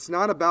it's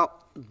not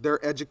about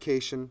their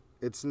education.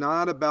 It's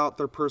not about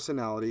their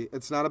personality.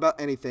 It's not about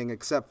anything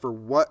except for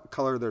what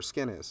color their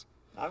skin is.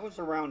 I was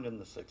around in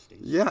the 60s.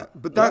 Yeah,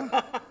 but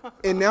that,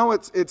 and now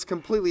it's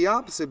completely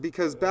opposite,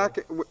 because back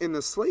in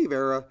the slave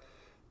era,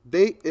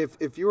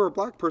 if you were a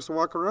black person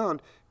walking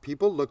around,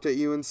 people looked at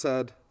you and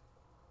said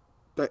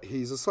that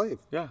he's a slave.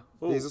 Yeah.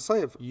 He's a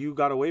slave. You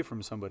got away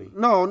from somebody.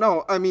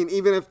 No. I mean,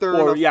 even if they're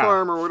Or, in a yeah.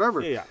 farm or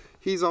whatever, Yeah.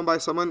 he's owned by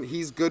someone.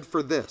 He's good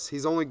for this.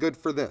 He's only good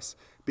for this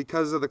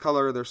because of the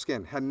color of their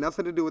skin. Had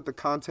nothing to do with the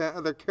content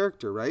of their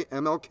character, right?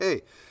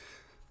 MLK.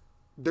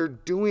 They're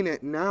doing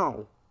it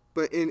now,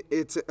 but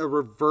it's a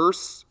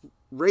reverse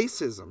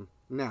racism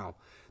now.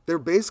 They're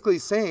basically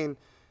saying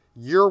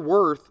your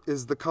worth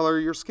is the color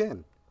of your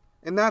skin,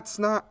 and that's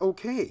not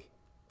okay.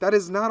 That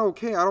is not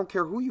okay. I don't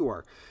care who you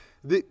are.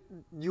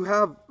 You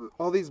have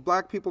all these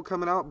black people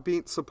coming out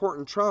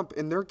supporting Trump,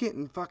 and they're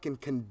getting fucking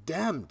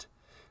condemned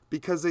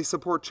because they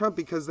support Trump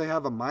because they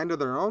have a mind of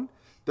their own.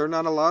 They're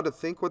not allowed to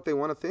think what they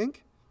want to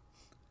think.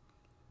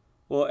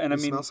 Well, and I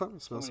You mean, smell something?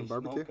 Smell some Somebody's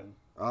barbecue? smoking.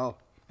 Oh,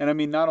 and I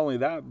mean, not only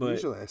that, but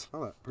usually I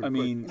smell that pretty I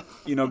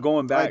quick. mean,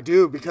 going back, I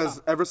do,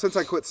 because ever since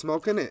I quit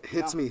smoking, it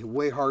hits me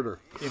way harder.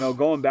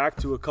 going back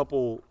to a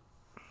couple,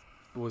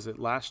 was it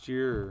last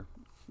year or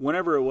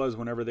whenever it was,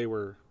 whenever they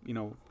were,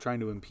 trying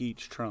to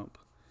impeach Trump,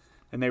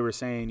 and they were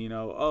saying,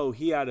 oh,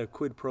 he had a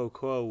quid pro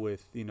quo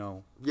with,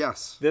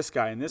 Yes. this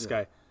guy and this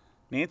guy.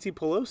 Nancy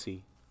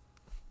Pelosi,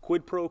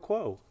 quid pro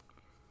quo.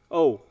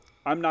 Oh,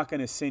 I'm not going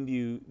to send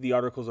you the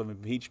articles of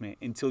impeachment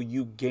until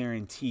you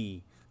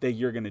guarantee that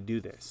you're going to do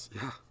this.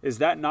 Yeah. Is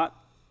that not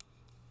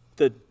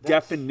the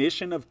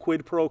definition of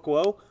quid pro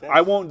quo?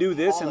 I won't do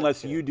this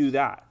unless you do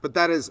that. But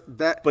that is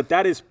that. But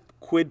that is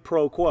quid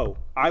pro quo.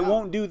 I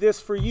won't do this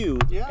for you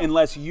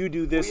unless you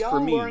do this We for all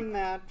me. learned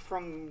that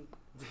from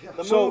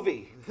the So-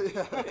 movie.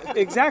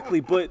 Exactly,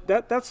 but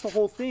that's the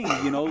whole thing.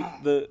 You know,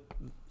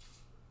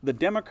 the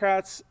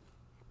Democrats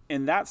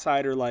and that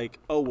side are like,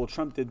 oh, well,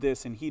 Trump did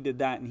this and he did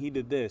that and he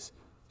did this.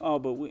 Oh,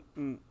 but we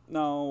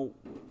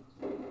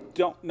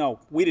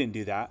we didn't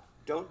do that.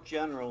 Don't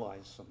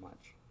generalize so much.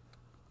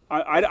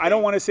 I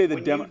don't want to say the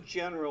when you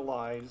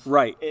generalize,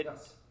 Right. It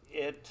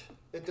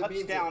It cuts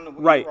demeans down it.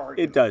 the right. argument.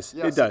 It does.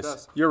 Yes, it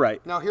does. You're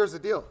right. Now here's the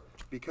deal,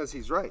 because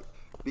he's right.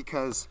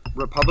 Because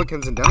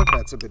Republicans and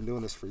Democrats have been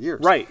doing this for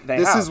years. Right, they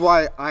this have. is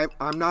why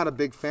I'm not a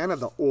big fan of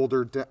the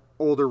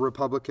older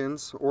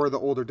Republicans or the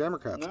older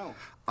Democrats. No.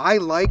 I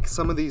like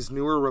some of these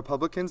newer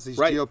Republicans, these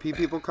Right. GOP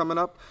people coming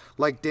up,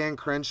 like Dan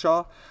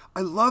Crenshaw.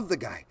 I love the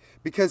guy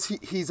because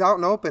he's out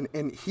and open,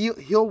 and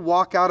he'll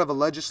walk out of a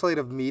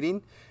legislative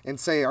meeting and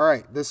say, all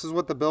right, this is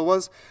what the bill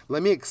was.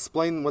 Let me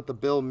explain what the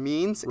bill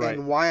means Right.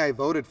 and why I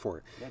voted for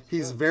it.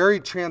 He's very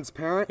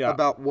transparent Yeah.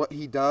 about what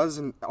he does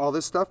and all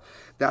this stuff.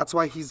 That's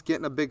why he's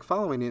getting a big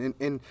following.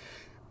 And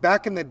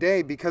back in the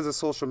day, because of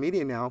social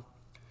media now,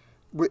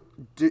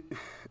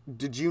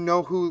 did you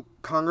know who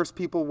Congress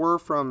people were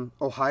from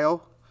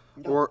Ohio?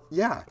 Or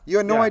you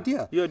had no Yeah,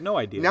 idea. you had no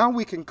idea. Now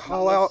we can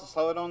call Unless out.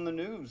 saw it on the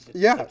news.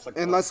 Yeah, That's a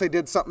unless they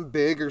did something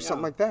big or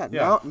something like that.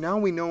 Yeah. Now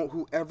we know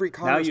who every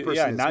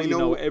congressperson is. now we you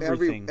know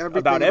everything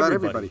about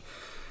everybody.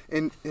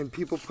 And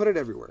people put it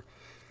everywhere.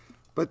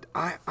 But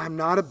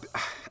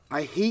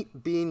I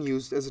hate being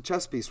used as a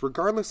chess piece,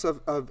 regardless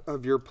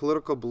of your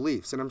political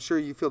beliefs. And I'm sure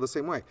you feel the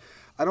same way.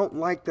 I don't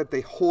like that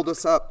they hold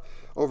us up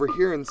over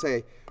here and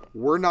say,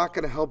 we're not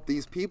going to help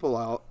these people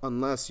out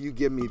unless you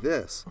give me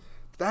this.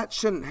 That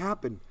shouldn't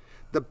happen.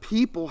 The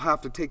people have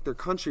to take their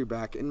country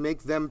back and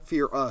make them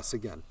fear us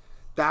again.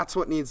 That's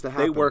what needs to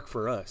happen. They work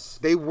for us.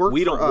 They work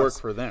We for don't us. work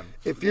for them.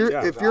 If you're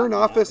Yeah. if you're in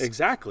office,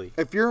 Exactly.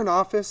 If you're in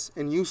office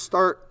and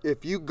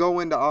if you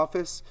go into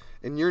office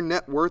and your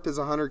net worth is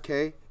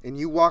 $100K and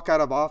you walk out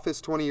of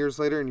office 20 years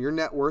later and your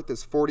net worth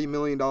is $40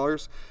 million, You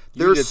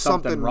there's did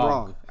something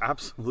wrong.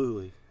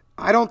 Absolutely.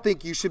 I don't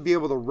think you should be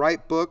able to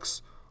write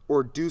books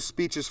or do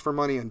speeches for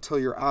money until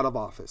you're out of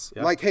office.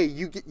 Yeah. Like, hey,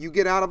 you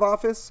get out of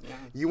office,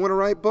 you want to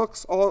write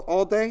books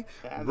all day?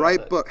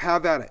 Write book,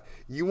 have at it.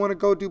 You want to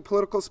go do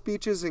political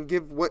speeches and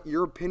give what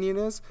your opinion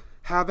is?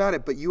 Have at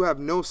it, but you have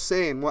no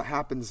say in what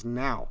happens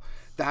now.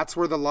 That's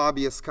where the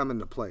lobbyists come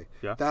into play.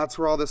 Yeah. That's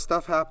where all this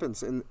stuff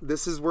happens, and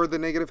this is where the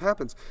negative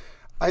happens.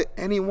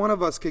 Any one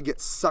of us could get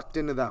sucked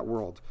into that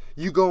world.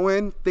 You go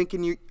in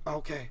thinking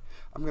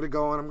I'm gonna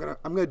go and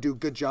I'm gonna do a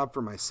good job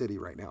for my city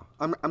right now.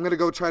 I'm gonna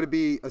go try to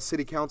be a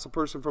city council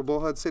person for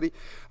Bullhead City.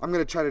 I'm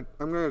gonna try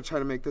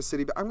to make this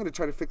city. I'm gonna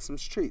try to fix some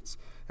streets.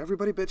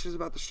 Everybody bitches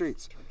about the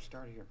streets.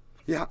 Start here.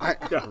 Yeah,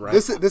 right.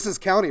 This is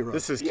county road.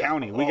 This is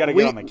county. We got to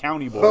get on the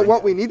county board. But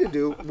what we need to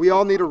do, we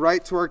all need to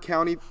write to our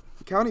county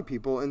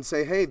people and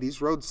say, hey,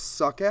 these roads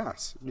suck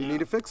ass. You need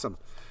to fix them,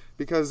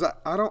 because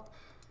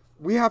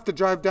we have to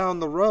drive down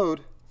the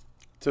road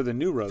to the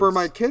new roads. for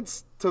my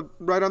kids to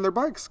ride on their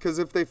bikes, because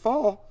if they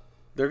fall,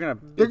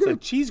 it's a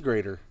cheese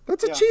grater.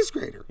 that's a cheese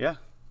grater. Yeah.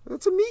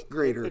 That's a meat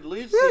grater. At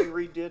least Yeah. they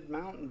redid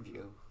Mountain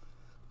View,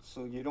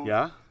 so you don't.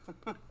 Yeah.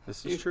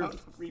 This You is true.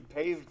 don't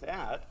repave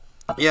that.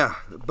 Yeah,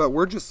 but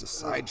we're just a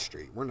side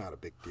street. We're not a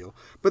big deal.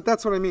 But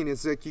that's what I mean.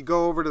 It's like you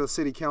go over to the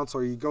city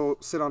council or you go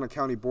sit on a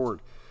county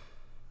board,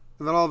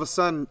 and then all of a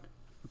sudden,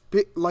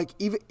 like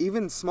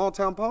even small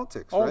town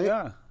politics, Oh right?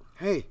 yeah.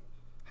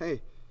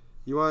 Hey,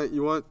 you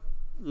want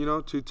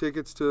 2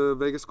 tickets to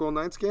Vegas Golden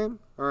Knights game?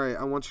 All right,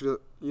 I want you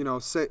to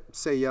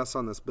say yes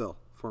on this bill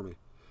for me,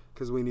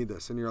 because we need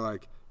this. And you're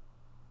like,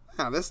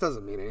 this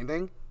doesn't mean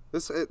anything.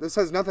 This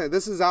has nothing.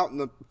 This is out in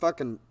the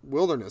fucking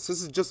wilderness.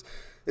 This is just,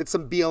 it's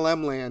some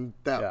BLM land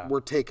that we're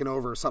taking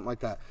over or something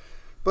like that.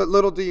 But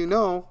little do you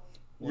know,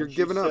 you're Once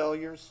giving you up. sell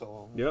your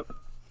soul. Yep.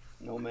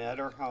 No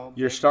matter how.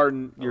 You're big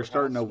starting or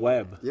a how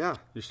web. Yeah.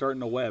 You're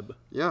starting a web.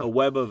 Yeah. A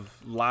web of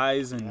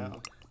lies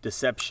and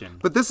deception.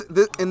 But this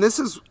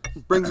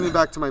brings me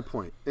back to my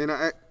point, and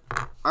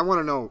I want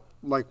to know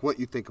what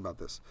you think about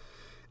this.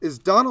 Is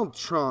Donald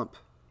Trump,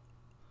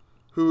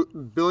 who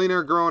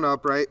billionaire growing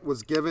up, right,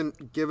 was given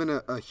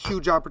a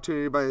huge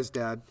opportunity by his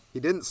dad. He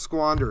didn't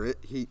squander it.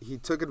 He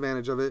took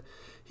advantage of it.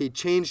 He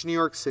changed New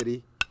York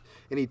City,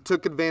 and he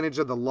took advantage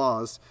of the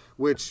laws,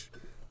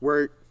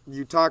 where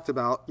you talked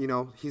about,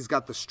 he's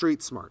got the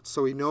street smarts,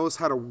 so he knows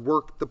how to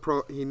work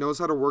he knows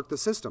how to work the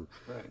system.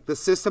 Right. The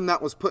system that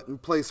was put in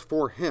place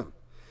for him.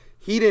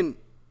 He didn't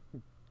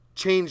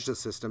change the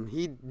system.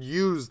 He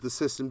used the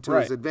system to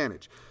his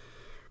advantage.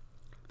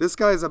 This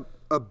guy's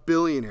a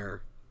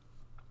billionaire.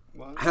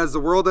 Well, Has the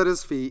world at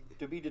his feet.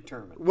 to be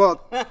determined.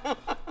 Well,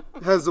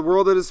 has the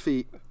world at his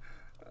feet,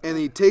 and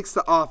he takes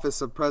the office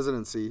of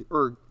presidency,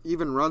 or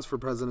even runs for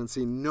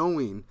presidency,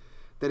 knowing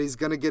that he's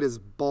going to get his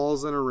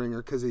balls in a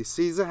ringer because he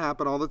sees it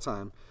happen all the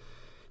time.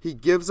 He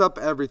gives up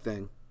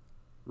everything,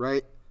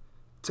 right,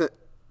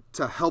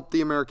 to help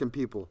the American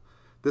people.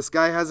 This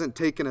guy hasn't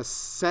taken a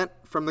cent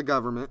from the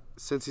government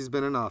since he's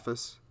been in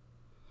office.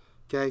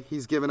 Okay,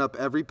 he's given up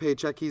every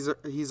paycheck he's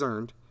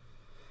earned,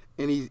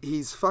 and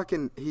he's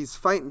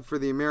fighting for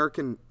the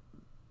American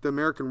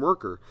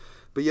worker.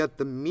 But yet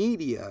the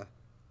media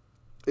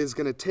is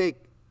going to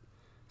take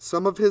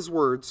some of his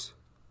words,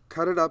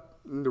 cut it up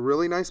into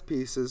really nice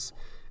pieces,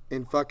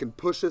 and fucking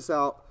push us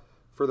out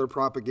for their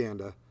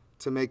propaganda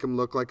to make him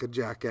look like a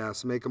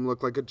jackass, make him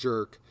look like a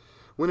jerk.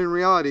 When in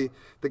reality,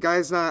 the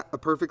guy's not a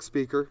perfect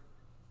speaker.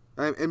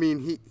 I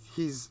mean,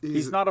 he's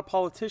not a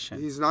politician.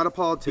 He's not a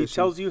politician. He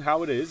tells you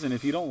how it is, and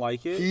if you don't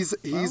like it,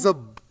 he's a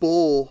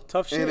bull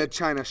tough shit. in a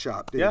china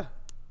shop, dude. Yeah.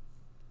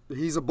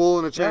 He's a bull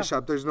in a china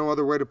shop. There's no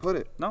other way to put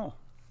it. No.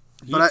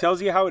 He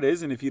tells you how it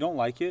is, and if you don't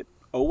like it,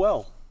 oh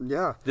well.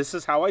 Yeah. This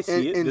is how I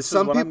see it. This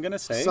is what I'm going to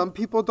say. Some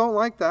people don't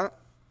like that.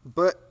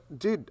 But,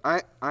 dude,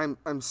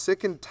 I'm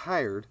sick and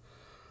tired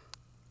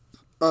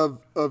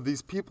of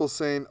these people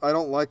saying, I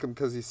don't like him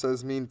because he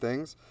says mean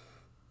things.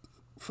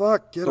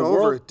 Fuck, get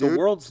over it, dude. The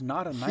world's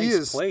not a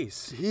nice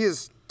place. He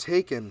has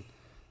taken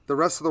the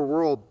rest of the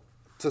world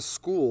to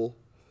school.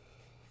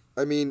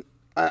 I mean,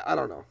 I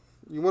don't know.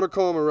 You want to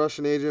call him a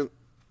Russian agent?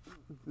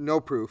 No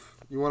proof.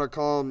 You want to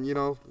call him,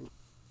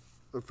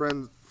 a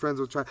friends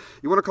with China?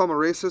 You want to call him a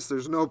racist?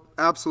 There's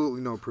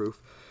absolutely no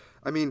proof.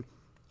 I mean,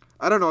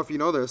 I don't know if you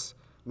know this.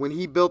 When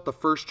he built the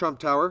first Trump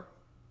Tower,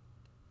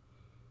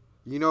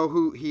 you know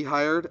who he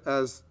hired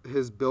as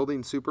his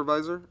building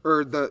supervisor?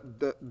 Or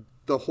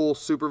the whole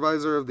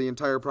supervisor of the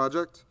entire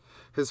project?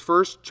 His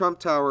first Trump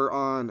Tower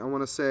on, I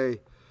want to say,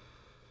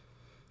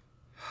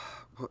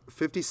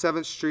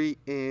 57th Street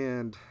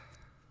and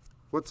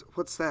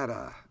what's that?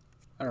 I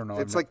don't know.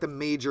 It's like the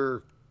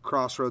major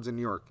crossroads in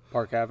New York.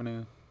 Park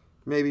Avenue.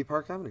 Maybe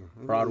Park Avenue.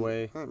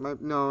 Broadway.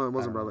 No, it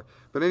wasn't Broadway.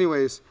 But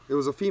anyways, it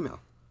was a female.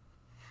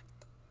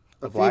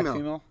 A black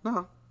female?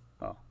 No.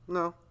 Oh.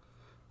 No.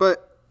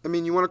 But, I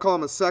mean, you want to call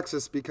him a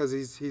sexist because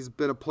he's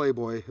been a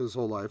playboy his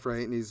whole life,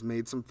 right? And he's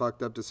made some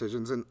fucked up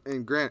decisions. And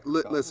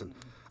listen,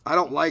 I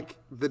don't like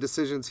the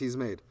decisions he's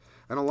made.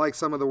 I don't like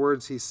some of the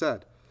words he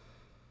said.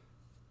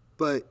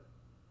 But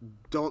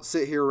don't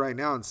sit here right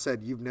now and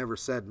said you've never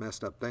said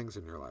messed up things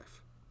in your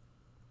life.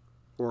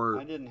 Or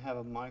I didn't have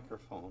a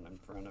microphone in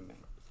front of me.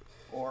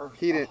 Or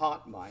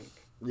hot mic.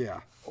 Yeah.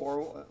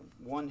 Or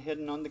one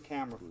hidden on the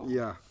camera phone.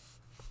 Yeah.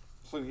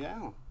 So,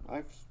 yeah,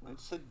 I've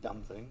said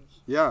dumb things.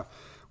 Yeah.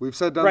 We've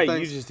said dumb things.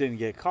 Right, you just didn't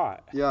get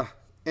caught. Yeah.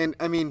 And,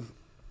 I mean,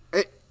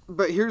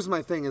 but here's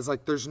my thing is,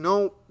 like, there's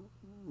no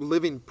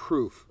living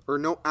proof or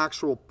no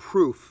actual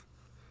proof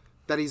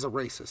that he's a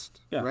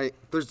racist, right?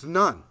 There's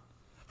none.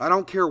 I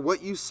don't care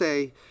what you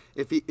say.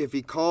 If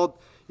he called,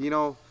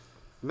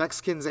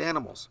 Mexicans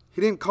animals. He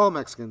didn't call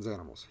Mexicans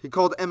animals. He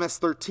called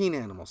MS-13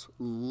 animals.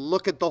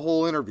 Look at the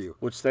whole interview.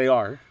 Which they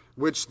are.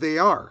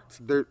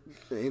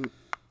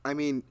 I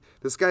mean,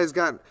 this guy's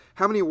got,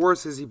 how many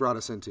wars has he brought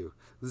us into?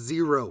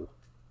 Zero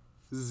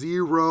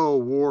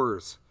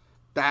wars.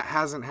 That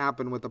hasn't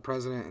happened with the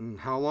president in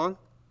how long?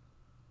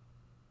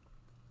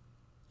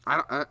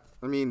 I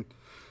mean,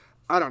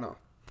 I don't know.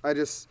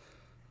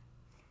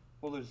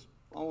 Well, there's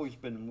always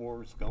been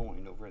wars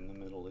going over in the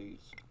Middle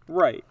East.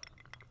 Right.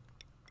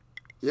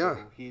 Yeah,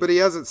 so but he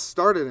hasn't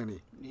started any.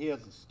 He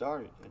hasn't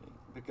started any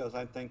because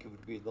I think it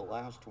would be the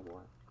last war.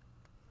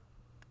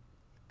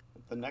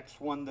 The next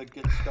one that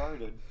gets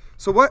started.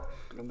 So what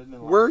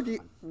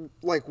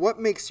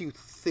makes you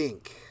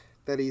think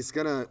that he's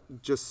gonna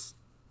just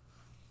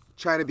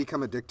try to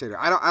become a dictator?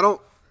 I don't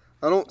see.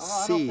 I don't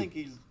think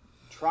he's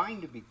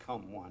trying to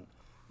become one.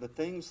 The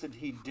things that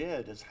he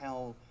did is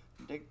how,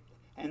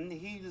 and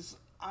he's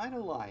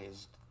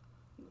idolized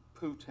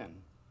Putin.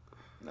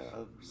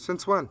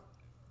 Since when?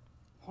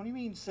 What do you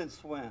mean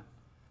since when?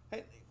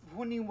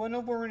 When he went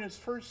over in his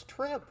first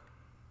trip,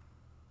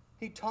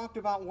 he talked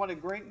about what a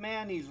great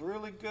man. He's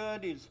really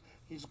good.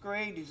 He's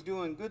great. He's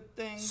doing good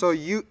things. So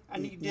you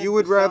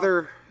would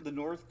rather the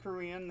North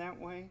Korean that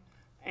way,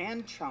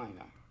 and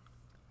China.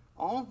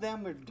 All of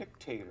them are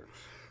dictators.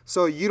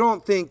 So you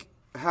don't think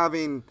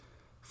having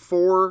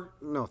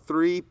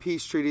 3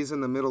 peace treaties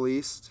in the Middle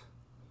East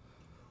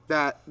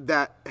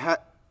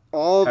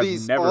all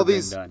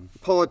these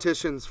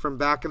politicians from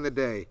back in the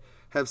day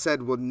have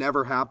said would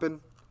never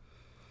happen?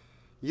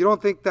 You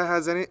don't think that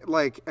has any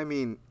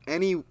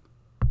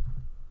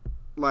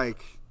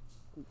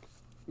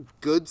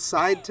good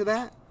side to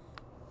that?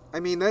 I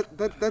mean that's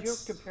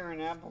You're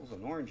comparing apples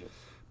and oranges.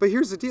 But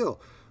here's the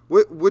deal.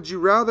 Would you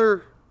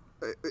rather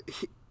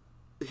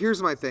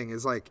here's my thing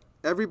is like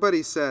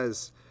everybody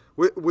says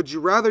would you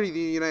rather the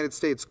United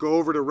States go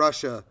over to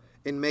Russia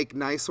and make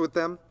nice with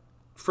them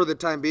for the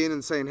time being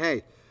and saying,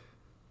 "Hey,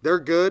 they're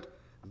good.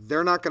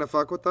 They're not going to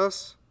fuck with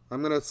us.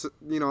 I'm going to,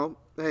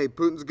 hey,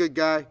 Putin's a good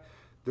guy.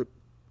 There's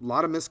a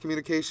lot of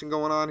miscommunication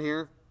going on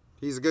here.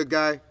 He's a good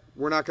guy.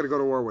 We're not going to go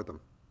to war with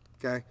him."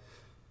 Okay?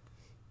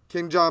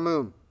 Kim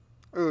Jong-un,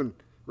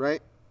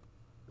 right?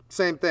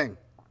 Same thing.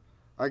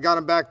 I got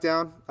him back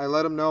down. I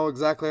let him know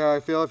exactly how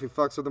I feel. If he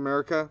fucks with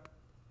America,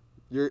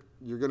 you're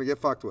gonna get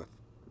fucked with,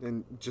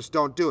 and just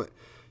don't do it.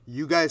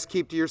 You guys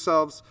keep to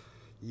yourselves.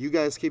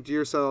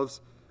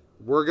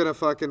 We're gonna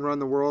fucking run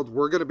the world.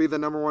 We're gonna be the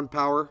number one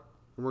power,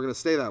 and we're gonna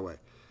stay that way.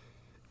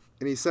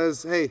 And he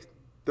says, hey,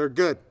 they're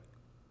good.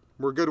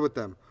 We're good with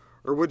them.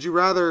 Or would you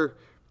rather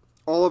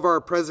all of our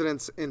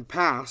presidents in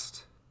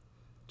past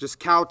just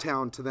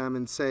kowtown to them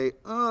and say,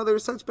 oh, they're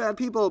such bad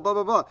people, blah,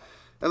 blah, blah.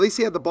 At least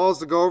he had the balls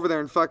to go over there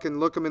and fucking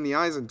look them in the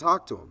eyes and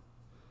talk to them.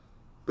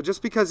 But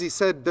just because he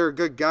said they're a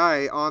good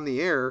guy on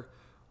the air,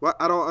 well,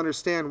 I don't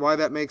understand why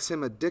that makes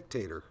him a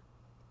dictator.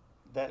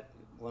 That,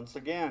 once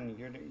again,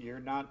 you're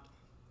not,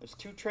 there's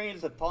two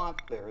trains of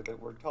thought there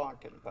that we're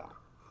talking about.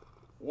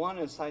 One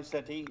is, I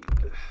said, he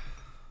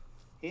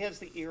has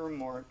the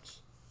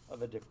earmarks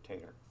of a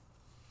dictator.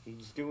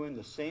 He's doing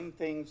the same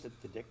things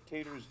that the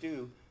dictators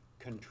do,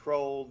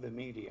 control the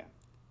media.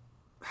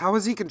 How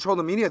has he controlled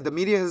the media? The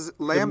media has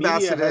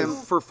lambasted him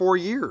for 4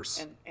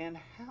 years. And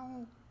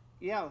how,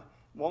 yeah,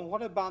 well,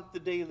 what about the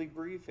daily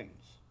briefings?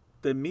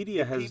 The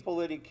media has... People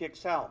that he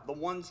kicks out, the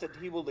ones that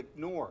he will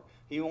ignore.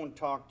 He won't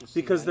talk to CNN.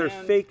 Because they're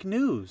fake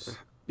news.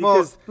 Well,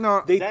 Because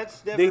no,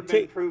 That's never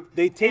been proved.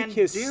 They take And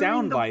his during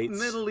sound the bites.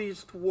 Middle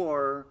East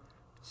war,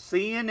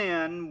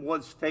 CNN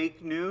was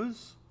fake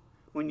news.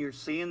 When you're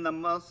seeing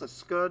the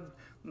Scud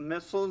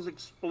missiles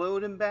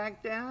explode in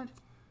Baghdad,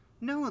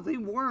 no, they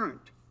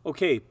weren't.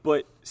 Okay,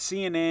 but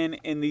CNN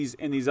and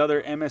these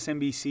other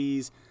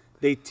MSNBCs,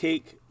 they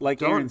take,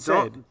 like Aaron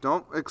said,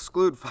 don't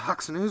exclude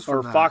Fox News from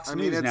or that. Fox I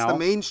mean, News it's now. the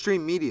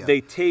mainstream media.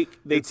 They take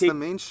the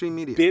mainstream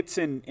media. bits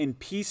and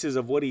pieces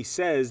of what he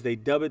says, they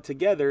dub it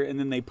together, and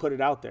then they put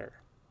it out there.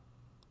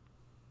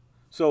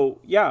 So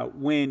yeah,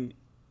 when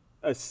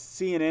a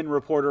CNN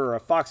reporter or a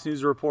Fox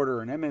News reporter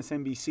or an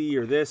MSNBC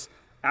or this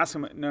ask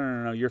him,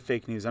 no, you're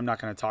fake news. I'm not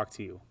going to talk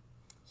to you.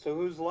 So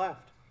who's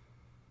left?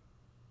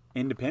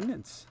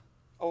 Independents.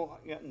 Oh,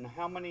 yeah, and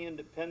how many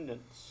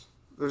independents?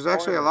 There's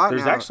actually a lot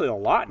There's now. actually a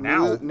lot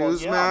now.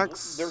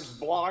 Newsmax. There's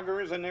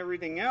bloggers and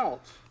everything else.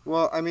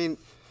 Well, I mean,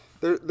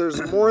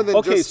 there's more than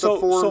Okay, just the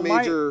four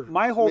major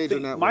my whole major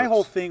thing, networks. my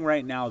whole thing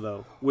right now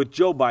though with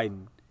Joe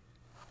Biden.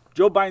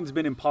 Joe Biden's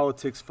been in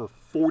politics for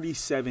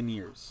 47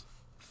 years.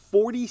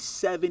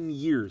 47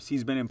 years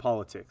he's been in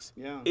politics.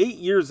 Yeah. 8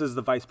 years as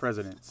the vice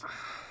president.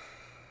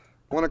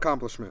 One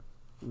accomplishment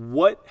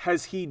What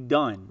has he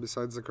done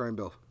besides the crime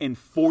bill. in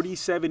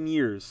 47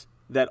 years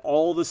that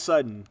all of a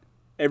sudden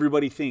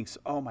everybody thinks,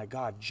 oh my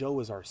God, Joe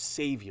is our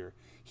savior.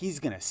 He's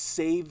going to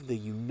save the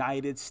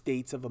United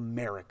States of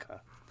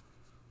America.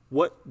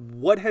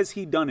 What has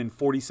he done in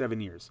 47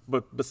 years?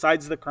 But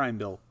besides the crime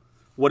bill,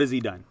 what has he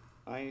done?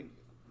 I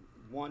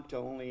want to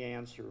only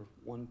answer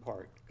one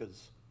part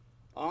because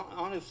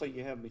honestly,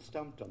 you have me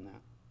stumped on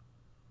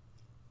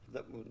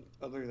that.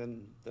 Other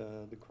than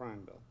the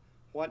crime bill,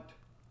 what?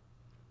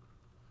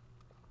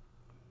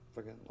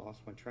 Lost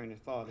my train of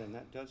thought, and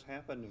that does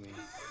happen to me.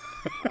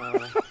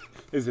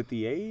 Is it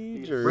the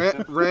age or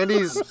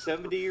Randy's I'm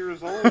 70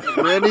 years old.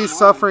 Randy's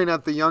suffering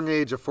at the young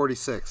age of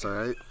 46. All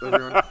right,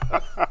 everyone.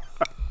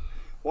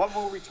 What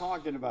were we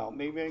talking about?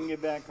 Maybe I can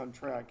get back on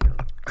track here.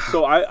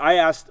 So I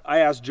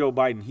asked Joe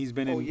Biden. He's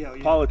been in yeah.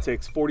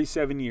 politics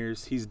 47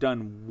 years. He's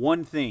done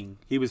one thing.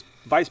 He was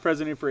vice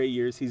president for 8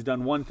 years. He's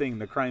done one thing,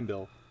 the crime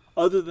bill.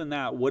 Other than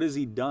that, what has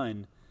he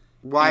done?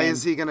 Why And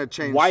is he going to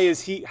change? Why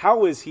is he?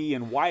 How is he?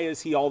 And why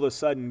is he all of a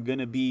sudden going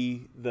to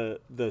be the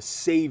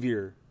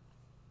savior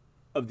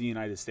of the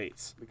United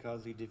States?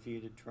 Because he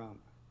defeated Trump.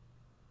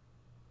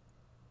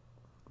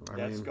 I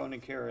That's mean, going to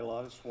carry a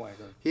lot of swagger.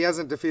 he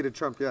hasn't defeated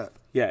Trump yet.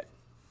 Yet,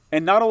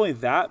 and not only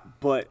that,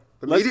 but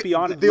let's be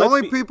honest. The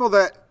only people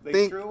that They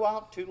think threw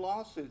out 2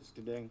 lawsuits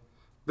today.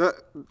 that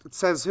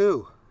says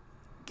who?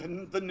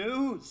 The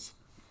news.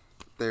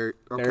 There.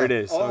 Okay. There it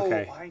is. Oh,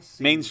 Okay, I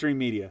see. mainstream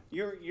media.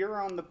 You're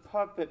on the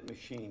puppet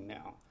machine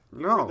now.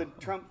 No. You're the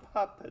Trump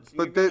puppets.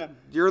 But gonna-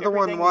 you're the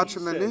one everything he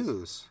watching the says.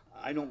 news.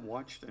 I don't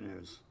watch the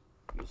news,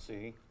 you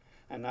see,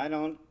 and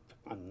I'm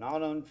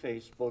not on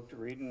Facebook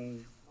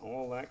reading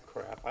all that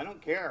crap. I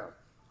don't care.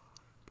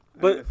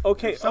 But, If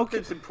okay,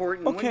 something's okay,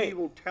 important. okay. Wendy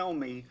will tell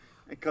me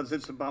because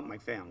it's about my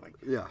family.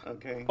 Yeah.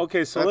 Okay.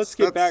 Okay, so That's- let's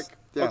get back. that's-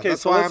 yeah, okay,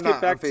 that's so why let's I'm get not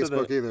on back to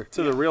Facebook either.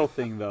 the real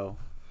thing, though.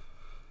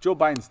 Joe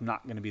Biden's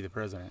not going to be the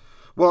president.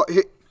 Well,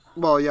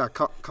 yeah,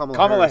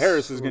 Kamala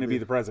Harris is going to be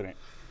the president.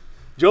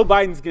 Joe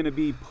Biden's going to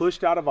be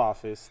pushed out of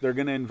office. They're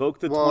going to invoke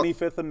the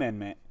 25th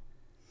Amendment.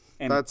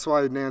 And That's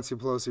why Nancy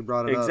Pelosi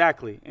brought it up.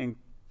 exactly. And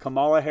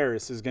Kamala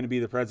Harris is going to be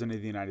the president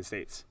of the United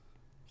States.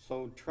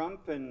 So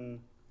Trump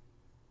and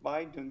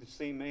Biden are the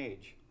same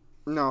age,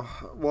 No,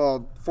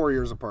 well, 4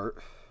 years apart.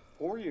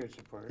 4 years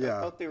apart. Yeah.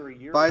 I thought they were a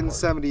year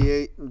Biden's apart.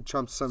 78 and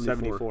Trump's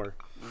 74. 74.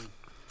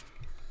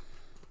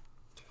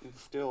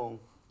 It's still,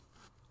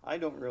 I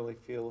don't really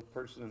feel a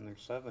person in their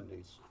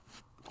 70s.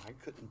 I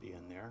couldn't be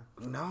in there.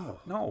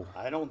 No.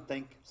 I don't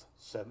think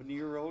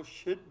 70-year-olds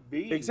should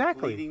be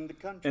Exactly. leading the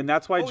country. And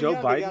that's why Joe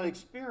They got Biden-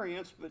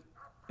 experience, but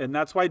And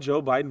that's why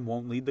Joe Biden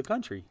won't lead the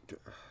country.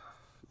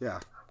 Yeah.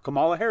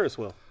 Kamala Harris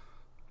will.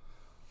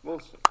 We'll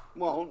see.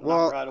 Well, not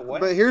Well, right away.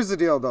 but here's the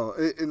deal, though.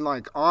 In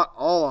like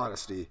all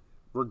honesty,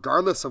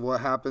 regardless of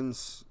what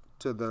happens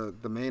to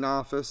the main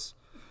office,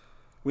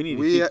 We need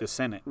to keep the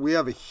Senate. we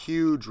have a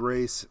huge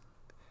race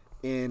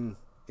in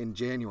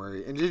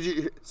January. And did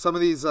you some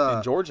of these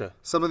In Georgia.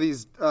 some of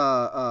these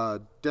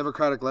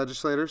Democratic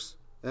legislators,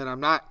 and I'm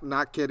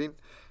not kidding,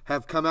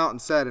 have come out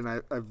and said, and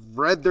I've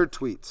read their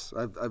tweets.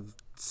 I've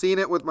seen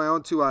it with my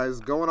own two eyes,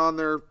 going on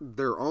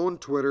their own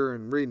Twitter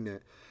and reading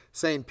it,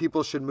 saying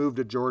people should move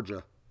to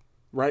Georgia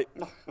Right.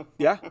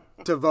 Yeah.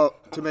 to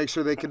vote, to make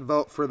sure they can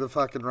vote for the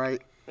fucking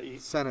right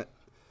Senate.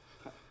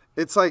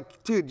 It's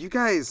like, dude, you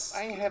guys.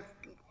 I have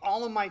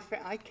all of my.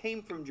 I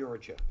came from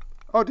Georgia.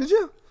 Oh, did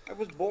you? I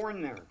was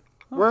born there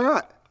Where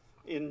at?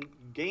 in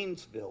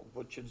Gainesville,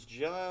 which is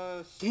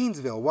just.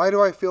 Gainesville. Why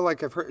do I feel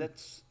like I've heard?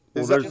 That's. Is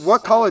Well, that, there's-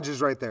 what college is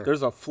right there?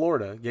 There's a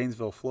Florida,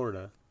 Gainesville,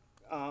 Florida.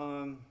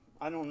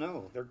 I don't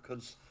know.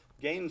 Because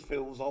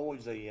Gainesville was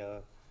always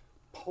a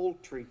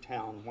poultry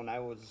town when I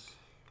was.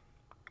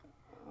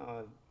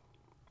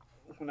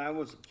 When I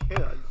was a kid.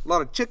 A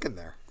lot of chicken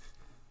there.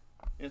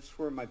 It's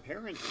where my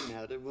parents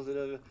met. It was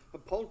a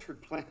poultry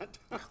plant.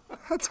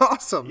 That's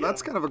awesome. Yeah.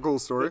 That's kind of a cool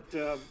story.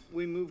 But,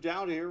 we moved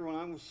out here when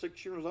I was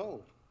 6 years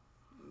old.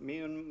 Me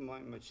and my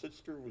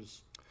sister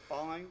was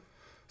 5.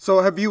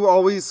 So have you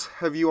always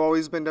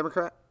been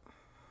Democrat?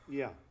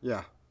 Yeah,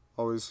 Yeah,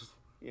 always.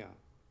 yeah.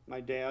 My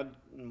dad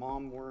and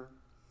mom were.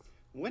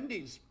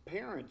 Wendy's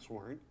parents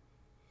weren't.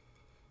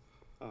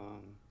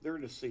 They're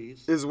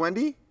deceased. Is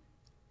Wendy?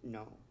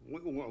 No.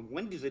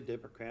 Wendy's a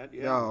Democrat,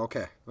 yeah. Oh,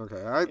 okay.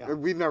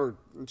 Yeah.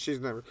 She's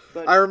never.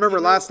 But, I remember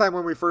you know- last time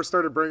when we first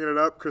started bringing it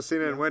up,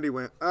 Christina and Wendy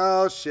went,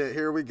 "Oh shit,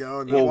 here we go."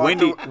 And they Well,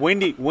 walked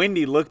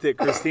Wendy looked at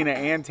Christina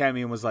and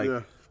Tammy and was like,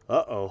 Yeah.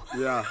 "Uh-oh."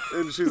 Yeah,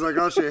 and she's like,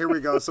 "Oh shit, here we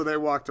go." So they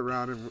walked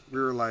around, and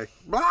we were like,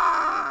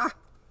 "Blah."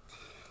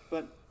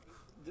 But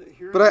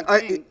here's But the I-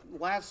 thing.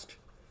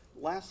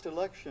 Last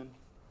election,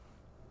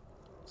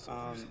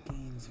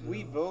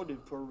 we voted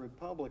for a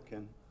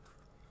Republican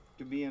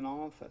to be in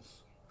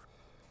office,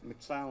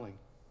 McSally,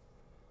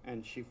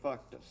 and she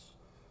fucked us.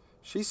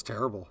 She's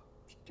terrible.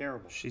 It's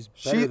terrible. She's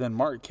better than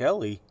Mark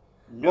Kelly.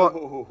 No,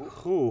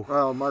 Ooh.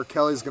 Well, Mark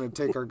Kelly's gonna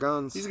take our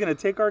guns, He's going to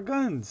take our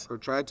guns. or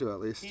try to at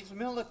least. he's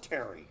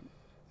military.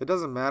 It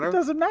doesn't matter It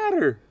doesn't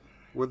matter.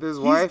 with his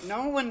wife.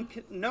 No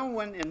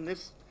one in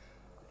this.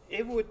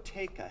 It would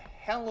take a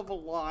hell of a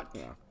lot.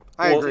 Yeah,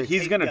 I Well, agree.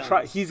 he's Take going to guns.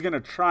 try. He's going to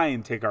try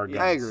and take our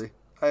guns.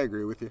 I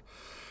agree with you.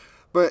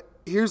 But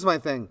here's my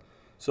thing: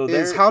 So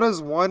is there. how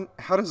does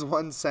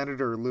one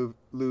senator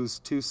lose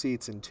 2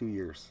 seats in 2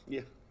 years?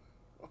 Yeah,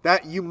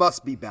 That you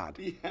must be bad.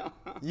 yeah.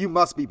 You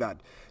must be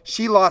bad.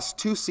 She lost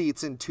 2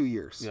 seats in 2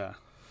 years. Yeah.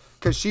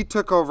 Because she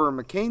took over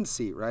McCain's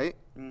seat, right?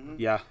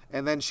 Yeah.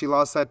 And then she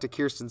lost that to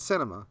Kirsten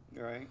Sinema.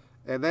 Right.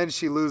 And then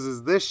she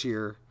loses this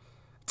year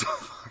to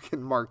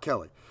fucking Mark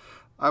Kelly.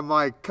 I'm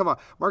like, come on.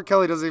 Mark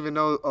Kelly doesn't even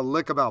know a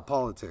lick about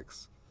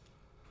politics.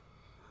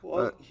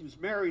 Well, he was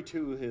married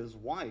to his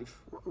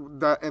wife,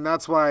 And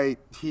that's why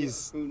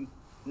he's... who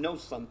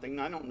knows something.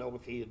 I don't know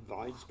if he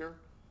advised her.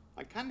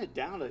 I kind of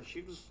doubt it.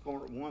 She was a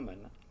smart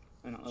woman.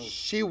 I don't know.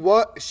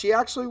 She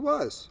actually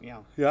was. Yeah.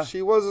 Yeah.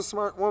 She was a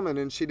smart woman,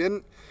 and she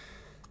didn't...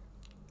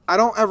 I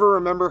don't ever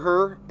remember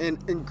her,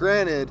 and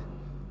granted,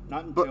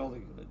 Not until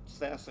the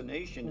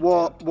assassination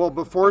well, attempt.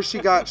 before she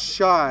got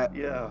shot,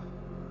 Yeah.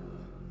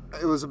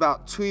 it was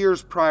about 2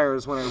 years prior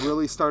is when I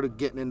really started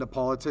getting into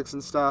politics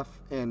and stuff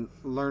and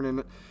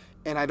learning.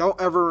 And I don't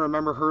ever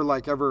remember her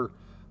like ever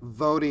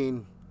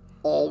voting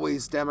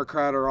always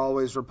Democrat or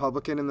always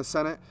Republican in the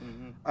Senate.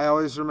 I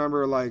always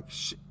remember like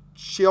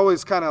she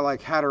always kind of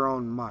like had her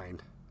own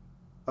mind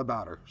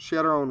about her. She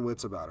had her own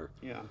wits about her.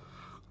 Yeah.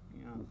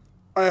 Yeah.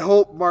 I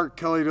hope Mark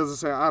Kelly doesn't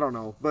say, I don't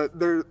know, but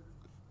they're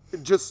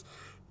just,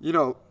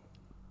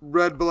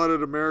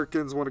 red-blooded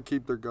Americans want to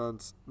keep their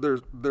guns.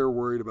 They're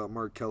worried about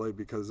Mark Kelly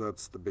because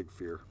that's the big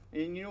fear.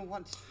 And you know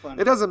what's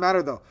funny? It doesn't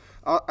matter though.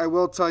 I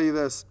will tell you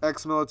this: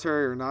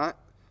 ex-military or not,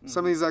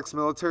 some of these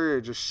ex-military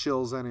are just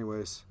shills,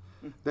 anyways.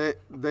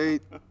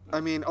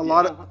 I mean, a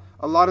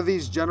lot of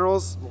these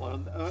generals, One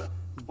of the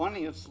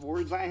funniest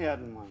words I had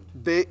in mind.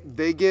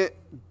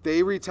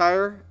 they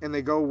retire and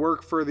they go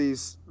work for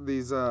these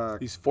These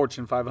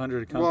Fortune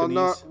 500 companies.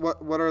 well,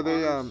 not what are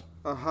they? Arms.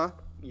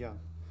 Yeah.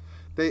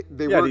 They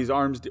yeah, work, these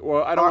arms.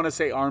 Well, I don't want to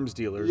say arms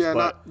dealers. yeah,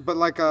 but but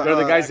like a, they're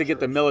the guys that get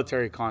the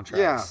military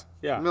contracts.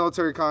 Yeah, Yeah.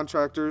 military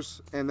contractors,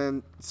 and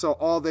then so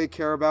all they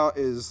care about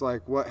is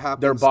like what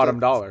happens. Their bottom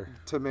dollar.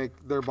 to make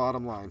their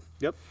bottom line.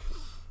 Yep.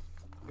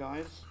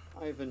 Guys,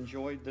 I've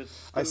enjoyed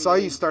this. I saw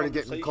you stimulating started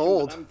getting conversation,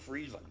 cold. but I'm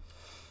freezing.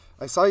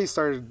 I saw you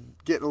started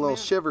getting a little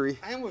Man, shivery,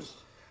 I was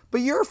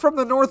but you're from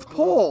the North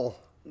Pole,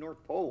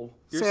 North Pole.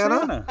 You're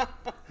Santa. Santa.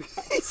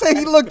 He said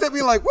he looked at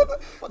me like,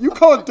 "What? You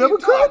call it What are you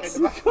Democrats?"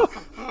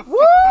 talking about? Woo!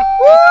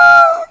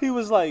 He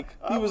was like,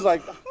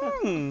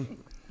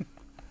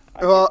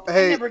 Well, I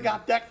hey, never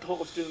got that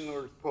close to the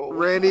North Pole.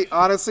 Randy,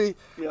 honestly,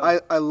 Yeah.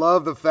 I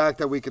love the fact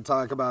that we could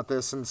talk about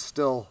this and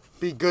still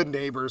be good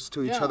neighbors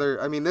to each Yeah.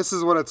 other. I mean, this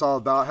is what it's all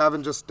about,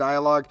 having just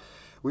dialogue.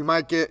 We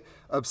might get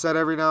upset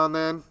every now and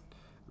then.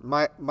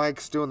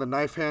 Mike's doing the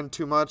knife hand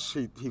too much.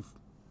 He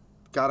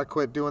got to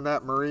quit doing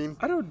that, Marine.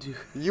 I don't do.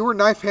 You were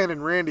knife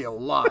handing Randy a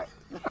lot.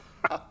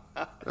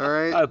 All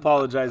right? I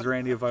apologize,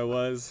 Randy, if I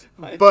was.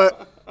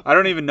 But I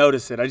don't even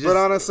notice it. but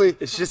honestly,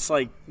 it's just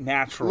like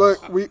natural.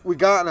 look, we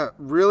got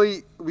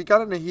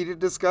in a heated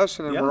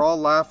discussion, and Yeah. we're all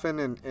laughing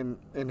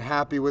and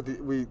happy with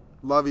it. We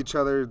love each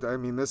other. I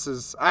mean, this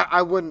is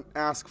I wouldn't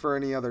ask for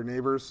any other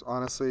neighbors,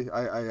 honestly.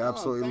 I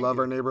absolutely thank love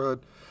you. our neighborhood.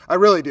 I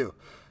really do.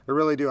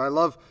 I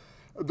love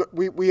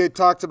we had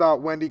talked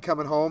about Wendy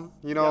coming home,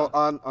 you know,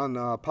 Yeah. on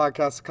a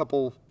podcast a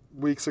couple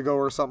weeks ago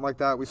or something like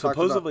that. We talked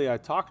about Supposedly, I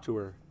talked to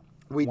her.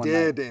 we one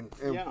did night.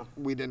 and Yeah.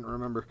 we didn't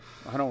remember.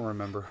 I don't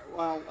remember.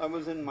 Well, I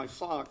was in my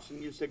socks,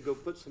 and you said go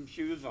put some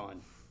shoes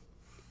on.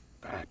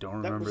 I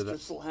don't That remember was that.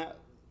 just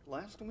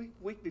last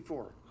week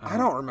before. I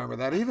don't remember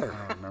that either.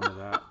 I don't remember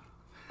that.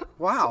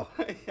 Wow.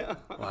 Yeah.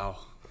 Wow.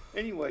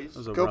 Anyways, That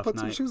was a Go rough put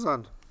night. some shoes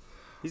on.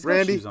 He's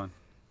Randy. got shoes on.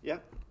 yeah.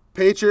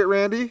 Patriot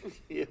Randy.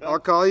 Yeah. I'll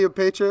call you a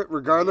patriot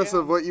regardless Yeah.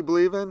 of what you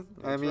believe in.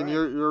 I That's mean,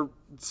 right. you're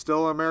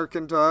still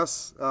American to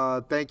us.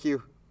 Thank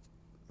you.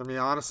 I mean,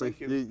 honestly,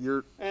 Thank you.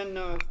 you're. And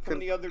from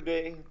the other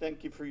day,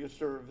 thank you for your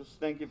service.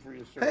 Thank you for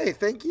your service. Hey,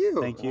 thank you.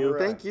 Thank you.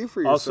 Thank you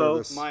for your Also-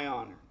 service. My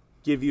honor.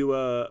 Give you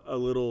a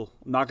little.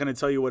 I'm not going to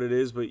tell you what it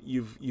is, but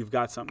you've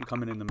got something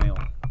coming in the mail.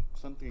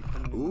 Something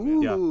coming in the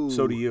mail. Ooh. Yeah.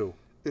 So do you.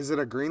 Is it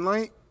a green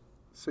light?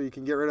 So you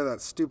can get rid of that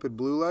stupid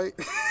blue light?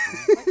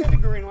 I got a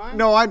green line.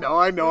 No, I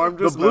know. I'm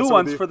The just blue messing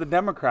one's with you. for the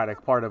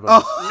Democratic part of it. No,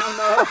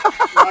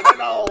 not at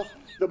all.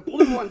 The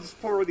blue one's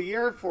for the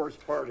Air Force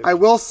part of I it.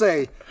 will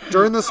say,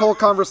 during this whole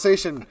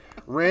conversation,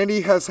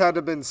 Randy has had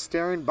to been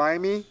staring by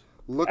me,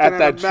 looking At at,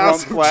 that a Trump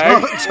massive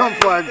flag. Trump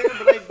flag. There,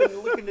 but I've been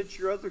looking at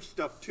your other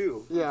stuff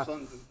too. Yeah.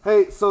 Something-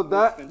 Hey, so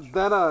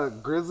that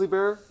grizzly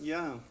bear.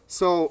 Yeah.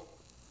 So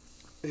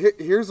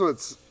here's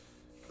what's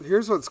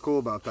cool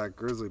about that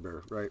grizzly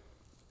bear, right?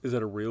 Is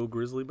it a real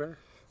grizzly bear?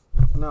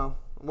 No,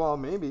 well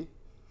maybe,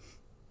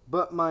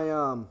 but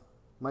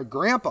my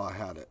grandpa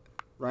had it,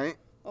 right?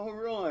 Oh,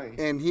 really?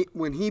 And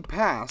when he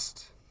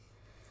passed,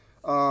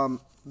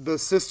 the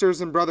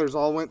sisters and brothers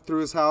all went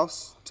through his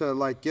house to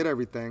like get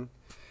everything,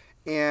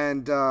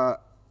 and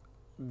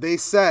they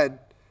said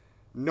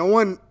no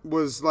one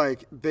was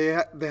like they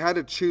had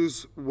to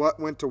choose what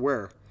went to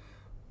where.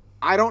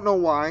 I don't know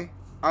why.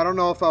 I don't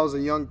know if I was a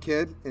young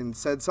kid and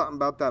said something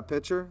about that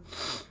picture,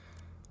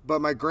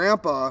 but my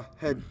grandpa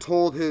had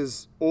told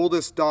his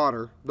oldest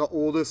daughter, the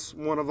oldest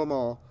one of them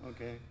all,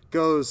 Okay.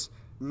 goes,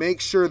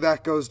 make sure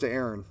that goes to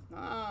Aaron.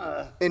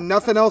 Ah. And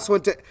nothing else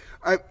went to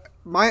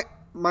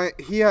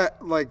he had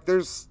like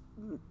there's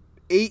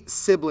 8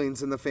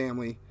 siblings in the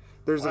family.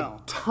 There's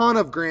Wow. a ton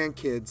of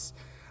grandkids.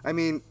 I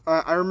mean,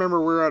 I remember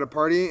we were at a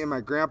party and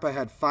my grandpa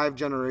had 5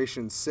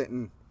 generations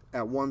sitting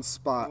at one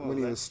spot Oh, when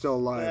he was that's- still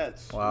alive.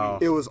 That's Wow.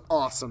 It was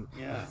awesome.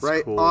 Yeah. That's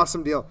right? cool.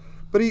 Awesome deal.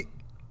 But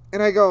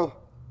I go,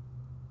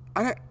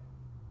 I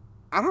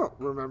don't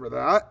remember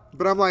that.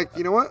 But I'm like,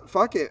 you know what?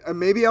 Fuck it. And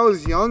maybe I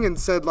was young and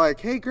said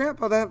like, hey,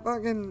 Grandpa, that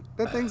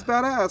thing's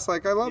badass.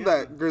 Like, I love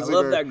that I grizzly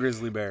love bear. that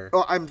grizzly bear.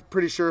 Oh, I'm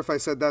pretty sure if I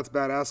said that's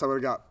badass, I would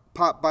have got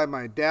popped by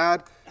my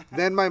dad,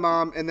 then my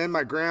mom, and then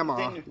my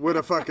grandma would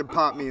have fucking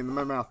popped me in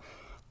my mouth.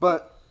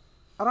 But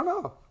I don't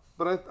know.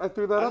 But I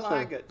threw that I up there.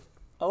 like it.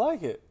 I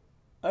like it.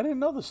 I didn't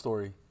know the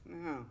story.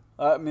 Yeah.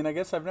 I mean, I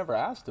guess I've never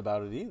asked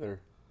about it either.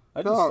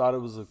 I just No. thought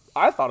it was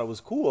I thought it was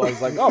cool. I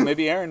was like, oh,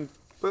 maybe Aaron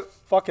But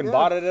fucking yeah.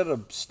 bought it at a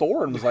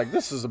store and was like,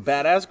 this is a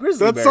badass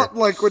grizzly that's bear. something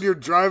like when you're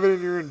driving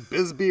and you're in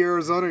Bisbee,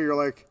 Arizona, you're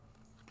like,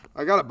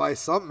 I gotta buy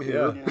something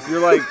Yeah. here.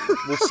 You're like,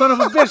 well, son of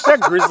a bitch,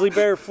 that grizzly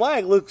bear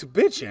flag looks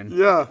bitchin'.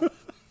 Yeah.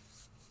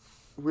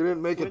 We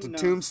didn't make it to When,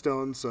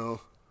 Tombstone, so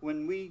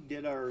When we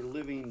did our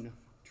living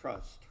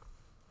trust,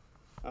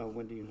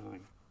 Wendy and I,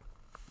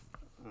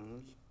 it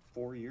was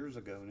 4 years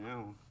ago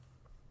now,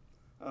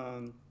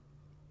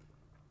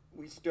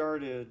 we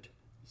started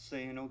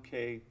saying,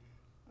 okay,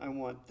 I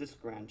want this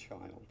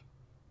grandchild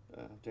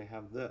to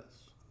have this.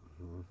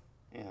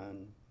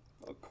 And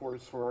of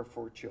course, for our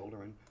 4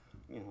 children,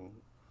 you know,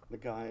 the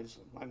guys,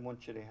 I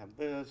want you to have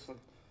this.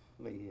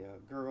 The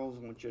girls,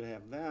 I want you to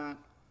have that.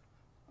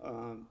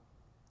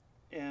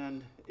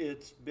 And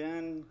it's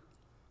been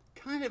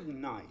kind of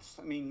nice.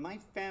 I mean, my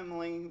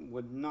family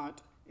would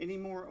not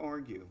anymore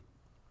argue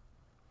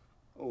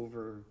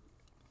over,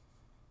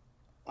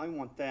 I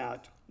want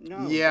that.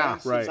 No, Yeah,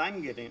 that's right.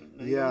 I'm getting.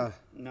 They Yeah. won't-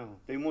 No,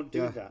 they won't do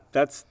Yeah. that.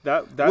 That's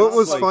What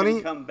was So I can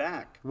funny- Come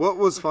back. what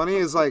was funny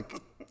is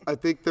like I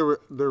think there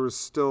was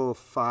still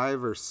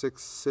 5 or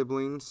 6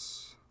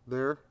 siblings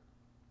there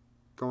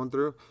going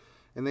through,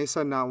 and they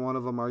said not one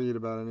of them argued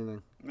about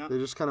anything. No. They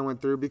just kind of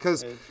went through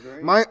because It's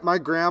great. my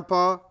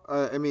grandpa,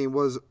 I mean,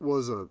 was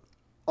a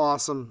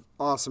awesome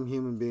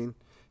human being.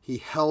 He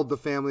held the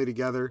family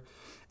together.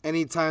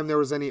 Anytime there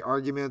was any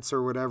arguments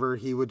or whatever,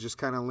 he would just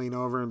kind of lean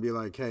over and be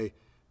like, "Hey,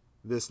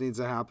 this needs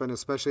to happen,"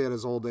 especially at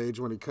his old age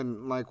when he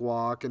couldn't like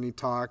walk and he'd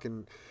talk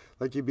and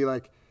like you'd be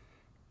like,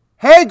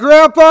 "Hey,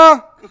 Grandpa,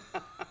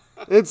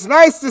 it's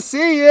nice to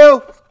see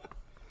you."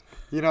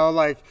 You know,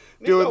 like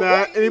doing Nino, that,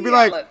 why and he'd you be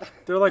like, yelling?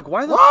 They're like,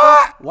 why the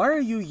What? fuck? Why are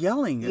you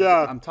yelling?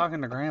 Yeah. I'm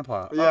talking to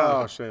Grandpa. Yeah.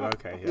 Oh shit.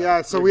 Okay.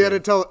 yeah. So You're we had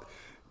good. to tell.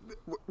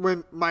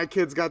 When my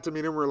kids got to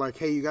meet him, we're like,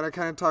 hey, you gotta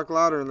kind of talk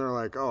louder, and they're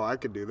like, oh, I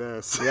could do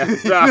this.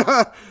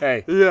 Yeah.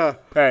 Hey. Yeah.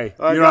 Hey.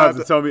 I You don't got have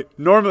to tell me.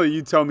 Normally,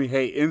 you tell me,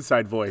 hey,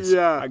 inside voice.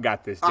 Yeah. I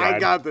got this, Dad. I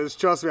got this.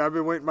 Trust me, I've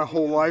been waiting my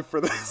whole life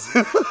for this.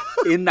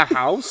 in the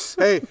house.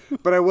 Hey,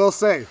 but I will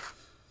say,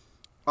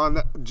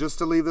 just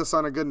to leave this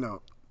on a good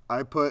note,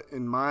 I put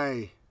in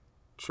my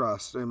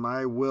trust, in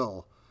my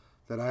will,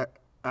 that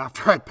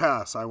after I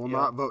pass, I will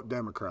not vote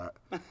Democrat.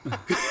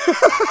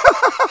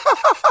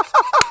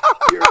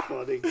 You're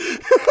funny.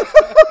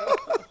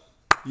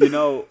 You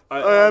know, I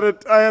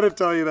had to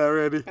tell you that,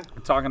 Randy.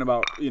 talking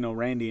about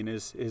Randy and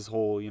his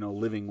whole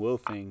living will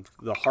thing.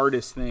 The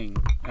hardest thing,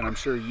 and I'm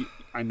sure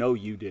I know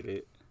you did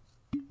it,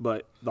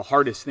 but the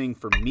hardest thing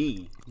for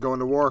me Going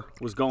to war.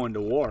 was going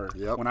to war.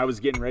 Yep. When I was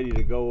getting ready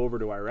to go over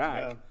to Iraq,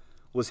 Yeah.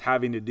 was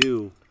having to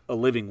do a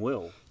living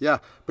will Yeah,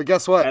 but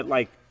guess what? at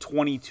like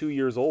 22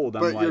 years old.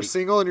 I'm But like, you're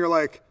single and you're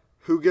like,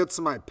 who gets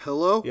my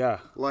pillow? Yeah.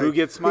 Like, Who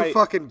gets my- Who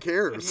fucking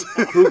cares?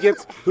 who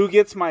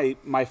gets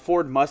my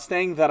Ford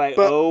Mustang that I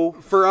But owe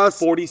for us-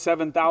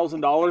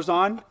 $47,000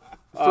 on?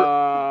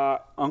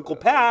 Uncle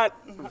Pat.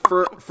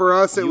 For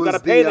us, it You was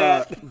gotta pay the.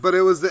 that. But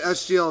it was the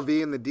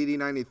SGLV and the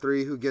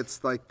DD93 who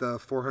gets like the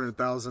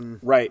 400,000.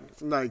 Right.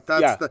 Like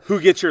that's Yeah. the.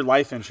 Who gets your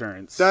life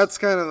insurance? That's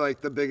kind of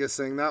like the biggest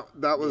thing. That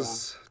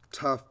was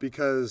tough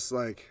because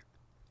like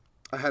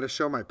I had to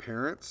show my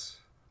parents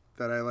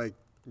that I like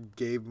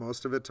gave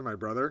most of it to my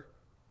brother.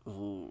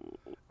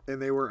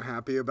 And they weren't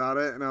happy about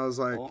it, and I was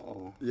like,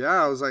 Uh-oh.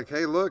 yeah, I was like,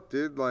 hey, look,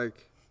 dude,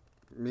 like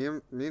me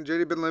and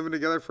JD been living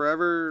together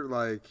forever,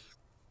 like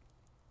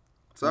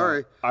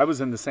sorry. I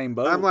was in the same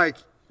boat. I'm like,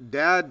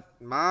 Dad,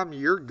 Mom,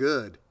 you're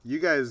good. You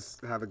guys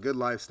have a good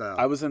lifestyle.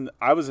 I was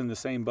in the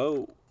same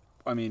boat.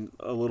 I mean,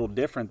 a little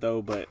different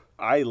though, but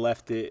I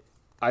left it.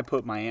 I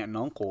put my aunt and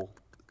uncle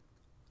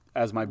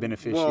as my well,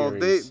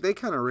 beneficiaries. they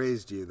kind of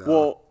raised you though.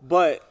 Well,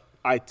 but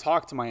I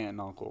talked to my aunt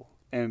and uncle,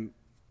 and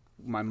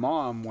my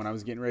mom, when I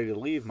was getting ready to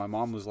leave, my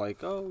mom was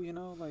like, "Oh,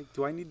 like,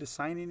 do I need to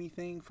sign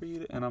anything for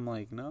you?" And I'm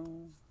like,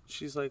 "No."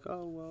 She's like,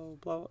 "Oh, well,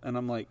 blah." And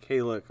I'm like,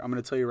 "Hey, look, I'm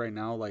gonna tell you right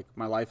now, like,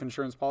 my life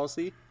insurance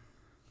policy,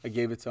 I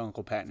gave it to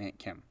Uncle Pat and Aunt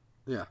Kim.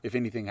 yeah, If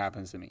anything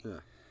happens to me." Yeah.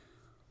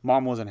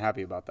 Mom wasn't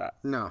happy about that.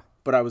 no,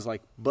 But I was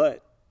like,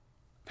 but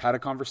had a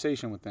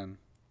conversation with them.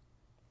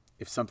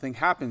 If something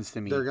happens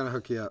to me, they're gonna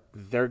hook you up.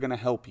 they're going to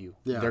help you.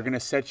 Yeah. They're going to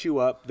set you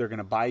up. They're going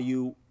to buy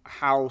you a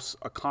house,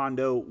 a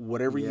condo,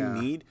 whatever you Yeah.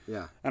 need.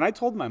 Yeah. And I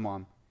told my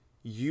mom,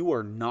 you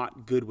are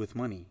not good with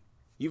money.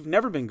 You've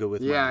never been good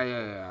with money.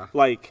 Yeah.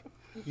 Like,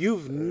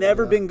 you've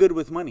never been good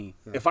with money.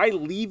 If I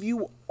leave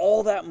you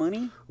all that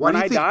money Why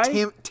when do you I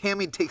think die,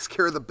 Tammy takes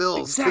care of the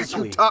bills? 'Cause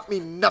Exactly. You taught me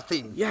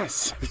nothing.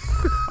 yes.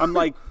 I'm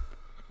like,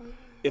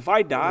 if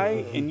I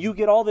die and you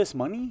get all this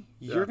money,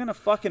 you're going to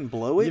fucking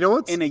blow it You know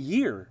what's in a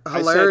year.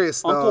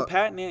 hilarious, I said, Uncle though?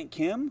 Pat and Aunt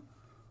Kim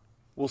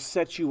will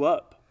set you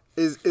up.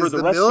 Is for the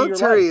the rest of your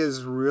military life.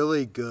 is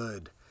really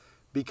good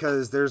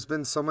because there's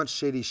been so much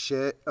shady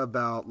shit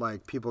about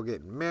like people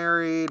getting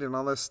married and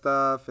all this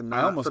stuff and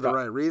not for the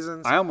right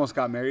reasons. I almost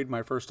got married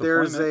my first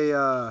There's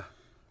appointment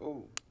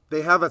Oh,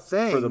 they have a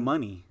thing for the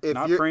money,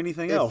 not you're- for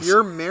anything if else. If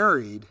you're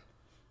married,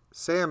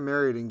 say I'm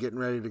married and getting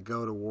ready to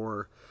go to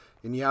war,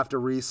 and you have to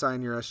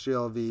re-sign your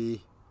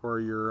SGLV or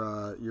your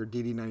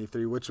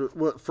DD93, which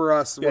for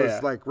us was Yeah.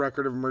 like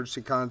record of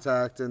emergency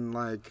contact and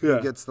like Yeah.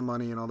 who gets the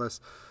money and all this.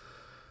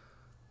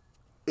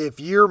 If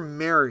you're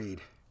married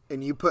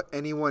and you put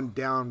anyone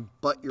down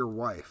but your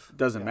wife,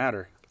 Doesn't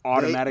matter.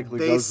 Automatically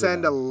they goes to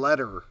send a them.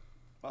 letter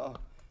well,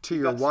 to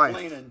you your got wife.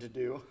 explaining to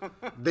do.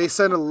 They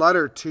send a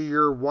letter to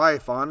your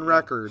wife on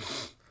record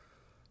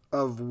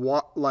of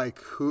what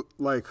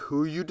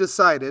who you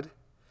decided.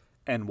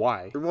 And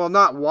why? Well,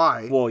 not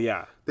why. Well,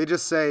 yeah. They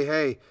just say,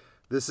 "Hey,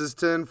 this is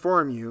to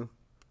inform you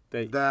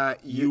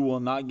that you will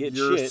not get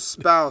your shit.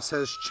 spouse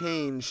has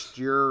changed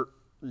your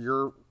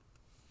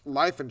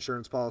life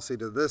insurance policy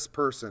to this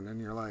person," and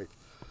you're like,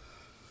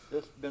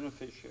 This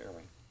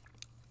beneficiary.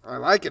 "I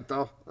like it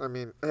though. I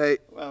mean, hey,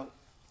 Well,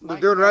 they're my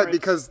doing right parents-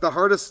 because the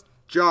hardest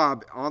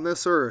job on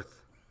this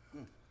earth,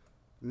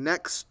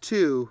 next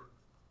to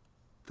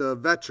the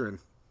veteran,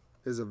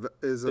 is a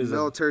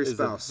military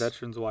spouse. A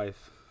veteran's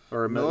wife.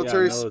 Or a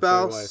Military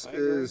spouse wife. I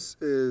agree.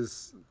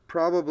 is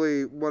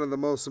probably one of the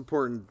most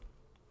important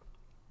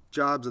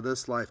jobs of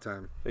this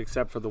lifetime.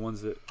 Except for the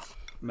ones that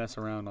mess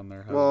around on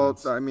their Well,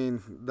 husbands. I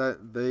mean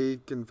that they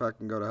can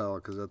fucking go to hell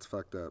because that's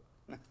fucked up.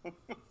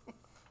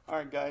 All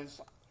right,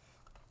 guys.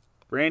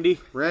 Randy,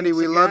 Randy,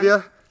 Thanks we love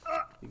again. you.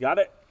 you got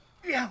it?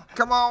 Yeah.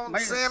 Come on, My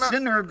Santa.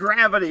 center of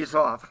gravity's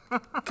off.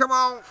 Come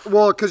on.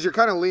 Well, because you're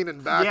kind of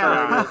leaning back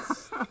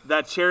already.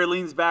 That chair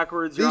leans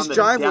backwards. You're These on the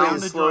driveways- down Down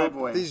the slope.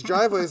 driveway. These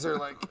driveways are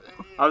like,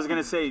 I was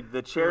gonna say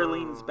the chair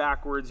leans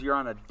backwards. You're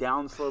on a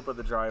down slope of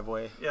the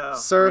driveway. Yeah.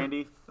 sir.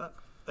 Randy, it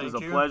Thank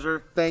was a you.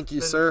 pleasure. Thank you,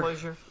 Been a sir.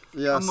 pleasure.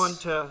 Yes. I'm going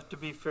to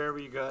be fair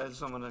with you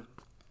guys, I'm going to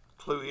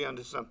clue you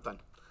into something.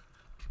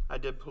 I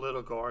did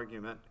political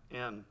argument,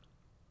 and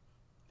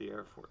the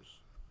Air Force.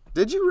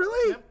 Did you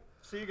really? Yep.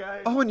 See you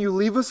guys. Oh, and you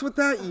leave us with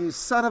that? You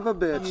son of a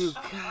bitch.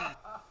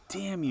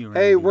 Damn you, Randy.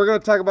 Hey, we're going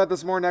to talk about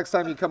this more next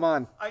time you come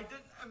on. It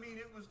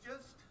was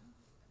just,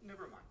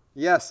 never mind.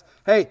 Yes.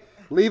 Hey,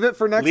 leave it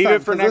for next Leave time.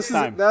 it for 'cause next this is-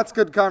 time. That's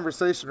good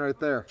conversation right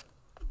there.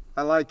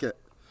 I like it.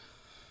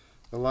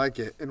 I like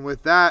it. And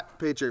with that,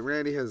 Patriot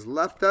Randy has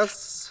left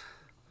us.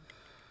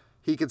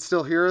 He can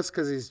still hear us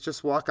because he's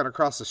just walking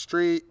across the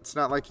street. It's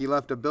not like he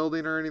left a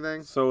building or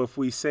anything. So if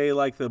we say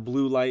like the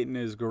blue light in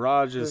his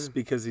garage is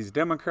because he's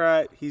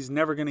Democrat, he's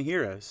never going to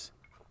hear us.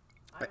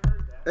 I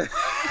heard that.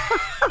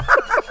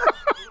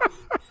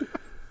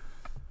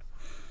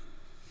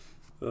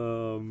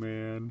 Oh,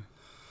 man.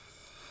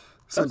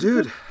 So, That was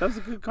dude, that was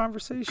a good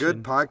conversation.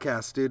 good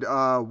podcast, dude.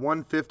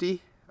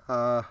 150.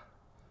 Yeah.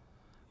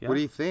 What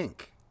do you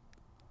think?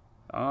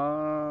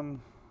 I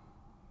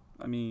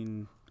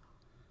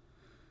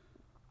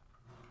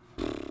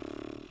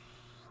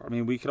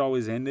mean, we could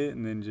always end it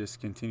and then just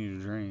continue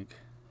to drink.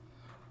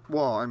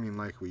 Well, I mean,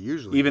 like we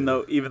usually Even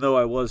do. though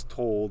I was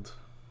told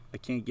I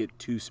can't get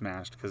too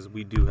smashed because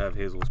we do have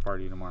Hazel's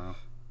party tomorrow.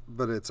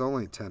 But it's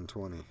only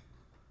 10:20.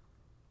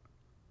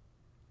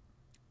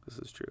 This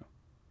is true.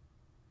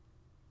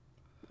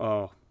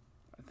 Oh,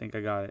 I think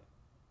I got it.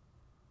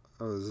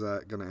 Oh, is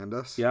that going to end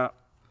us? Yeah.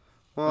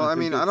 Well, I I think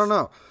mean, I don't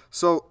it's- know.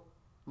 So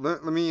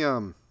let me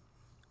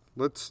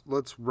let's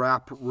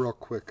wrap real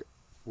quick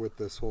with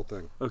this whole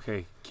thing.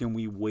 Okay. Can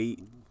we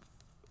wait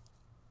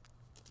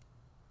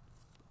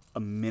a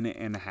minute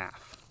and a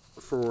half?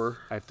 For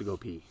I have to go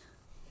pee.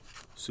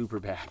 Super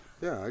bad.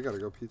 yeah, I gotta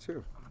go pee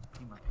too.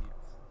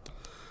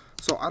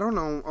 So I don't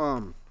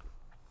know.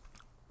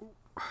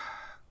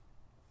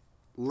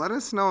 Let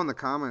us know in the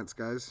comments,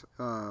 guys.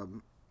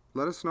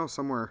 Let us know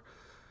somewhere.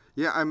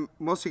 Yeah,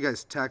 most of you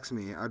guys text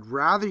me. I'd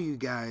rather you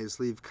guys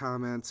leave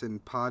comments in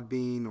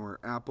Podbean or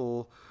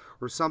Apple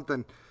or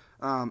something,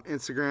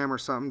 Instagram or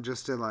something,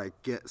 just to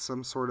like get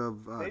some sort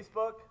of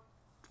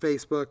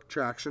Facebook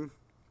traction.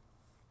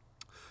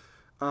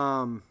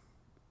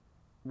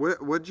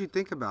 What'd you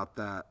think about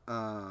that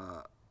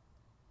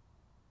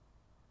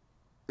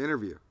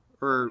interview,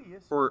 or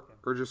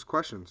just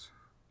questions?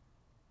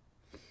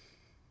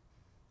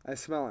 I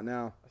smell it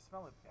now. I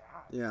smell it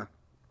bad. Yeah.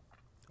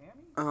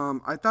 Tammy?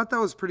 I thought that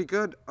was pretty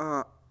good.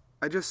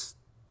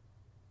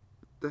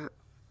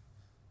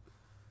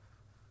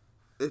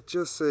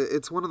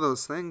 It's one of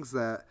those things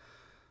that,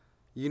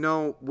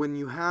 when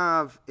you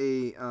have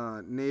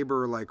a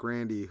neighbor like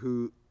Randy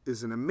who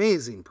is an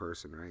amazing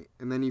person, right?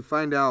 And then you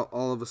find out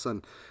all of a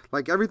sudden,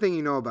 like everything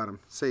you know about him,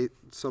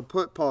 so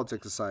put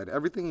politics aside,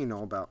 everything you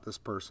know about this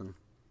person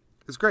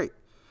is great.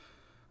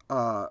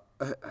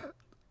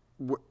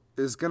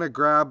 Is going to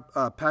grab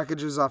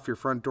packages off your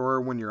front door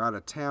when you're out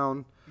of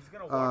town. He's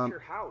going to watch your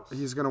house.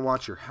 He's going to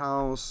watch your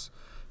house.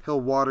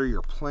 He'll water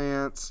your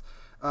plants.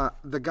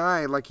 The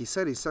guy, like he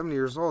said, he's 70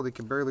 years old. He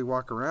can barely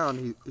walk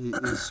around.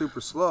 He's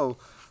super slow,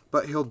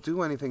 but he'll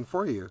do anything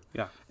for you.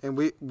 Yeah. And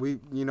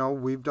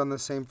we've done the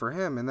same for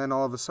him. And then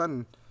all of a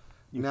sudden,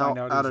 You now find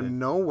out out he's of a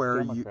nowhere,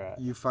 Democrat.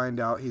 you find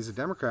out he's a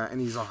Democrat,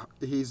 and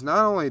he's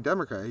not only a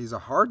Democrat, he's a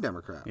hard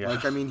Democrat. Yeah.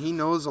 He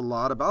knows a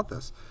lot about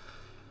this.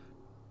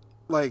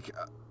 Like,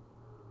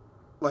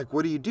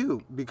 what do you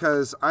do?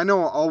 Because I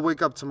know I'll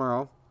wake up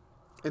tomorrow,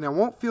 and I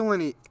won't feel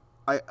any.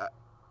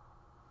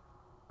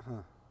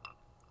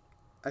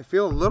 I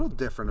feel a little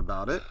different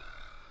about it.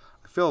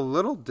 I feel a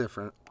little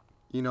different,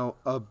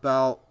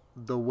 about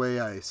the way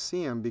I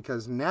see him,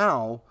 because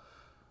now,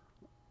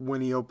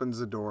 when he opens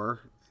the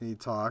door and he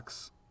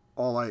talks,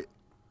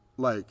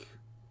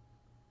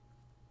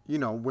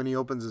 when he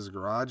opens his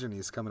garage and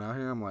he's coming out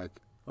here, I'm like,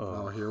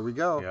 oh, here we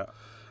go. Yeah.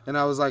 And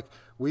I was like,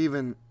 we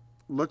even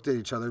looked at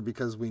each other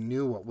because we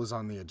knew what was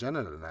on the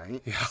agenda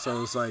tonight. Yeah. So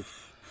it was like,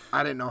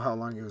 I didn't know how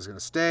long he was going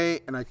to stay,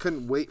 and I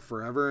couldn't wait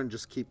forever and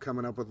just keep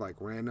coming up with like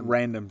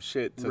Random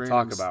shit to random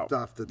talk about.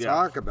 stuff to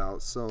talk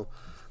about. So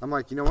I'm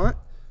like, you know what?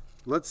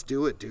 Let's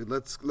do it, dude.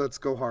 Let's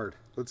go hard.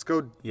 Let's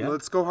go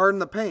hard in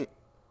the paint.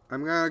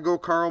 I'm gonna go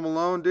Karl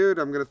Malone, dude.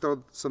 I'm gonna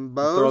throw some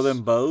bows. Throw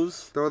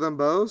them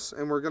bows.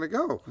 and we're gonna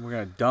go. We're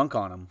going to dunk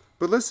on them.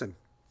 But listen,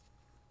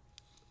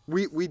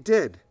 we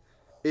did.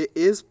 It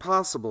is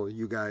possible,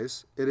 you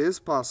guys. It is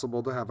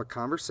possible to have a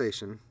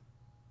conversation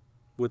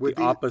With With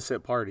the the- opposite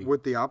party.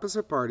 with the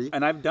opposite party,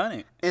 And I've done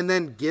it. and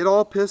then get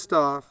all pissed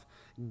off,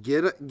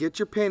 get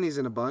your panties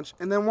in a bunch,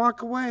 and then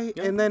walk away,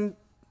 Yeah. and then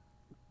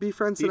be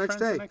friends Be the next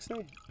friends day. the next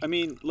day. I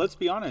mean, let's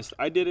be honest.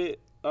 I did it.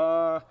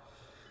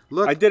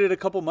 Look, I did it a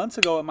couple months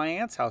ago at my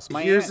aunt's house.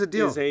 My Here's aunt the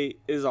deal.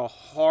 is a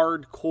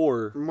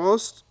hardcore.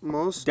 most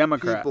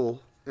Democrat.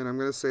 people, and I'm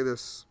gonna say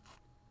this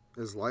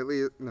as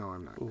lightly. No,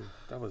 I'm not. Ooh,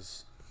 that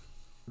was.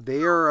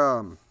 They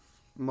are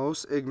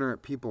most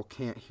ignorant people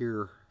can't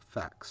hear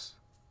facts.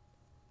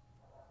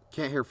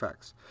 Can't hear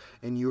facts.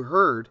 And you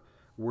heard,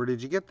 where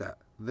did you get that?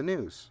 The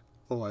news.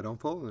 Oh, I don't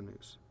follow the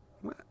news.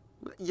 What?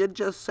 You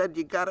just said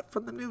you got it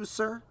from the news,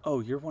 sir. Oh,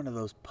 you're one of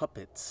those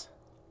puppets.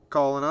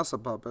 Calling us a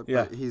puppet,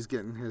 Yeah. but he's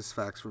getting his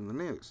facts from the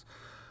news.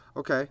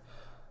 Okay.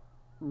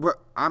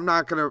 But I'm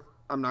not gonna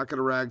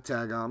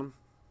ragtag on him.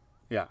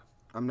 Yeah.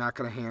 I'm not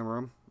going to hammer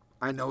him.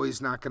 I know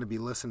he's not going to be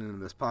listening to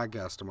this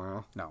podcast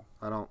tomorrow. No.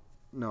 I don't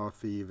know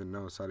if he even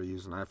knows how to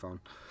use an iPhone.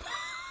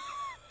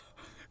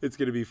 It's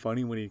going to be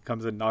funny when he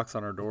comes and knocks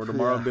on our door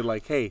tomorrow Yeah. and be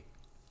like, hey,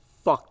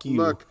 fuck you.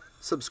 Look,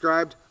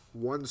 subscribed,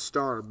 1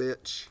 star,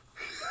 bitch.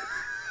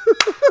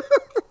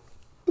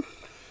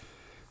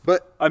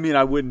 But, I mean,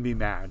 I wouldn't be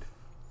mad.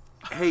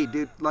 hey,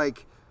 dude,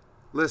 like,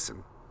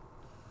 listen.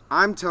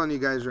 I'm telling you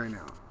guys right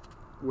now,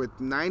 with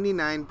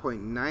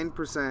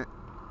 99.9%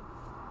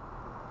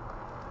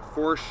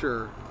 for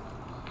sure,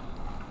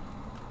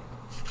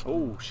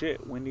 Oh,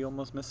 shit. Wendy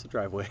almost missed the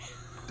driveway.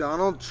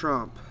 Donald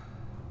Trump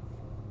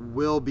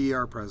will be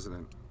our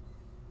president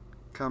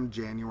come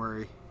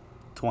January,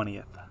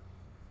 20th.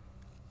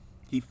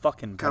 He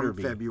fucking better come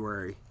be.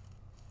 February,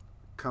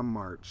 come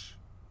March,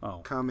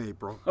 Oh. come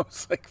April. I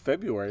was like,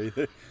 February.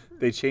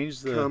 They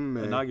changed the Come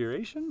May.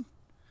 inauguration?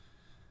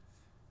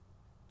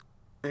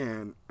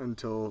 And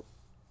until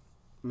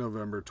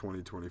November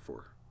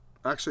 2024.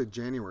 Actually,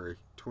 January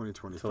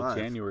 2025. Until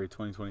January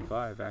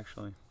 2025,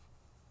 actually.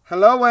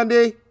 Hello, Wendy.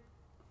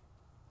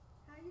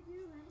 How you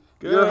doing?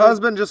 Good. Your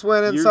husband just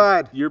went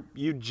inside. You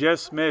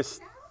just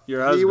missed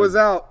your husband. He was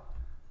out.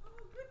 Oh,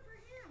 good for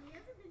him. He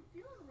hasn't been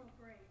feeling real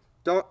great.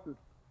 Don't.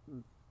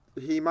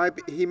 He might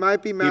be mad.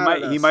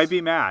 He might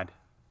be mad.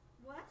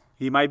 What?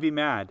 He might be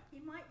mad. He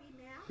might be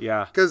mad?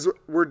 Yeah. Because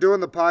we're doing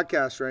the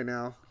podcast right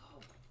now.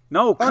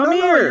 No, Oh, come no,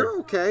 here. No, you're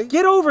okay.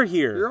 Get over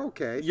here. You're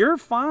okay. You're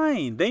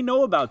fine. They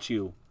know about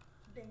you.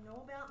 They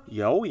know about me?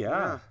 Yo,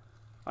 yeah.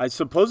 I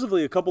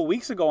supposedly a couple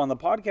weeks ago on the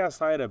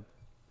podcast I had a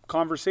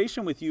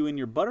conversation with you in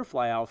your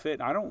butterfly outfit.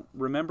 I don't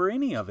remember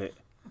any of it.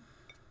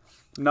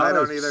 Not I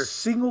don't a either.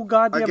 single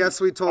goddamn. I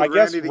guess we told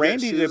Randy to get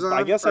shoes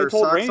I on, guess I or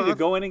told socks Randy to on.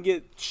 go in and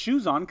get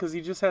shoes on because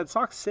he just had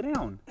socks. Sit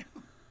down.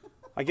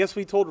 I guess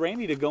we told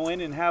Randy to go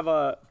in and have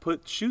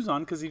put shoes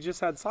on because he just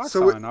had socks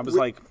So on. I was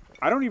like,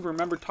 I don't even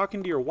remember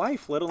talking to your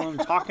wife, let alone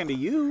talking to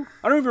you.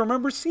 I don't even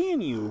remember seeing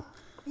you.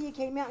 He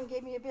came out and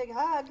gave me a big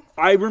hug.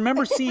 I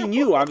remember seeing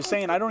you. I'm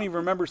saying I don't even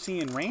remember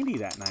seeing Randy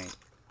that night.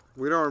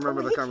 We don't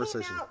remember Well, the he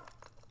conversation. came out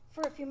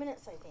for a few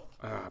minutes, I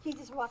think. He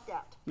just walked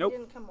out. Nope. He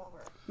didn't come over.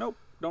 Nope,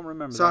 don't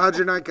remember So that. how'd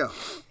your night go?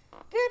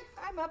 Good.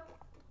 I'm up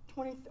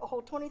a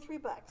whole $23.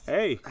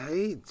 Hey,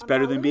 Hey, it's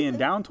better than being losing.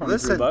 down 23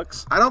 listen.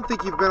 bucks. I don't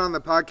think you've been on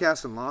the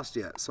podcast and lost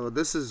yet, so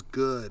this is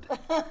good.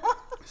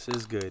 This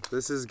is good.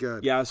 This is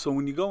good. Yeah, so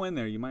when you go in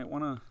there, you might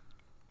want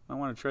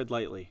to tread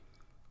lightly.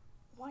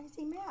 Why is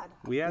he mad?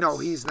 We had No,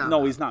 he's not No,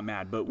 mad. he's not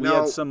mad, but we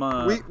No, had some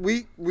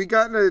we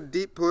got in a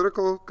deep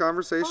political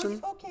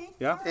conversation, Oh, okay.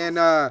 Yeah.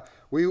 and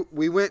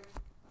we went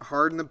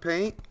hard in the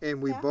paint,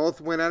 and we Yeah. both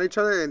went at each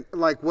other. And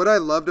like what I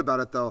loved about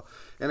it though,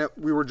 and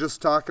we were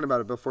just talking about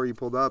it before you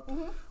pulled up,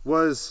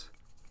 was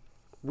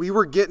we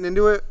were getting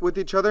into it with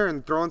each other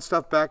and throwing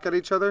stuff back at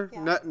each other.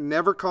 Yeah.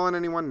 Never calling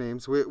anyone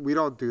names. We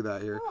don't do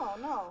that here.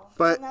 No.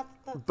 But And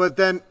that's but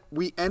then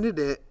we ended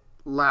it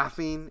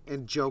laughing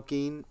and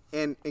joking,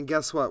 and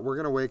guess what? We're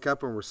gonna wake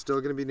up and we're still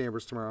gonna be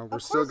neighbors tomorrow. We're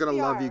still course gonna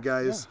we love are. you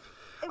guys.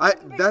 I I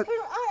that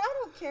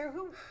don't care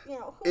who who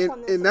and,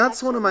 won this and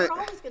that's one of my election.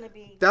 We're always gonna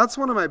be. that's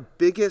one of my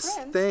biggest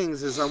friends.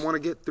 things is I want to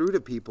get through to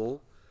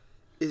people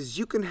is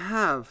you can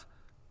have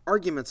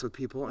arguments with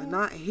people and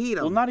not hate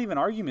them. well, not even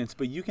arguments,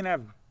 but you can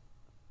have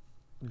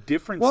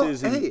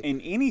differences Well, hey, in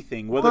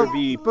anything, whether it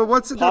be but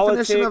what's the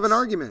definition of an politics.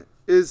 argument?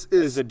 Is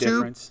a two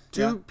difference.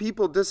 two Yeah.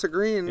 people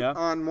disagreeing Yeah.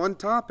 on one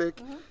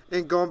topic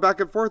and going back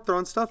and forth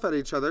throwing stuff at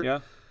each other. Yeah.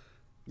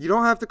 You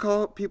don't have to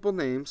call people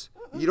names.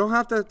 You don't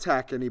have to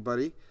attack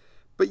anybody,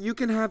 but you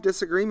can have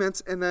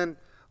disagreements and then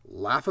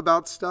laugh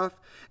about stuff.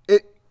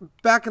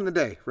 Back in the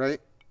day,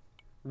 right?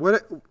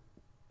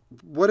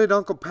 What did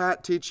Uncle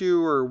Pat teach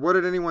you, or what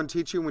did anyone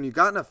teach you when you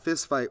got in a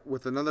fist fight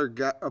with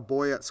a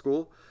boy at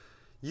school?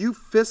 You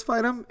fist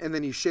fight him and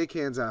then you shake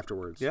hands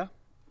afterwards. Yeah.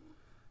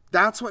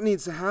 That's what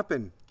needs to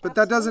happen, but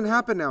that doesn't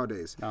happen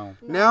nowadays. No.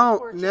 Now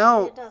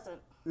It doesn't.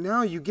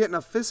 now you get in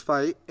a fist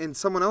fight and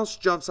someone else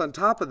jumps on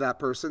top of that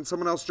person,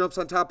 someone else jumps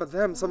on top of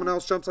them, someone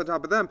else jumps on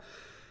top of them.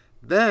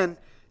 Then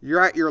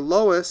you're at your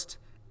lowest,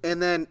 and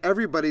then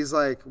everybody's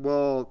like,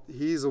 well,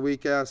 he's a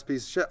weak ass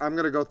piece of shit. I'm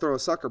going to go throw a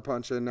sucker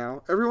punch in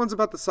now. Everyone's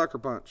about the sucker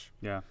punch.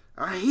 Yeah.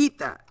 I hate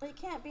that. It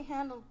can't be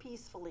handled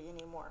peacefully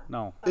anymore.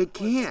 No. It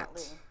can't.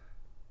 unfortunately.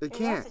 It And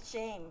can't. That's a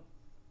shame.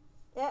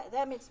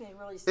 That makes me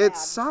really sad. It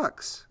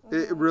sucks.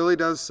 It really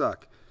does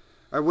suck.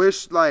 I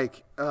wish they,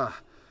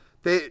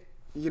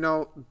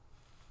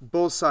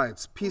 both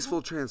sides,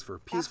 peaceful transfer,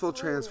 peaceful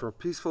transfer,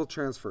 peaceful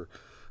transfer,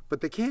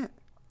 but they can't.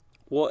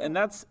 Well, and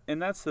that's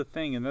the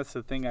thing,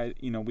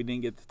 we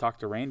didn't get to talk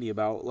to Randy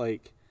about.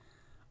 Like,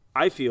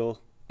 I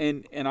feel,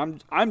 and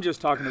I'm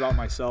just talking about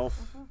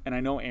myself, and I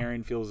know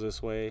Aaron feels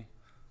this way,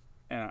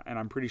 and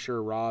I'm pretty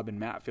sure Rob and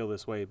Matt feel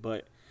this way.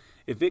 But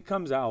if it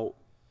comes out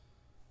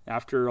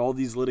after all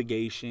these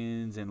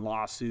litigations and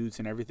lawsuits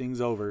and everything's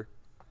over,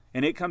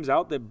 and it comes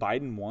out that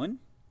Biden won,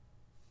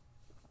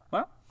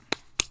 well,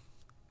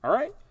 all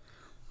right,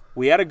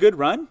 we had a good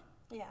run.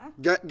 Yeah.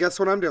 Guess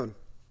what I'm doing?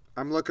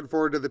 I'm looking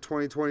forward to the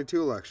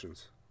 2022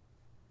 elections.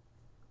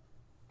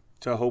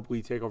 To hope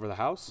we take over the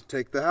House.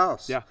 Take the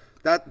House. Yeah.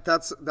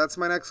 That's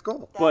my next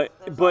goal. But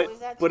There's but always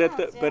that but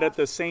chance, at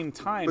the same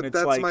time, But it's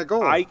that's like my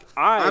goal.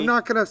 I'm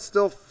not gonna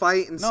still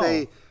fight and No.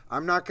 say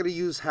I'm not gonna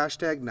use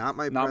hashtag not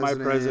my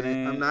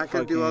president. I'm not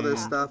gonna do all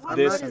this fucking stuff. What I'm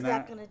this good not, is and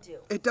that that. going to do?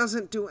 it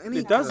doesn't do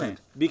anything. It doesn't,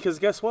 because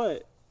guess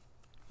what?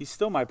 He's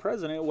still my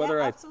president,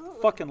 whether I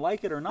absolutely. fucking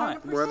like it or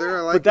not. 100%. Whether I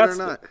But like it that's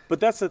or not. but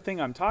that's the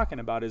thing I'm talking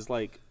about is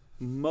like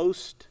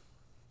most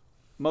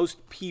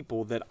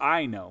people that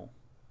I know,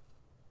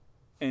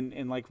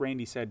 and like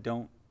Randy said,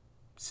 don't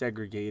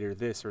segregate or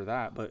this or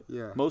that. But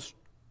Yeah. most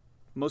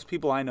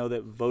people I know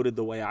that voted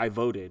the way I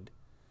voted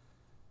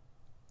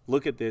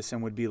look at this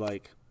and would be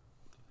like,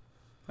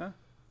 huh?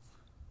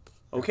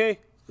 Okay,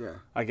 Yeah.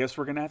 I guess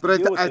we're gonna have But to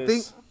deal with I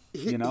think this.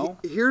 You know?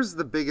 here's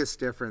the biggest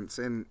difference.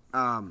 And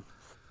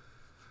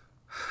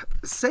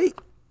say,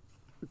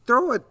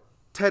 throw a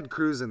Ted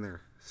Cruz in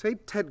there. Say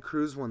Ted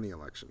Cruz won the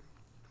election,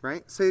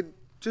 right?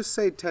 Just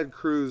say Ted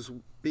Cruz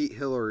beat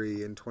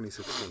Hillary in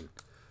 2016.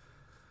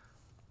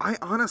 I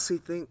honestly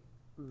think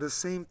the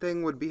same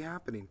thing would be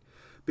happening,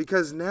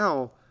 because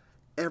now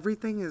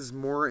everything is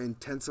more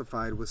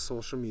intensified with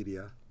social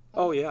media.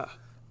 Oh yeah.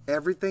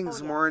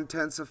 Everything's more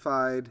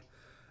intensified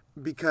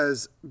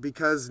because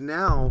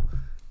now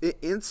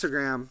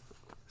Instagram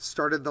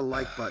started the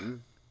like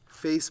button,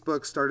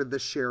 Facebook started the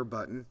share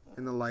button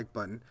and the like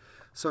button.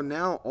 So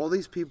now all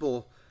these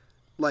people,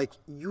 like,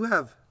 you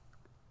have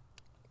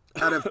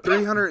out of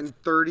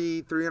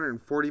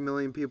 340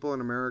 million people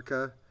in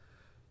America,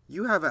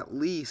 you have at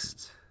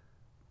least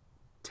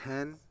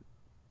 10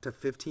 to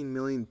 15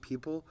 million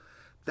people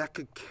that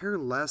could care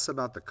less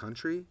about the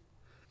country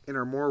and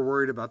are more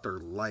worried about their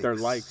likes. Their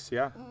likes,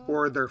 yeah.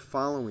 Or their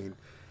following.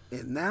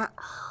 And that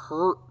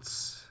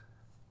hurts.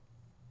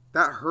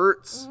 That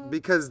hurts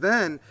because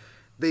then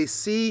they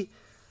see,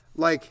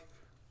 like,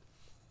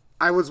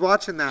 I was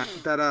watching that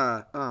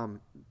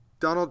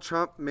Donald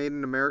Trump Made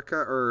in America,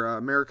 or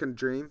American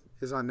Dream,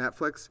 is on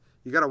Netflix.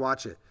 You got to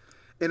watch it.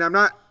 And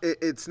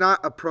it's not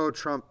a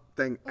pro-Trump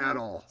thing at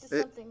all. Just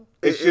something.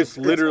 It's just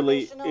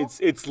literally Inspirational.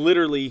 it's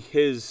literally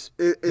his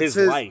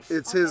life.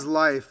 It's his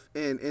life,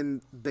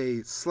 and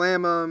they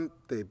slam him,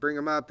 they bring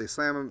him up, they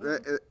slam him.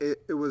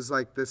 It was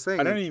like this thing.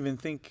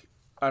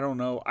 I don't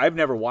know. I've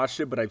never watched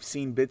it, but I've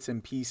seen bits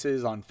and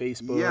pieces on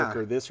Facebook Yeah.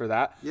 or this or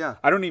that. Yeah.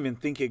 I don't even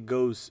think it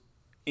goes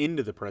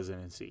into the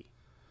presidency.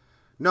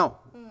 No.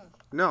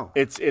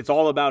 It's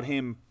all about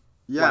him.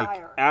 Yeah.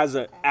 Like as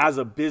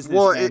a businessman,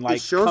 Well, it like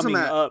shows him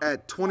coming up.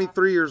 at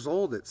 23 years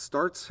old. It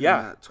starts him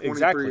Yeah, at 23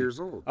 exactly. years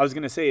old. I was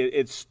gonna say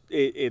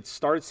it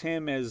starts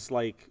him as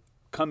like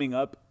coming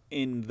up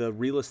in the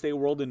real estate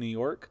world in New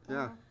York.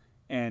 Yeah.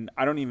 And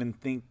I don't even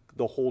think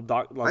the whole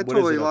I what is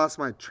totally it, lost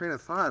my train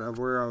of thought of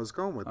where I was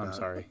going with that. I'm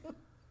sorry.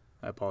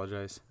 I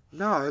apologize.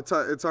 No, it's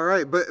all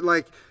right. But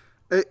like,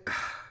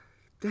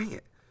 dang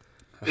it,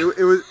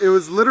 it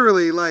was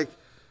literally like,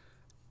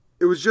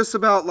 it was just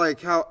about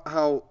like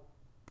how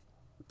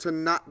to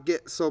not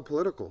get so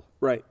political.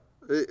 Right.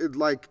 It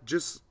like,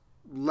 just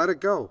let it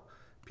go.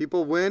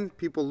 People win,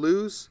 people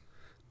lose.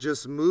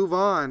 Just move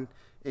on.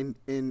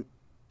 And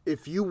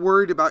if you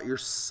worried about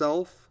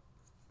yourself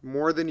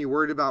more than you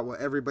worried about what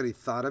everybody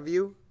thought of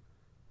you,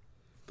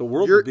 The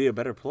world You're- would be a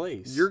better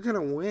place. you're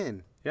gonna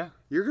win. Yeah.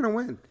 You're gonna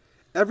win.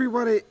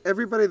 Everybody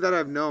that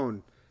I've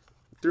known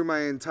through my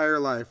entire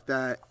life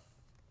that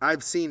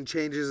I've seen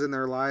changes in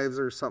their lives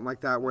or something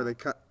like that, where they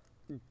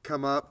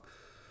come up,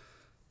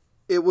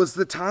 it was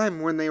the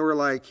time when they were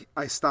like,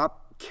 I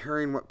stopped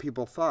caring what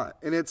people thought.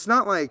 And it's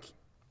not like,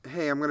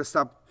 hey, I'm gonna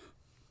stop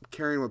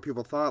caring what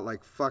people thought,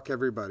 like, fuck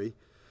everybody.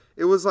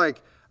 It was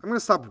like, I'm gonna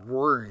stop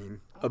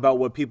worrying About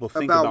what people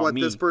think about what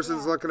me. this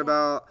person's looking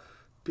about.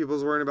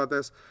 People's worrying about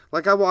this.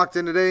 Like, I walked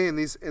in today in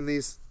these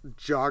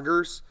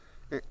joggers,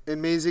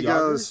 and Maisie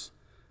goes,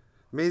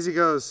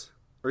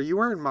 "Are you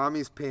wearing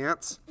mommy's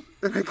pants?"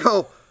 And I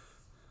go,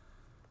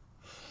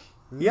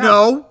 Yeah.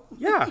 "No."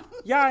 Yeah.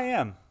 Yeah, I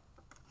am.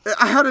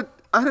 I had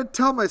to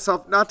tell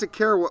myself not to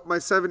care what my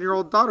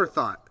 7-year-old daughter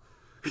thought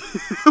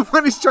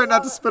when he's trying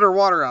not to spit her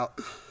water out.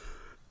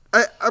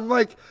 I'm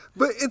like,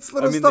 but it's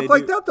little mean, stuff they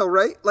like do- that though,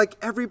 right? Like,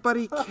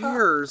 everybody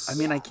cares. I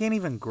mean, I can't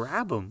even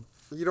grab them.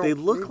 You don't They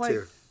look need like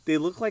to. they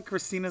look like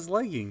Christina's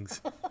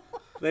leggings.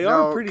 They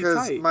no, are pretty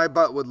because tight. my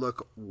butt would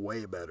look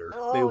way better.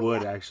 They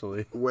would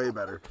actually. Way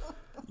better.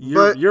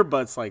 Your But- your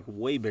butt's like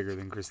way bigger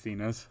than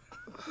Christina's.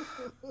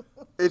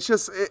 It's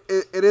just,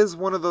 it is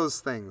one of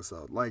those things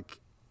though. Like,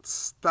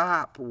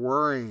 stop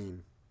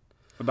worrying.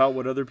 About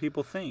what other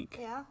people think.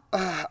 Yeah.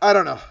 I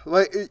don't know.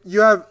 Like,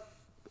 you have,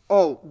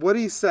 what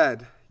he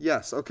said.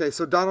 Yes. Okay.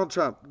 So Donald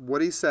Trump,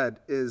 what he said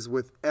is,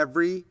 with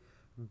every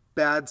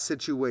bad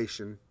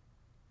situation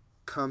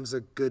comes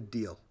a good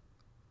deal.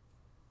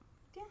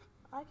 Yeah.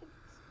 I could.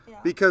 Yeah.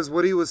 Because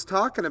what he was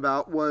talking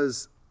about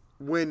was,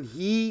 when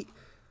he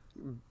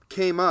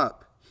came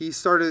up, he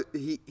started,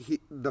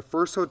 the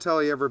first hotel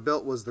he ever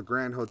built was the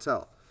Grand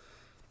Hotel.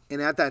 And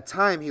at that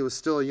time, he was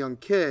still a young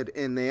kid,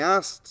 and they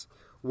asked,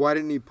 why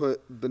didn't he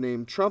put the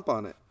name Trump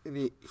on it?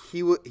 And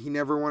he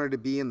never wanted to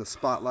be in the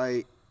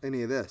spotlight,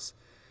 any of this.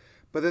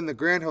 But then the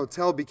Grand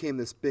Hotel became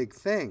this big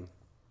thing.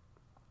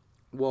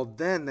 Well,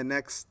 then the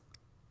next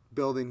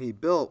building he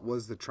built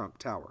was the Trump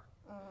Tower.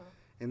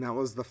 And that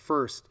was the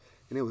first.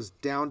 And it was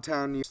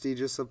downtown,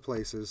 prestigious of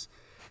places.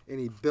 And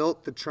he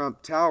built the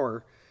Trump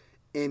Tower.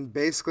 And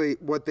basically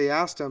what they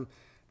asked him,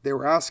 they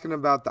were asking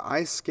about the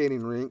ice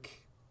skating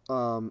rink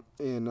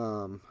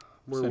in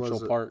where Central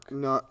was it? Park.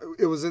 No,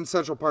 it was in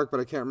Central Park, but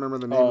I can't remember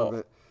the name of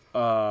it.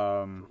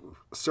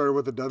 Started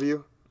with a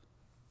W,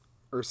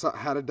 or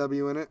had a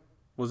W in it.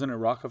 Wasn't it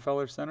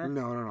Rockefeller Center?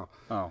 No.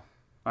 Oh,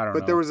 I don't know.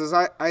 But there was this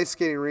ice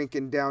skating rink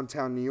in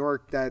downtown New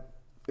York that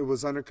it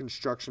was under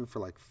construction for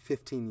like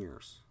 15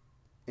 years,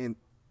 and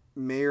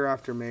mayor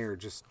after mayor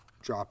just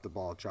dropped the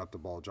ball.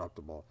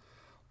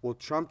 Well,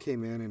 Trump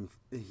came in and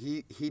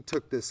he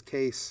took this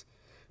case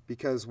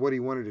because what he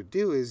wanted to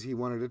do is he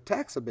wanted a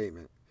tax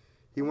abatement.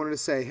 He wanted to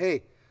say,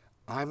 hey,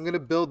 I'm going to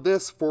build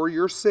this for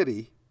your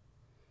city,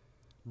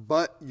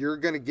 but you're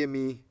going to give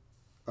me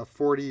a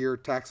 40-year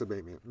tax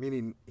abatement,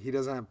 meaning he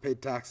doesn't have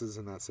paid taxes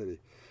in that city.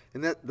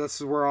 And this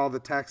is where all the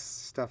tax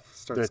stuff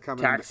starts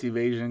coming. The tax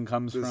evasion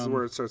comes from. This is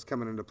where it starts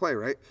coming into play,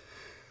 right?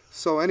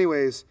 So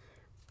anyways,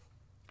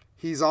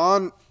 he's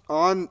on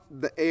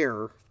the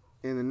air,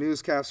 and the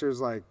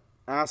newscaster's like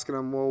asking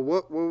him, well,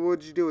 what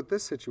would you do with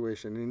this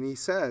situation? And he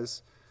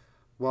says,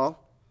 well,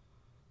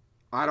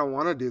 I don't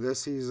want to do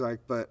this. He's like,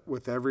 but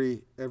with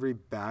every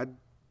bad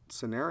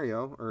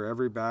scenario or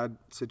every bad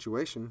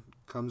situation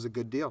comes a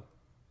good deal.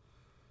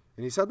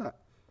 And he said that.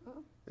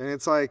 And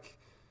it's like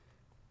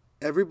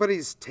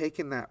everybody's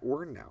taking that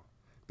word now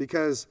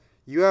because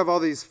you have all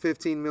these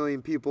 15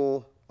 million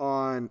people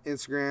on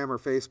Instagram or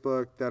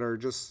Facebook that are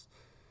just,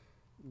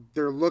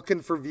 they're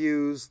looking for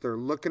views. They're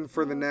looking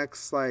for the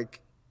next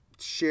like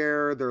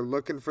share. They're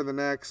looking for the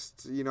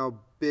next,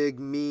 big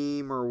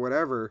meme or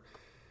whatever.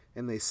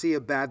 And they see a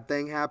bad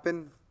thing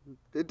happen,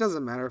 it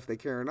doesn't matter if they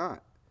care or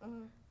not.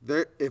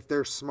 If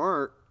they're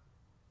smart,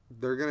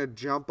 they're going to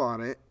jump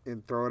on it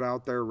and throw it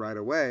out there right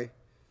away.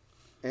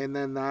 And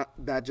then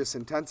that just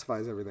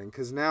intensifies everything.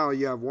 Because now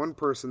you have one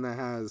person that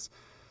has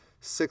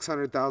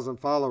 600,000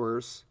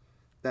 followers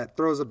that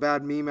throws a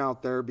bad meme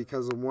out there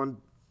because of one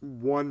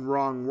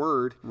wrong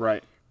word.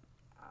 Right.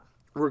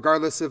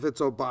 Regardless if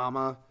it's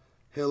Obama,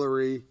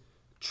 Hillary,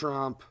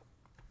 Trump,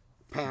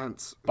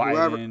 Pence,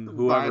 Biden,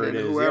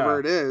 whoever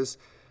it is,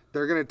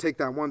 they're going to take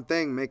that one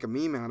thing, make a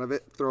meme out of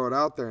it, throw it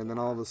out there, and then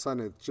all of a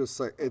sudden it just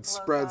like it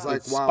spreads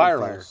like wildfire.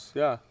 Spirals.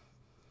 Yeah.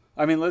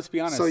 I mean, let's be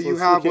honest. So you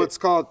have what's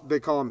called, they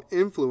call them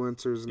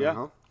influencers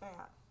now. Yeah,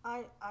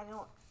 I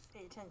don't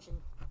pay attention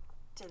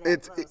to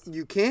that.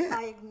 You can't.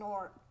 I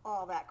ignore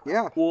all that crap.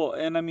 Yeah. Well,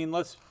 and I mean,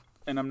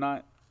 I'm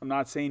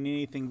not saying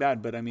anything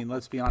bad, but I mean,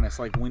 let's be honest.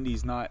 Like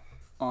Wendy's not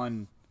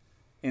on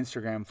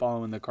Instagram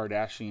following the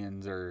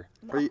Kardashians or.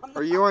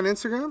 Are you on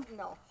Instagram?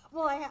 No.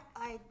 Well,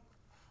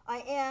 I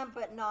am,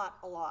 but not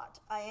a lot.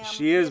 I am.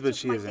 She is, it's but just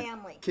she my isn't.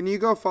 Family. Can you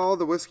go follow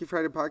the Whiskey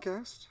Friday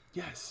podcast?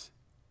 Yes.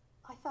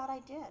 I thought I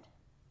did.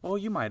 Oh,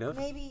 you might have.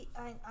 Maybe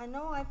I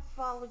know I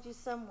followed you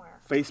somewhere.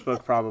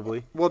 Facebook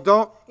probably. Well,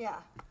 don't. Yeah.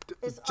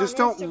 It's Just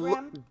on don't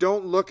Instagram.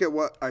 don't look at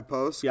what I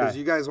post because Yeah.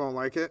 you guys won't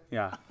like it.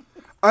 Yeah.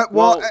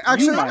 Well, you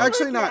actually, might.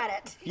 actually Look not.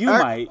 at it. You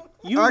might.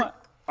 You might.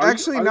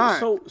 Actually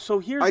not. So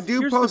here's. I do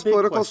here's post the big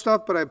political question.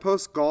 stuff, but I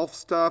post golf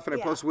stuff and I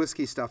Yeah. post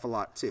whiskey stuff a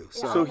lot too.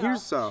 So, So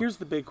Yeah. here's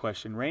the big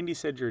question. Randy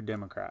said you're a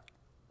Democrat.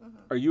 Mm-hmm.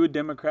 Are you a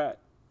Democrat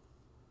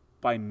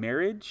by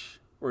marriage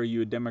or are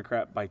you a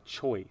Democrat by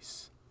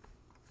choice?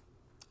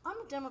 I'm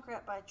a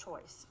Democrat by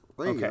choice.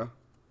 there you Okay. go.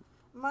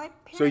 My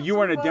parents So you were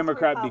weren't a both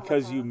Democrat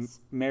because you Republicans.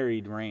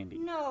 married Randy.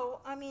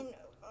 No, I mean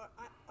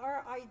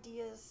our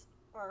ideas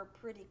are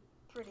pretty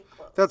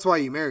close. That's why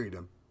you married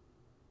him.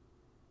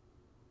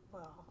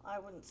 Well, I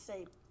wouldn't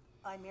say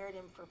I married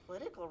him for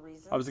political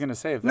reasons. I was gonna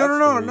say if No, that's no, the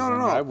no, reason, no,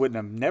 no. I wouldn't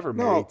have never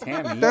No, married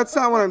Tammy. that's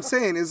not what I'm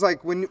saying. Is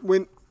like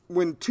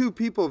when two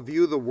people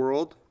view the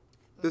world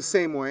the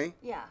same way,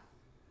 Yeah.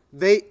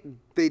 they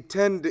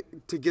tend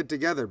to get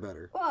together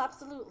better. Oh,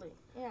 absolutely.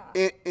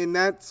 Yeah. And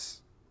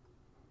that's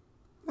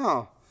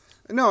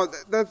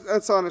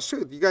that's honest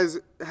truth. You guys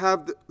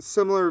have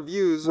similar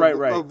views Right, of,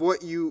 right. of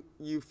what you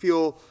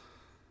feel,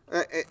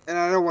 and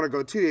I don't want to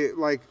go too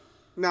like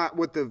not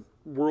what the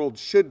world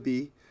should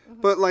be,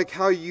 but like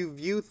how you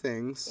view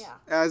things, Yeah.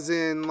 as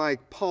in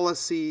like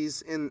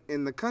policies in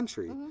the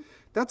country.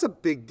 That's a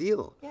big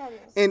deal. Yeah,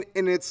 it is.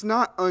 And it's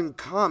not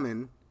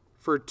uncommon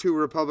for two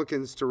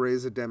Republicans to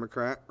raise a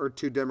Democrat or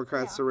two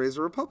Democrats Yeah. to raise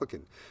a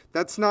Republican.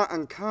 That's not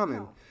uncommon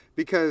No.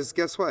 because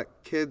guess what?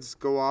 Kids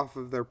go off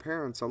of their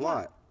parents a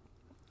lot.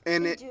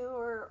 And They it, do,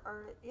 or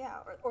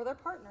their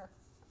partner.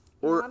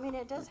 Or- I mean,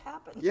 it does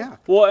happen. yeah.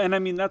 Well, and I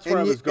mean that's where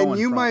And I was going. and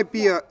you from. might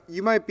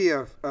be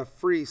a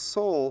free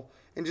soul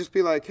and just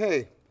be like,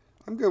 hey,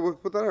 I'm good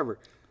with whatever,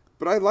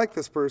 but I like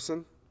this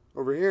person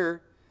over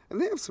here,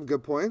 and they have some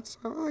good points.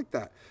 I like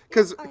that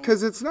because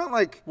it's not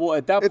like Well,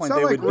 at that it's point not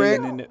they like would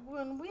Rand- lean into.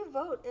 When we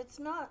vote, it's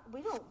not.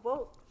 We don't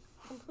vote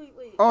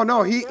completely. Oh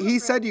no, he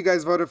Democrat. said you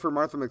guys voted for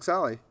Martha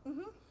McSally.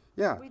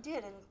 Yeah. We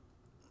did, and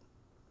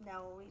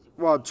now we.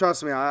 Well,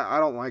 trust me, I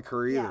don't like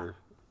her Yeah. either.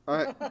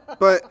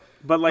 But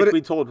But it-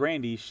 we told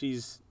Randy,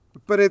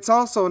 but it's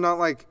also not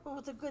like. It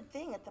was a good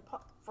thing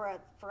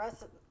for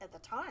us at the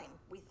time,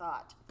 we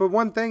thought, But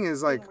one thing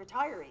is like being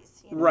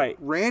retirees. You know? right.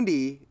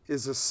 Randy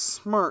is a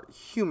smart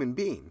human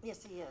being.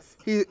 Yes, he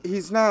is.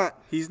 He's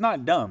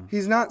not dumb.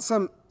 He's not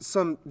some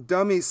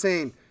dummy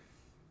saying,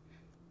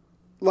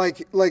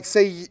 like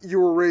say you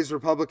were raised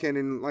Republican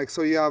and like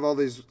so you have all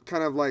these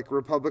kind of like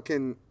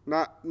Republican,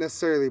 not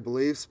necessarily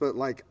beliefs, but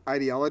like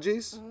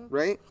ideologies,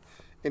 right?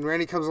 And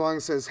Randy comes along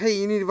and says, "Hey,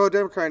 you need to vote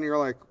Democrat," and you're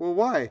like, "Well,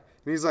 why?" And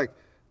he's like,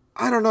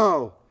 "I don't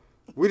know.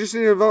 We just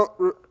need to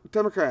vote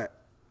Democrat."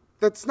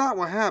 That's not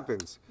what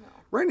happens. No.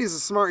 Randy's a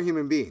smart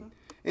human being,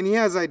 and he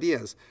has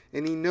ideas,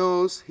 and he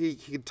knows he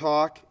can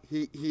talk.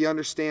 He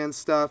understands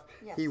stuff.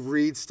 Yes. He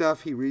reads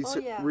stuff. He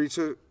researches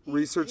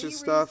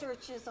stuff. He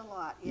researches a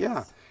lot. Yes.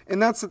 Yeah, and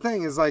that's the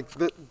thing is like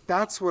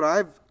that's what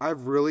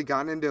I've really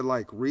gotten into,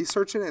 like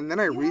researching, and then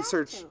I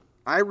research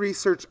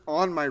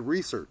on my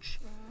research,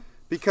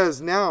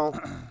 because now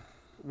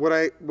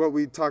what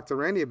we talked to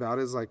Randy about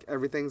is like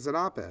everything's an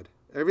op-ed,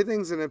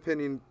 everything's an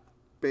opinion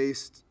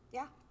based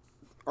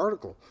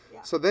article.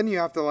 Yeah. So then you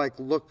have to like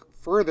look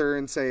further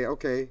and say,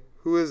 okay,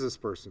 who is this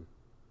person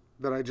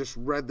that I just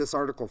read this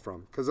article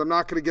from? Because I'm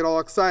not going to get all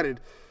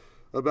excited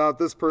about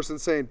this person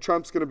saying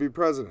Trump's going to be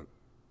president.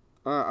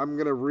 I'm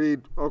going to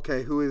read,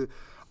 okay, who is,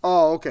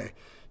 oh, okay.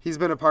 He's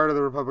been a part of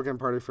the Republican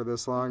Party for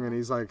this long, and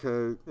he's like,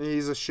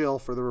 he's a shill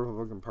for the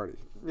Republican Party.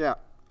 Yeah,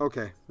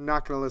 okay,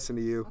 not going to listen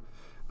to you.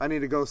 I need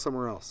to go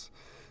somewhere else.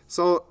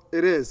 So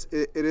it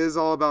is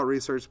all about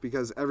research,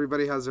 because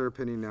everybody has their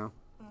opinion now.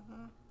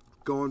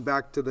 Going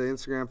back to the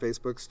Instagram,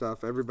 Facebook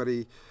stuff,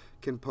 everybody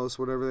can post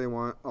whatever they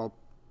want.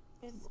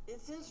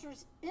 It's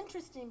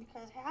interesting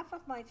because half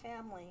of my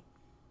family,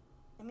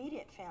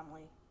 immediate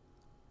family,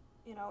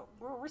 you know,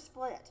 we're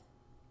split.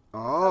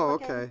 Oh,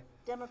 Republican, okay.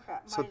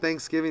 Democrat. So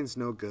Thanksgiving's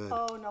no good.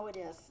 Oh no, it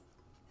is.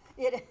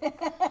 It.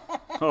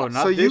 Oh,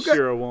 not So this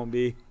year. It won't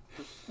be.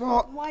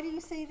 Well, Why do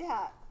you say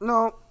that?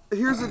 no.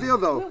 Here's the deal,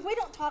 though. We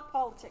don't talk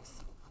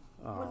politics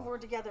when we're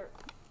together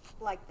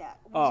like that.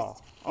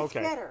 Okay.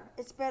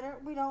 It's better.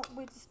 We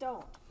just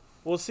don't.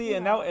 Well, see,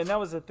 and that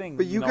was the thing.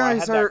 But you know,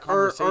 guys I had that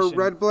are conversation.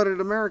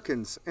 red-blooded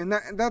Americans, and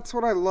that's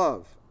what I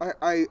love.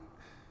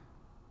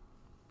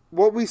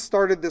 What we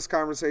started this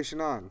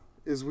conversation on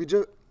is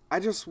I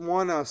just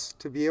want us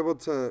to be able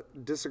to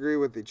disagree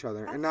with each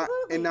other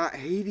and not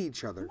hate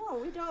each other. No,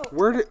 we don't.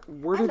 Where did I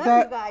love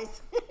that? You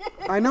guys.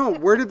 I know.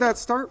 Where did that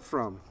start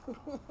from?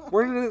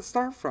 Where did it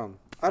start from?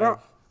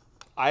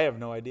 I have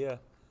no idea.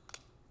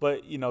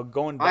 But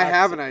going back. I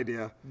have an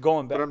idea.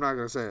 Going back, but I'm not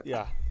gonna say it.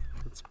 Yeah.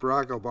 It's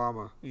Barack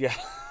Obama. Yeah.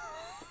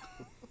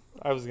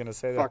 I was gonna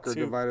say that Fucker too.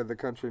 divided the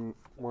country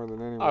more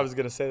than anyone. I was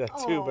gonna say that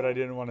too, but I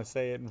didn't want to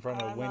say it in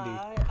front of Wendy.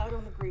 I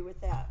don't agree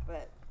with that,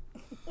 but.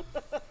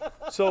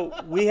 So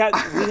we had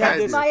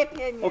this. My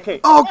opinion. Okay.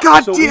 Oh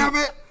God So damn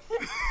it!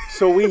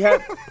 So we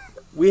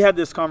had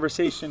this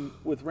conversation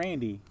with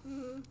Randy,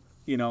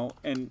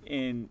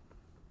 and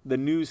the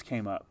news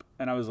came up,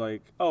 and I was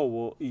like, oh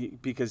well,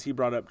 because he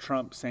brought up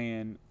Trump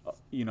saying,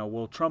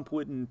 well, Trump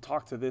wouldn't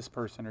talk to this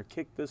person or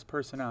kick this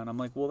person out. And I'm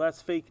like, well,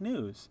 that's fake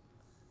news.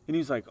 And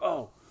he's like,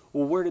 oh,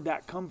 well, where did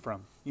that come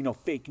from?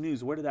 Fake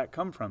news. Where did that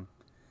come from?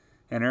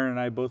 And Aaron and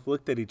I both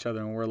looked at each other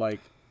and we're like,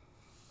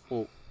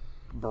 well,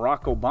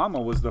 Barack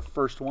Obama was the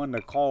first one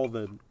to call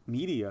the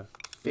media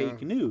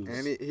fake news.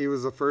 And he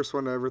was the first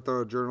one to ever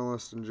throw a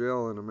journalist in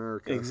jail in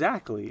America.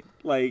 Exactly.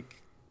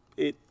 Like,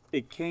 it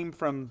came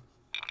from...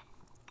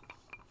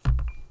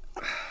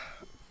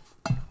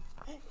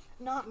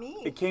 Not me.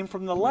 It came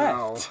from the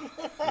left.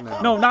 No.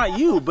 No, not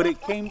you, but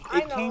it came I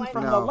know.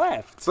 from the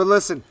left. But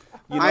listen,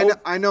 know?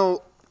 I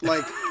know.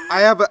 Like I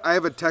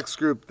have a text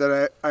group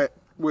that I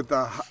with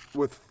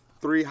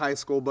 3 high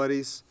school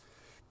buddies.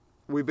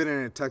 We've been in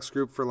a text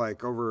group for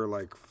like over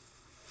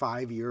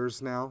 5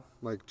 years now.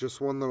 Like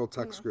just one little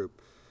text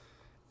group,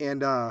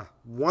 and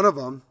one of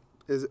them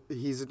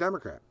he's a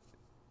Democrat,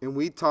 and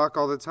we talk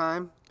all the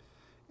time.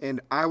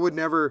 And I would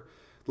never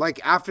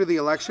after the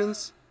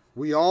elections,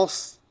 we all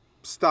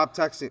stopped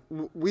texting.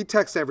 We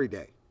text every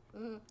day.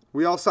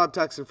 We all stopped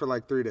texting for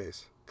 3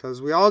 days because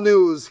we all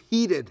knew it was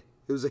heated.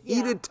 It was a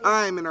heated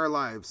time in our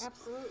lives.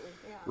 Absolutely.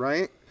 Yeah.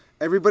 Right?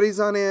 Everybody's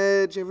on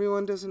edge.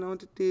 Everyone doesn't know what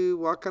to do.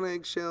 Walk on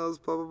eggshells.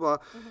 Blah blah blah.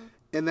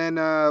 And then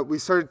we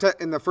started.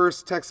 And the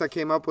first text that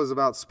came up was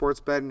about sports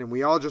betting, and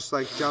we all just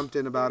jumped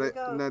in about it.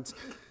 go.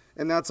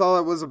 And that's all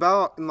it was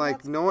about. And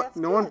no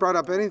one good. brought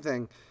up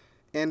anything.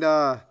 And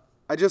I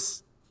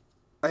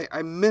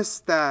miss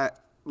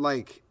that.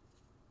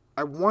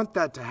 I want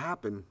that to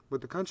happen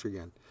with the country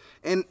again.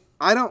 And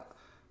I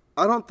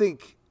don't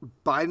think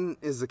Biden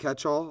is the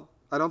catch-all.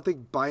 I don't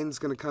think Biden's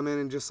going to come in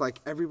and just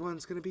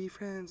everyone's going to be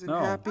friends and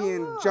happy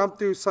and jump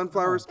through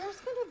sunflowers. There's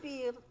going to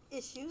be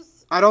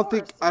issues. I don't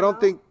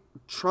think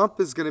Trump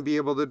is going to be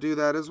able to do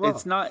that as well.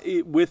 It's not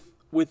with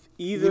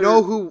either. You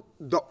know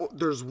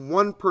there's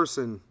one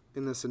person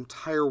in this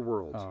entire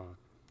world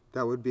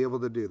that would be able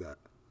to do that.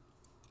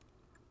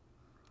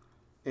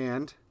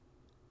 And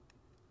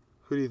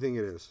who do you think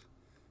it is?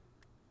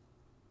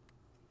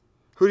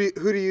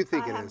 Who do you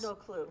think I it have is? no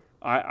clue.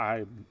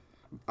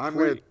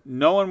 I'm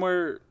knowing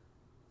where.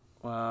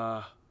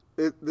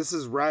 This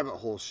is rabbit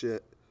hole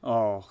shit.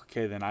 Oh,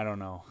 okay, then I don't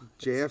know.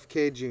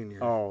 JFK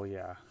Jr. Oh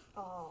yeah.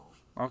 Oh.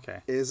 Okay.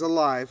 is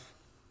alive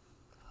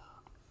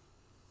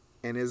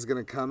and is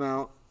gonna come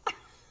out.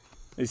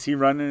 Is he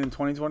running in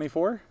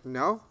 2024?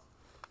 No,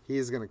 he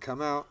is gonna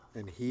come out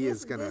and he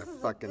is gonna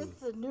fucking. This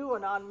is a new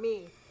one on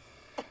me.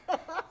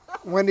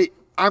 Wendy,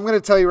 I'm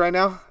gonna tell you right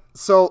now.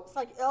 So It's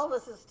like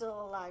Elvis is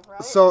still alive,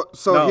 right? so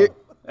No, here,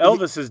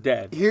 Elvis is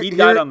dead. here- He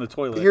died here- on the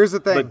toilet. here's the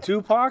thing. But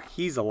Tupac,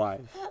 he's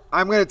alive.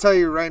 I'm gonna tell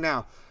you right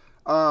now.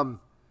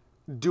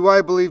 Do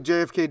I believe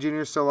JFK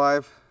Jr. is still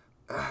alive?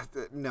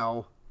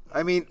 No.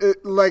 I mean,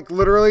 like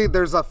literally,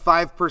 there's a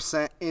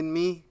 5% in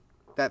me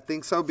that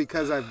thinks so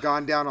because I've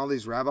gone down all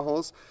these rabbit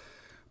holes.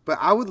 But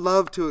I would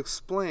love to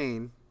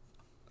explain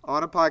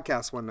on a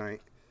podcast one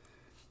night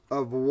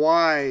of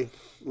why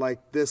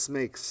like this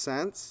makes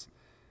sense.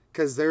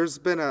 Because there's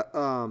been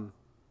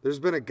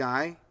a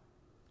guy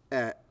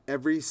at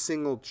every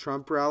single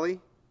Trump rally,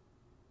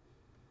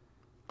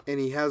 and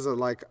he has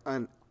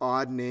an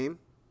odd name.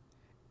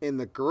 And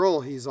the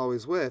girl he's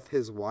always with,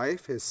 his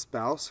wife, his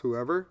spouse,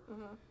 whoever,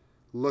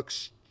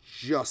 looks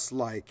just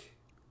like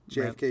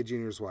JFK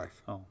Jr.'s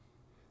wife. Oh.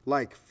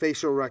 Like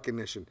facial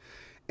recognition.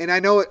 And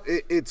I know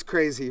it's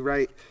crazy,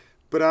 right?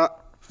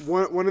 But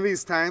one of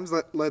these times,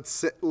 let's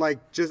sit,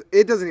 like just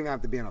it doesn't even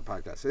have to be on a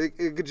podcast.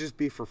 It could just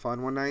be for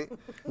fun one night,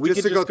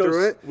 just to go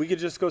through it. We could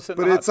just go sit in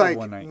But the hot it's tub like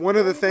one night. one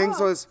of the There you things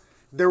go. was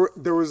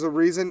there was a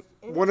reason.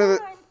 One of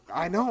the Anytime.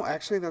 I know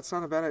actually that's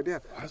not a bad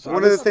idea. That's One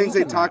what of I the was things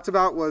they thinking. talked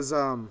about was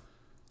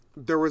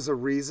there was a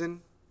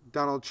reason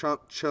Donald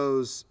Trump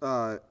chose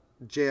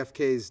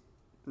JFK's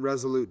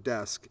Resolute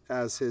desk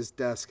as his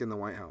desk in the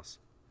White House,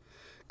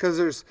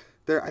 because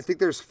I think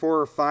there's 4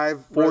 or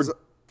 5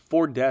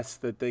 Four desks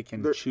that they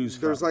can choose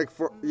from. there's like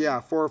 4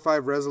 or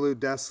 5 Resolute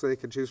desks they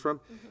can choose from.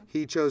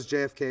 He chose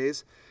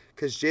JFK's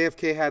because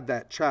JFK had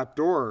that trap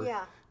door.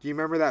 Yeah. Do you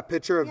remember that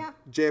picture of Yeah.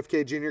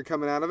 JFK Jr.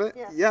 coming out of it?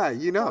 Yes, Yeah,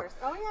 you of know. course.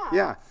 Oh, yeah.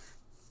 Yeah.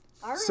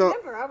 I So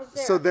remember. I was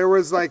there. so there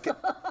was like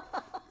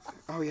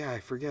oh yeah, I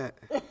forget.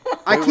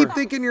 I keep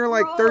thinking you're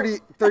like 30,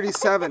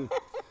 37.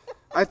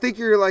 I think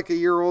you're like a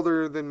year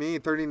older than me,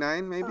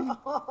 39 maybe.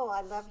 Oh,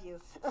 I love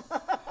you.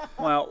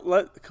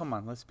 Well, come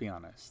on, let's be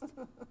honest.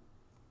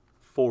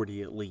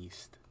 40 at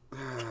least.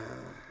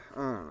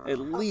 At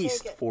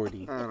least take it.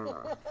 40. I don't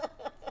know.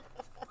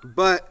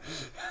 But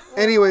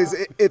anyways,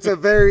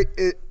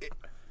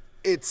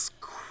 it's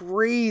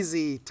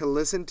crazy to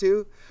listen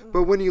to,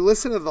 but when you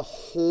listen to the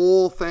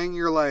whole thing,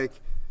 you're like,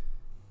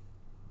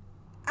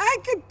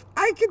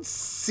 I could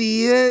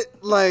see it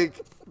like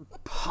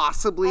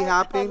possibly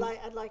happening.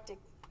 I'd like to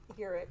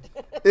hear it.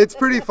 It's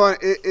pretty fun.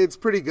 It's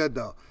pretty good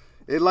though.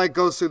 It like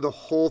goes through the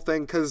whole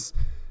thing because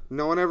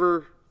no one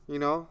ever,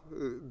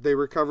 they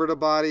recovered a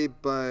body,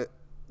 but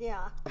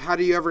Yeah. how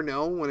do you ever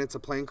know when it's a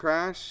plane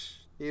crash?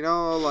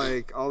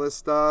 Like all this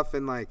stuff,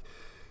 and like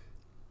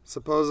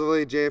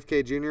supposedly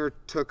JFK Jr.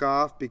 took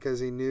off because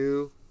he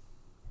knew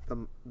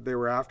they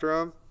were after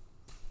him.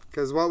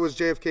 Because what was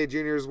JFK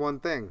Jr.'s one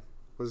thing?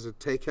 Was to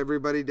take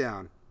everybody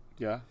down.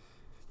 Yeah.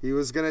 He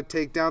was going to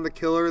take down the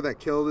killer that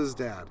killed his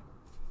dad.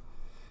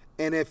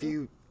 And if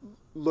you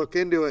look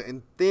into it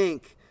and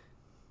think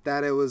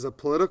that it was a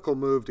political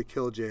move to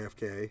kill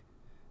JFK,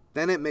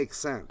 then it makes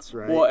sense,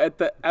 right? Well, at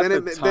the time,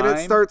 then it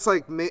starts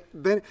like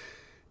then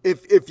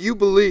if you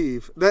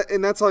believe that,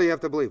 and that's all you have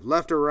to believe,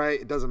 left or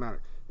right, it doesn't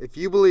matter. If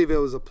you believe it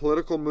was a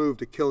political move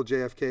to kill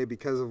JFK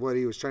because of what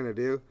he was trying to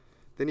do,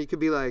 then you could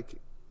be like,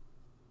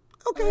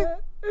 okay,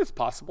 it's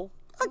possible.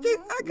 I can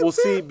We'll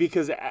see, it.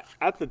 because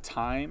at the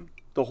time,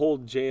 the whole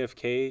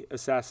JFK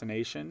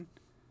assassination,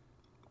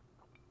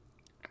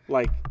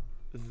 like,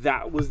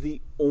 that was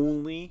the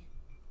only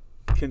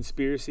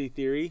conspiracy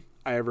theory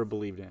I ever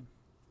believed in.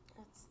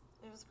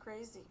 It was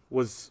crazy.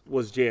 Was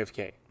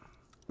JFK.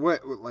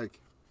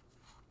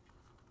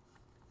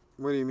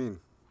 What do you mean?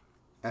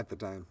 At the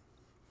time?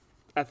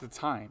 At the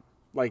time,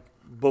 like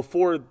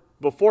before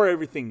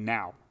everything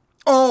now.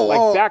 Oh,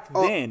 Like back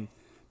then,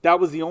 that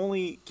was the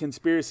only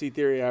conspiracy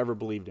theory I ever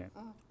believed in.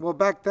 Well,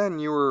 back then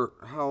you were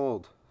how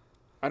old?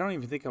 I don't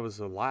even think I was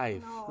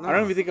alive. No. I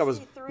don't even think I was.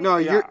 63. No,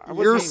 Yeah,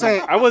 you're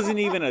saying I wasn't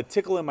even a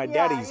tickle in my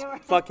Yeah, daddy's you were-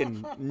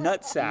 fucking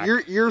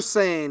nutsack. you're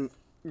saying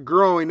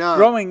growing up.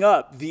 Growing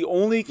up, the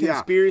only Yeah.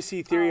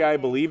 conspiracy theory I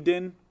believed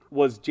in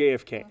was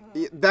JFK.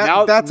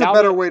 That's a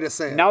better way to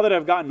say it. Now that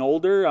I've gotten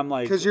older, I'm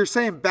like, Because you're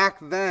saying back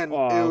then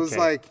Oh, it was okay.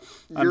 like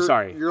I'm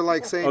sorry. You're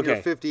like saying you're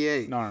Okay.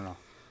 58. no.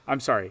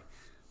 I'm sorry.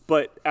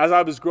 But as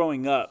I was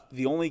growing up,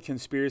 the only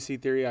conspiracy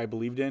theory I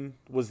believed in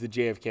was the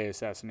JFK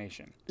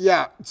assassination.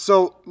 Yeah.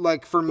 So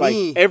like for Like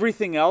me,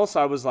 everything else,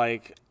 I was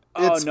like,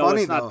 oh It's no,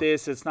 funny, it's not though.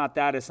 this, it's not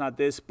that, it's not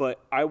this. But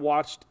I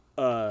watched,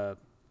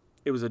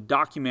 it was a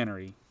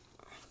documentary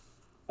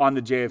on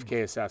the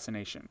JFK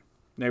assassination.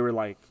 They were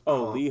like,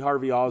 Lee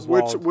Harvey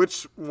Oswald.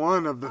 which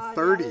one of the Yeah,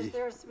 30?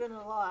 there's been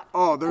a lot.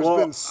 Oh, there's Well,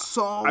 been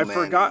so I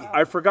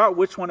many. forgot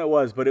which one it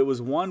was, but it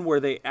was one where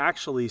they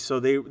actually, so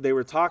they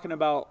were talking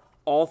about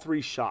all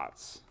 3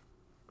 shots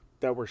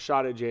that were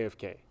shot at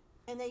JFK.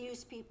 And they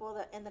use people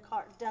that in the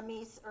car,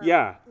 dummies or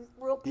Yeah.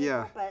 real people,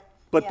 Yeah. but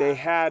But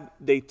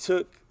they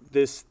took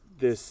this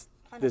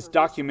Kind of a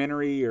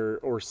documentary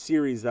or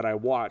series that I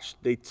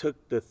watched. They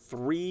took the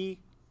 3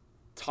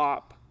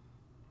 top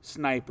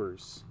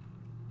snipers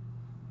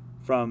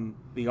from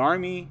the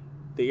Army,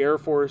 the Air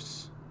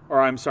Force,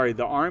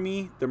 the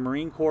Army, the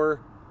Marine Corps,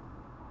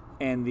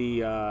 and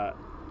the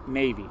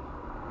Navy.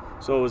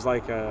 So it was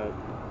like a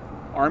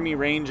Army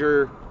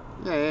Ranger,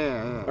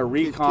 Yeah. a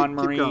recon Keep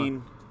going.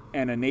 Marine,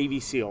 and a Navy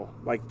SEAL.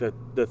 Like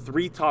the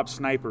 3 top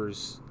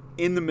snipers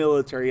in the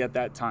military at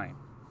that time.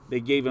 They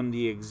gave him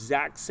the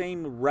exact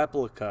same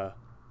replica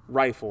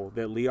rifle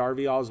that Lee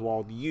Harvey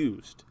Oswald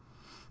used.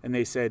 And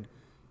they said,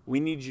 we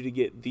need you to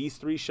get these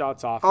 3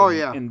 shots off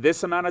in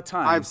this amount of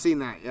time. I've seen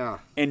that, yeah.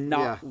 And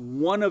not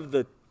one of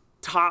the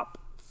top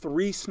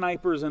 3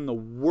 snipers in the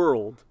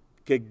world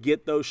could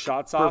get those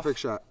shots off Perfect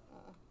shot.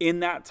 in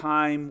that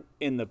time,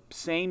 in the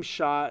same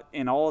shot,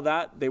 and all of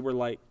that. They were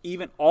like,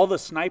 even all the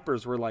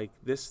snipers were like,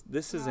 this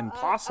is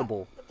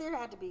impossible. But there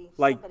had to be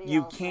Like, somebody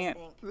you else, I can't,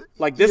 think.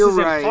 like, this You're is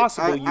right.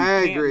 impossible. You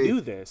I can't agree.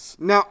 do this.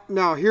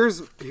 Now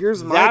here's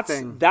my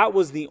thing. That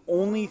was the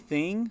only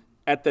thing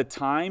at the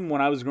time when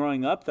I was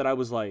growing up that I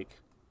was like,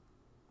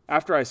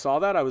 after I saw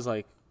that, I was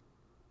like,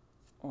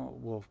 oh,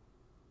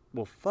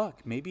 well,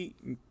 fuck, maybe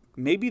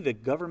the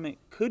government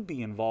could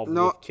be involved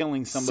No, with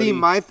killing somebody. see,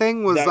 my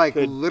thing was that like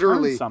could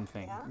literally turn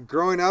something. Yeah.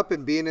 growing up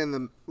and being in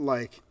the,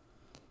 like,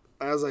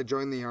 as I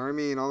joined the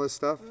Army and all this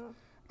stuff,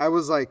 I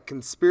was like,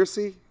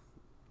 conspiracy,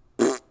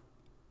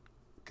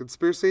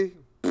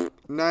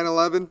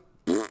 9/11,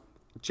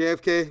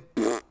 JFK,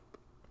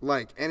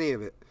 like any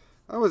of it.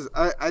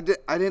 I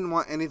didn't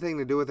want anything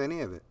to do with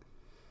any of it.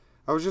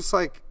 I was just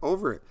like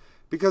over it.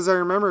 Because I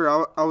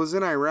remember I was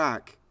in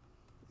Iraq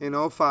in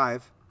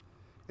 2005,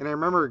 and I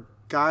remember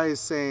guys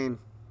saying,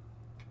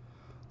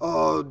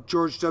 oh,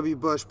 George W.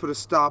 Bush put a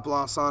stop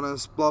loss on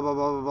us, blah, blah,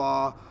 blah, blah,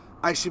 blah.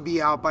 I should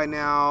be out by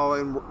now.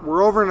 And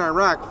we're over in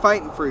Iraq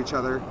fighting for each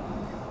other.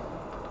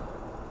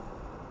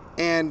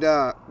 And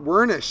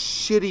we're in a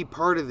shitty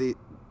part of the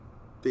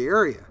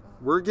area.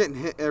 We're getting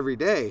hit every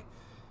day.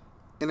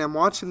 And I'm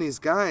watching these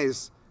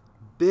guys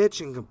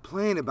bitch and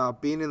complain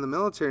about being in the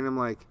military. And I'm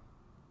like,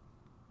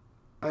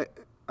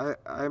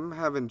 I'm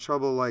having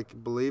trouble,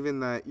 like, believing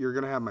that you're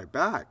going to have my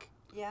back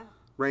Yeah.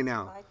 right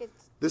now. I could,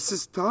 This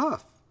is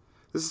tough.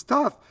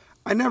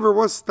 I never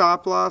was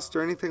stop lost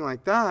or anything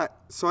like that,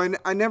 so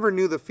I never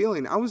knew the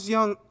feeling. I was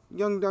young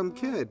dumb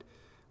kid,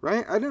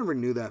 right? I never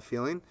knew that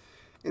feeling,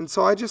 and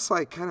so I just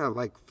like kind of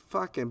like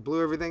fucking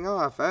blew everything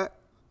off.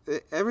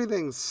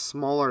 Everything's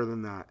smaller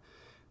than that.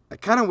 I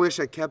kind of wish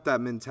I kept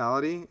that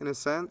mentality in a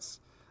sense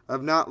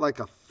of not like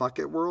a fuck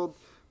it world,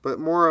 but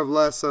more of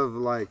less of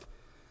like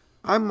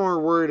I'm more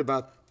worried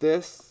about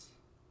this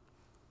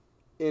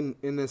in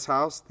this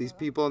house, these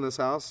people in this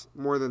house,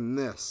 more than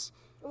this.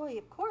 well,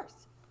 of course.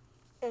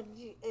 And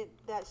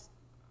that's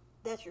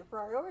your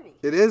priority.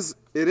 It is.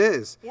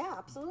 Yeah,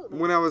 absolutely.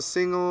 When I was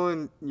single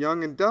and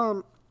young and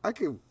dumb, I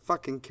could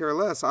fucking care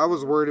less. I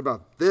was worried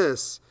about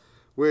this,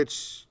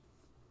 which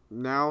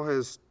now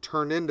has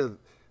turned into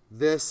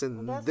this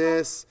and Well, that's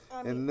this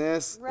what- I and mean,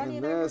 this Ronnie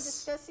and and I were this.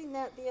 discussing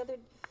that the other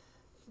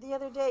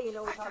day. You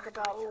know, we talk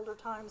about older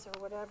times or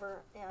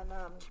whatever, and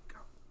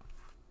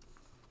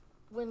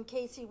when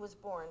Casey was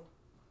born,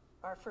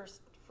 our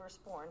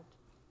firstborn,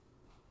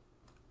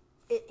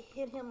 it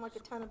hit him like a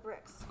ton of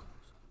bricks.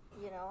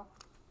 You know,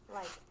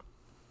 like,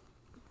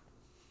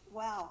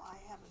 wow, I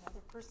have another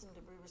person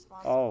to be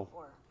responsible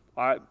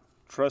for.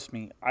 Trust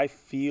me, I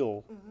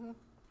feel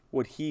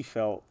what he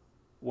felt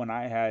when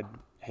I had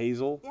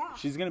Hazel. Yeah.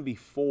 She's gonna be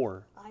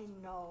 4 I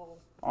know.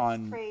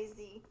 on It's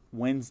crazy.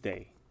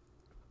 Wednesday.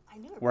 I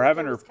knew We're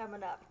having her her- was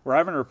coming up. We're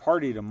having her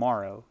party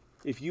tomorrow.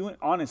 If you and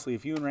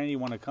Randy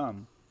want to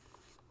come,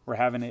 we're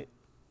having it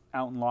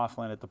out in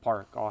Laughlin at the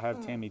park. I'll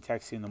have Tammy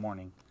text you in the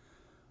morning.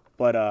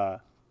 But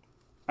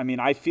I mean,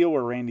 I feel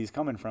where Randy's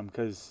coming from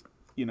because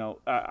you know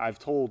I've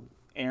told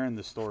Aaron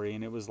the story,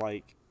 and it was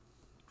like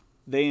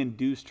they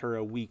induced her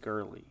a week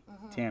early,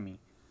 Tammy,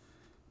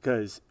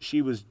 because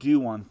she was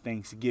due on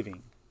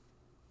Thanksgiving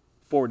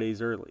 4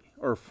 days early,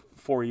 or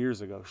 4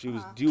 years ago. She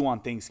was due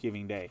on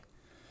Thanksgiving Day.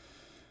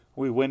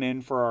 We went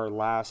in for our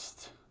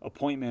last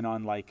appointment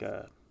on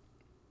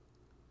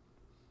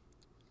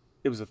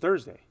it was a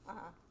Thursday.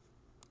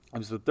 It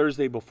was the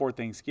Thursday before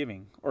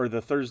Thanksgiving, or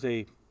the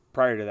Thursday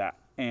prior to that.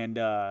 And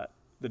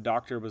the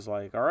doctor was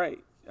like, all right,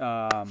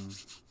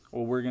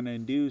 well, we're going to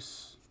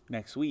induce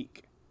next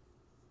week.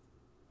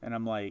 And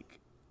I'm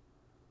like,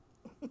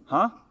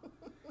 huh?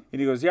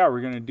 And he goes, yeah, we're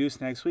going to induce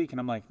next week. And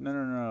I'm like,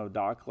 no,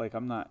 doc. Like,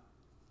 I'm not.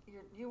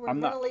 You were I'm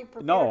not. mentally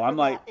prepared No, for I'm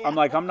like, that. I'm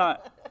like, I'm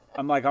not.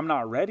 I'm like, I'm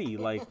not ready.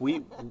 Like,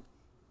 we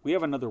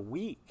have another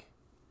week.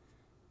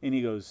 And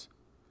he goes,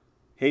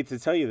 hate to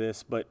tell you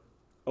this, but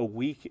a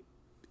week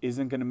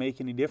isn't going to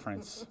make any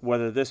difference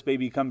whether this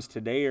baby comes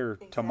today or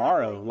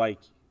tomorrow. Exactly. Like,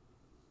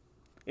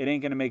 it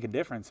ain't going to make a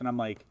difference. And I'm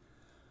like,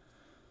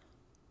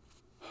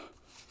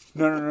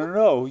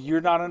 No,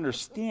 you're not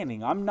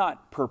understanding. I'm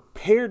not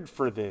prepared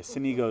for this.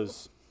 And he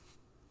goes,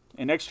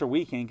 an extra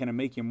week ain't going to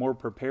make you more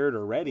prepared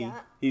or ready. Yeah.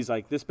 He's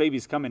like, this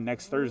baby's coming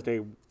next Thursday,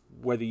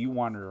 whether you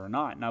want it or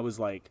not. And I was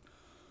like,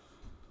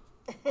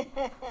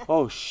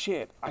 oh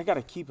shit, I got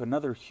to keep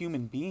another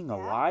human being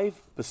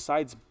alive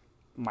besides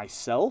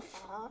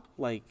myself?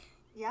 Like,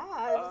 Yeah,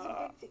 it was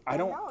a big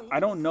thing. I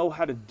don't know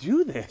how to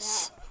do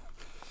this.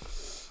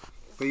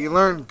 But you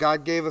learn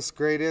God gave us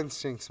great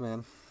instincts,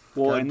 man.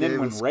 Well, God and then gave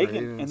when us great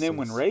Reagan,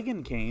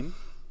 instincts. came,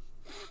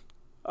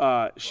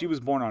 she was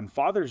born on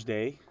Father's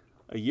Day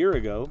a year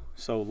ago.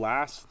 So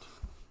last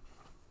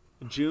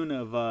June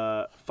of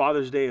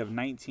Father's Day of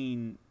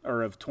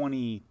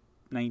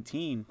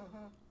 2019,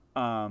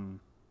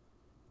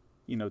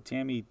 you know,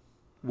 Tammy,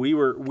 we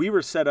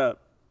were set up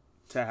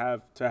to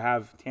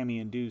have Tammy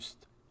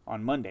induced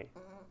on Monday,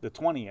 the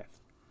 20th.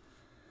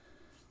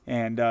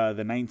 And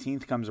the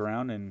 19th comes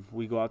around, and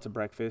we go out to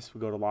breakfast.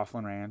 We go to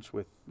Laughlin Ranch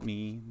with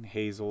me, and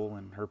Hazel,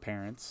 and her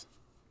parents.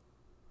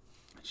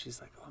 And she's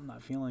like, "Oh, I'm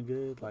not feeling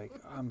good. Like,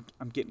 I'm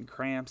getting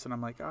cramps." And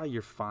I'm like, "Oh,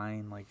 you're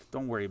fine. Like,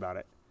 don't worry about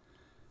it."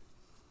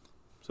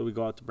 So we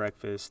go out to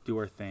breakfast, do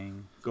our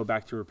thing, go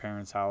back to her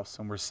parents' house,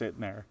 and we're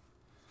sitting there.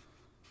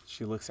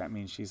 She looks at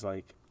me, and she's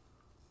like,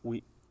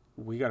 "We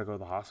got to go to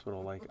the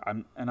hospital." Like,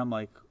 I'm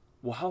like,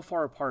 "Well, how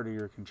far apart are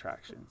your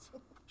contractions?"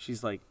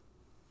 She's like,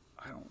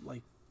 "I don't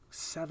like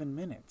 7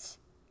 minutes."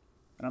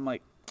 And I'm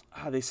like,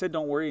 they said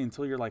don't worry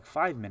until you're like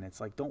 5 minutes.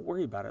 Like, don't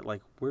worry about it.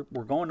 Like, we're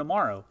going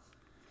tomorrow.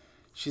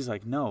 She's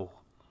like, "No,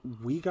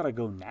 we gotta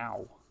go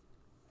now."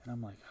 And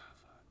I'm like, "Oh,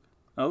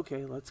 fuck.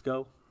 Okay, let's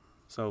go."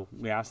 So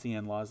we asked the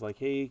in-laws, like,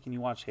 "Hey, can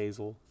you watch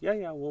Hazel?"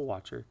 Yeah, we'll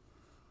watch her.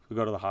 We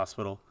go to the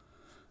hospital.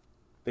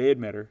 They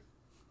admit her.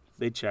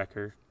 They check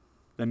her.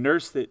 The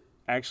nurse that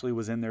actually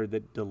was in there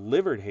that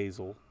delivered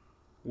Hazel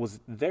was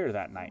there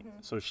that night.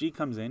 So she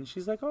comes in.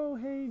 She's like, "Oh,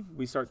 hey."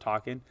 We start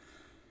talking.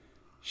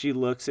 She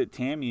looks at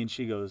Tammy and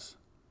she goes,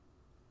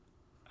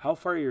 "How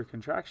far are your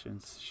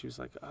contractions?" She was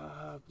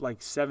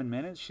like 7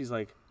 minutes. She's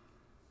like,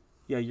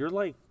 "Yeah, you're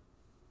like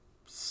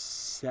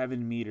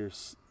 7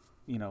 meters,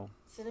 you know."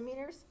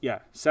 Centimeters? Yeah,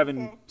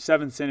 Okay.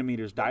 7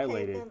 centimeters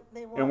dilated. then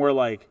they And won't. we're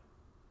like,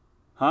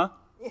 "Huh?"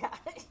 Yeah.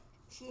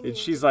 She And needed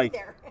she's to be like,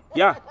 there.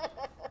 "Yeah,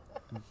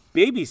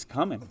 baby's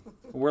coming."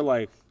 We're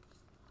like,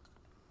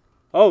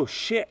 "Oh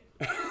shit."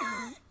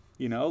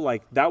 You know,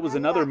 like that was Yeah,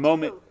 another yeah,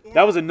 moment. too. That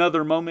Yeah. was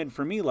another moment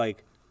for me.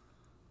 Like,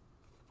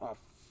 oh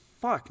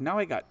fuck! Now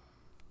I got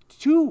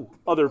 2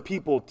 other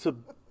people to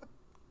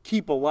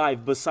keep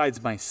alive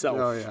besides myself.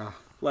 Oh yeah.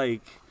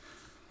 Like,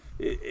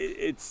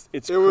 it's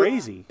It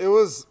crazy. It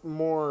was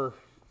more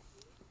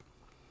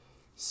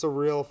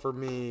surreal for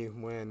me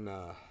when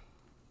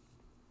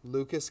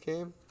Lucas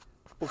came.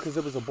 Because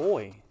it was a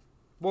boy.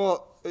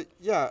 Well,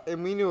 yeah,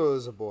 and we knew it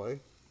was a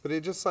boy, but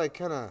it just like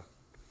kind of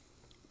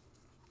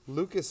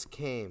Lucas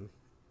came,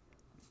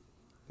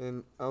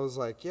 and I was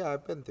like, "Yeah,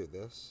 I've been through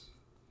this.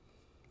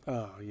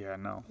 Oh yeah,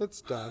 no,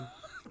 It's done."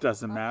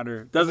 doesn't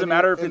matter. Doesn't then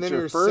matter you- if and it's then your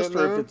you're first sitting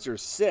or there. if it's your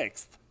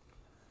 6th.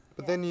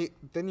 But Yeah.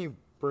 then you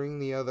bring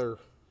the other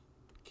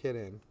kid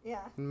in.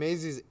 Yeah. And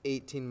Maisie's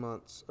 18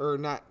 months, or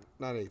not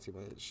 18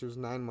 months. She was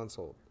 9 months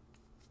old,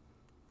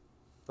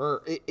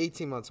 or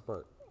 18 months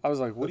apart. I was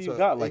like, "What do That's you what,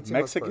 got? Like 18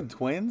 months Mexican apart.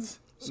 twins?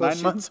 So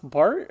 9 months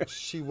apart?"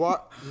 She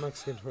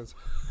Mexican twins.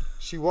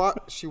 She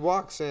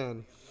walks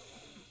in.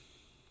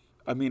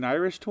 I mean,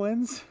 Irish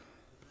twins.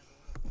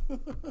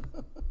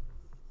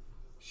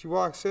 She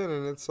walks in,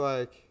 and it's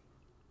like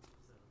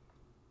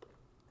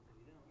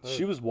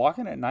She was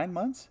walking at 9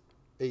 months.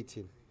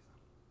 18.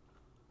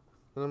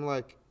 And I'm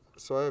like,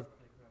 so I have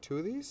 2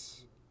 of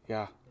these?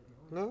 Yeah.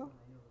 No?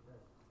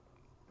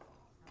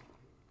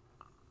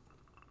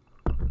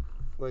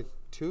 Like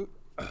two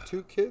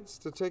kids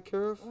to take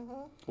care of?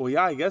 Well,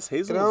 yeah, I guess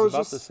Hazel And I was was about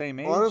just, the same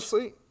age.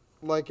 honestly,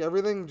 like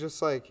everything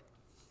just like,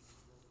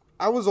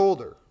 I was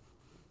older.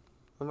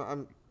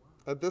 I'm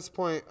at this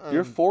point,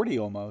 You're I'm 40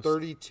 almost.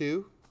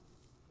 32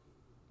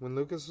 when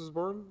Lucas was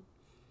born.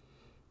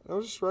 I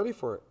was just ready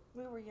for it.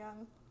 We were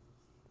young.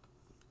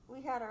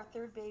 We had our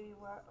 3rd baby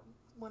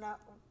when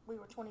we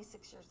were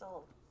 26 years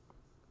old.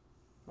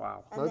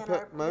 Wow. And My then,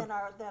 pa-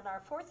 my- then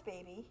our 4th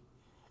baby,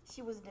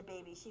 she wasn't a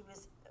baby.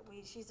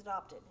 She's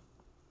adopted.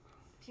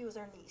 She was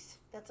our niece.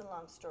 That's a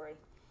long story.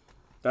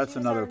 That's She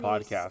was another our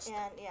niece, podcast.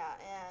 And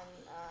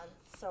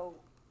so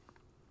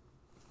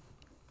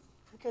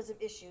because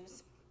of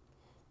issues,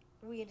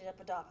 we ended up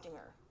adopting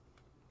her.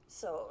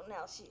 So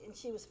now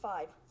she was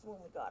 5 when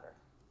we got her.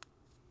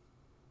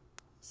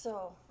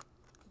 So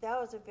that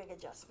was a big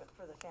adjustment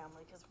for the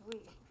family because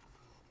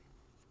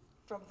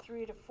from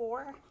 3 to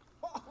 4,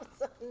 all of a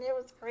sudden it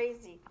was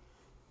crazy.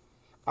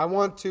 I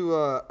want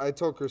to. I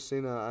told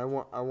Christina I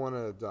want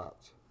to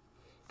adopt,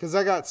 cause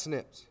I got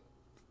snipped.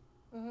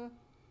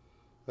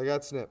 I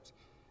got snipped,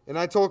 and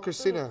I told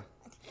Christina.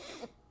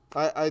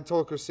 I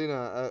told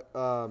Christina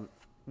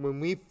when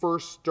we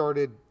first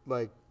started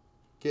like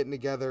getting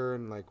together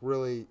and like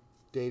really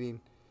dating,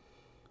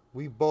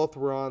 we both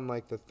were on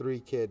like the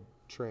 3-kid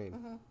train.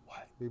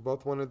 What? We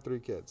both wanted 3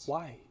 kids.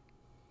 Why?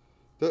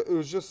 It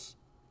was just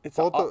It's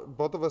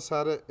both of us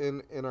had it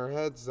in our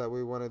heads that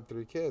we wanted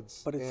 3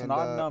 kids. but it's And, an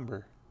odd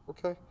number.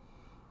 Okay.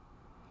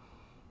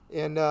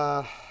 And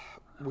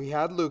we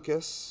had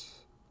Lucas,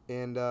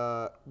 and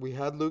we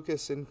had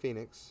Lucas in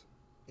Phoenix.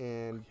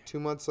 And 2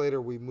 months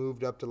later, we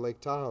moved up to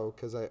Lake Tahoe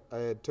because I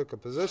had took a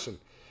position.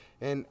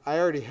 And I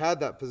already had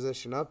that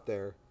position up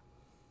there.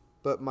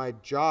 But my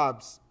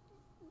job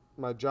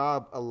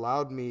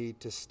allowed me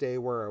to stay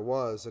where I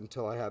was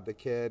until I had the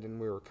kid and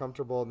we were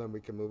comfortable, and then we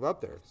could move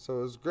up there. So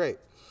it was great.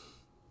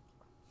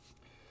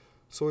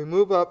 So we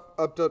move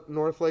up to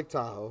North Lake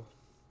Tahoe.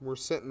 We're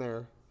sitting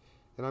there,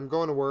 and I'm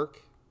going to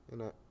work.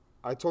 And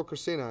I told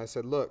Christina, I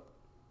said, look,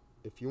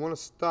 if you want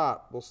to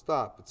stop, we'll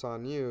stop. It's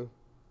on you.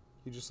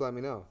 You just let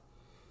me know.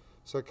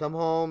 So I come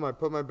home, I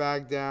put my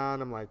bag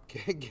down, I'm like,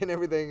 getting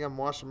everything, I'm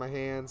washing my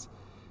hands.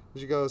 And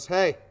she goes,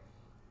 hey,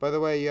 by the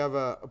way, you have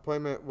an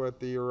appointment with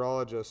the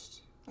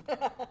urologist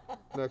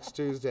next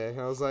Tuesday. And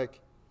I was like,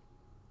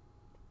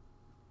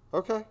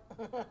 okay.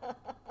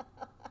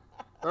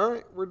 All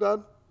right, we're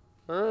done.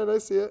 All right, I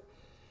see it.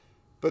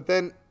 But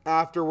then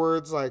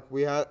afterwards, like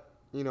we had,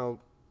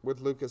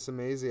 with Lucas and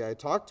Maisie, I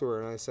talked to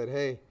her and I said,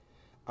 hey,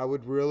 I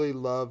would really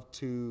love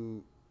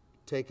to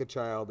take a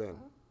child in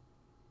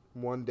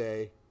one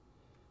day.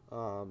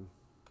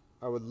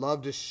 I would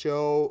love to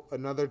show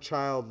another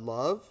child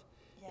love.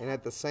 And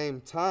at the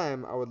same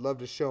time, I would love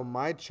to show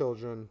my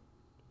children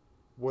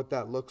what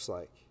that looks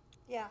like.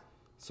 Yeah.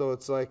 So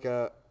it's like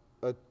a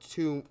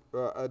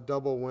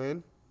double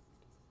win.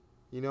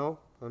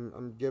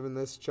 I'm giving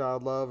this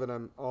child love, and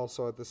I'm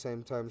also at the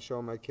same time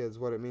showing my kids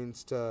what it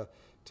means to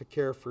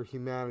care for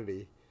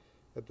humanity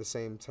at the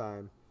same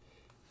time.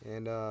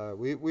 And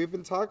we've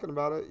been talking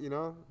about it.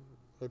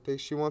 I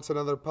think she wants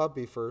another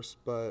puppy first,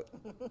 but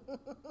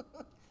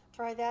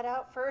Try that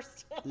out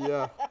first.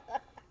 yeah.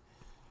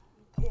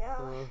 Yeah.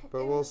 But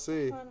it we'll was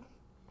see. fun.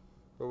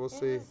 But we'll It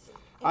see. was- it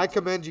I was-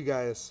 commend you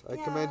guys. I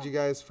Yeah. commend you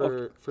guys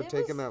for it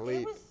taking was- that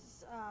leap. It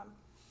was,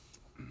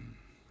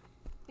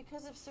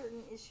 because of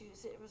certain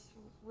issues, it was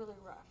really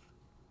rough,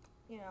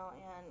 and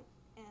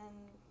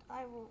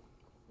I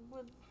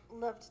would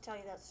love to tell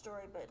you that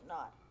story, but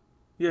not,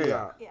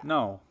 Yeah. Yeah.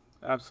 No,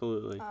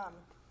 absolutely.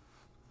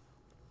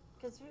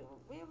 because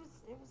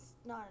it was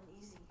not an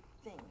easy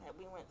thing that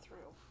we went through.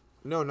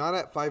 No, not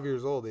at 5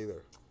 years old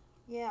either.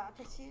 Yeah,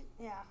 because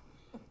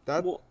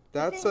That Well,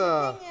 that's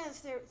the thing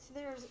is,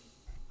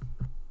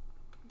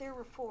 there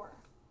were four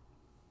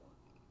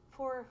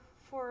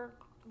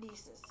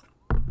nieces,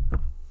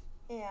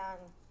 and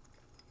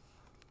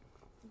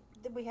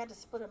we had to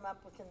split them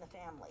up within the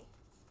family.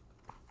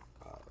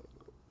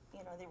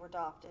 They were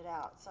adopted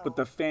out. So but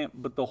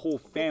the whole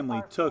family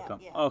our took fam- them.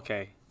 yeah.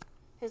 Okay.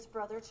 his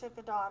brother took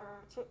a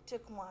daughter,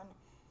 took one,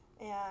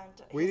 and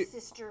we his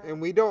sister.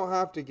 and we don't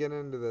have to get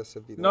into this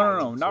if you don't.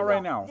 No, want not to.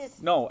 right now.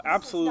 This No, is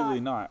absolutely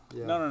not- not.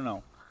 Yeah.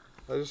 No.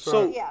 I just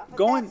So- want, yeah, but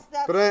going-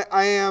 that's but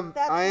I am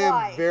that's I am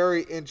why.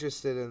 very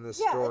interested in this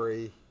Yeah, it-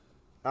 story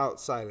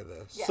outside of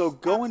this. Yes, So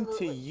going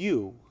absolutely. to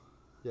you,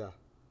 Yeah.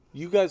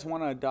 you guys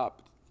want to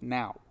adopt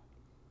now,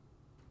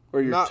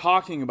 or you're Not-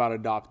 talking about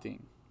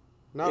adopting?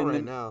 Not in right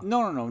the- now.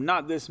 No,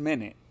 not this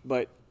minute.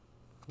 But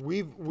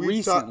We've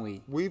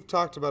Recently. we've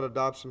talked about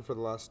adoption for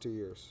the last 2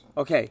 years.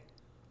 okay.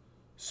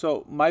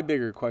 So my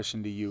bigger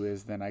question to you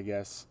is then, I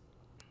guess,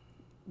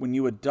 when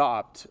you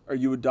adopt, are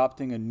you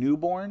adopting a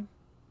newborn,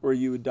 or are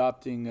you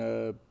adopting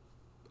a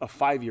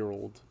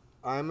 5-year-old?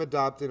 I'm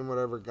adopting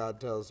whatever God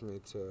tells me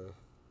to,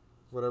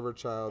 whatever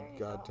child There you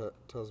God go.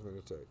 tells me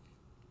to take.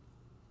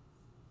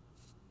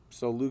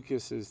 So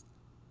Lucas is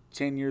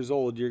 10 years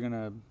old. You're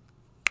gonna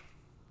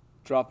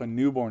drop a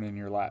newborn in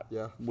your lap.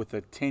 Yeah. With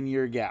a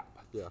 10-year gap.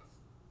 Yeah.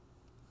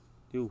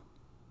 Ooh,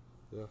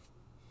 Yeah.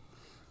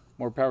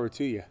 more power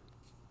to you.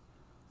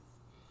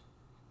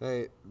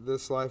 Hey,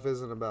 this life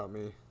isn't about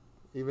me.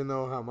 Even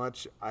though how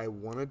much I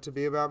want it to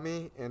be about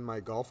me and my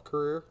golf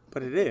career,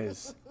 But it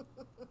is.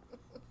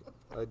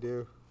 I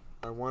do.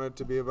 I want it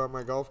to be about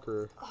my golf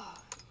career.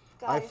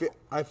 Guys,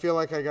 I feel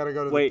like I got to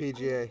go to Wait. the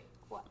PGA.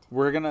 what?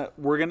 We're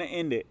gonna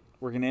end it.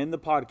 We're gonna end the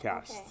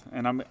podcast, Okay.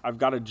 and I've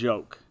got a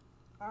joke.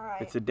 All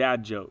right. It's a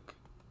dad joke,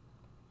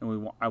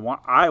 and I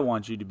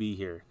want you to be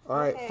here. All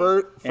right, Okay.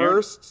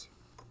 first,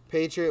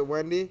 Patriot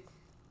Wendy,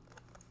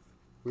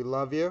 we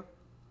love you.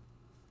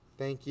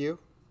 Thank you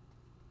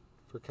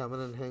for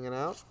coming and hanging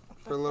out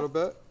for a little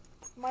bit.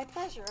 My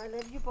pleasure. I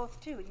love you both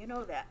too. You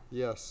know that.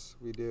 Yes,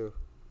 we do.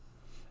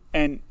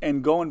 And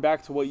going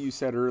back to what you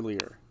said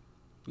earlier,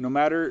 no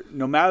matter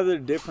the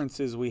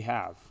differences we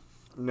have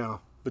No.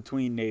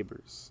 between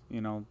neighbors,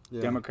 Yeah.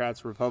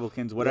 Democrats,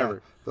 Republicans, whatever. Yeah,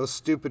 those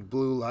stupid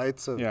blue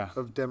lights of, Yeah.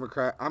 of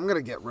Democrat. I'm going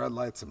to get red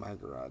lights in my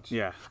garage.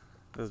 Yeah.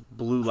 There's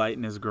blue light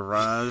in his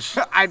garage.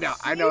 I know.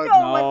 You know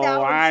what that No,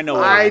 one's I know for.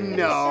 what I it is.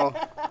 know.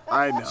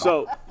 I know.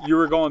 So you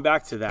were going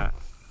back to that.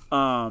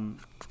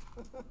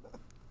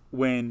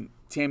 When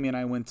Tammy and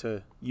I went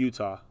to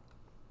Utah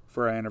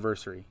for our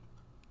anniversary,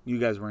 you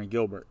guys were in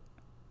Gilbert.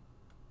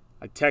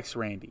 I text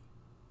Randy,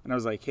 and I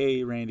was like,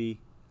 "Hey, Randy,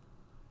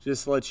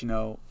 just to let you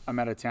know, I'm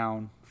out of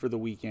town for the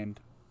weekend.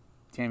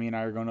 Tammy and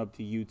I are going up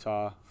to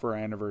Utah for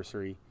our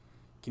anniversary.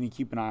 Can you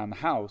keep an eye on the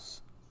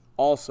house?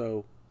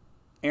 Also,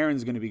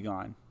 Aaron's going to be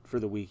gone for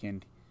the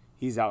weekend.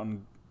 He's out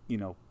in,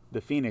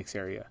 the Phoenix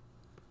area.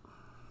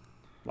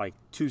 Like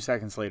 2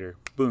 seconds later,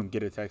 boom,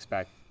 get a text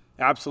back.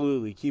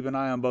 Absolutely. Keep an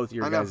eye on both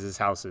your guys'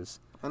 houses.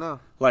 I know.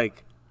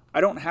 Like,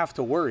 I don't have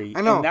to worry.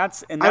 I know. And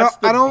that's I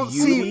the don't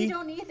beauty. see- We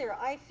don't either.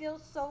 I feel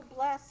so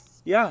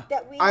blessed. Yeah.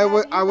 That we I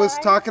was guys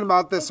talking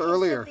about this in case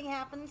earlier. something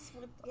happens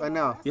with, I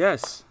know. us.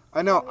 Yes.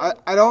 I know. I mean,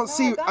 I don't no,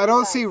 see. God I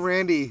don't does. see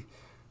Randy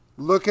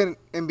looking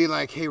and be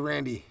like, "Hey,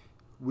 Randy,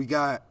 we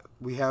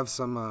have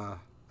some. I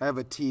have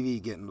a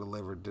TV getting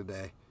delivered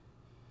today.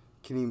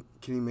 Can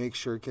you make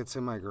sure it gets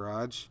in my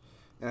garage?"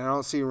 And I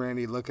don't see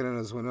Randy looking at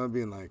his window and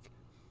being like,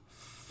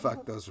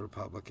 "Fuck those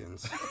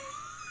Republicans."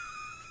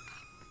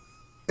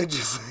 It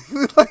just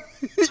like,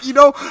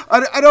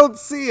 I don't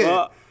see it.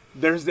 Well,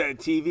 there's that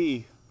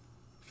TV.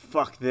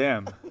 Fuck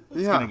them.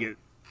 It's Yeah. gonna get.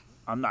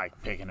 I'm not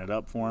picking it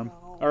up for him.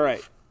 All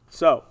right.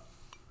 So,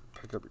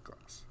 Pick up your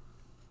glass.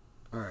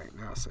 All right,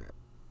 now say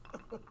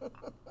it.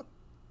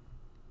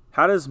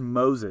 how does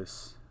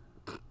Moses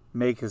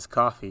make his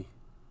coffee?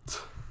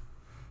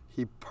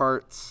 He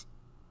parts.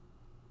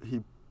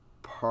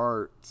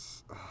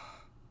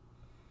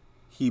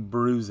 He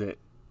brews it.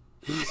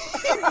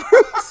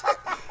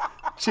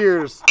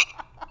 Cheers.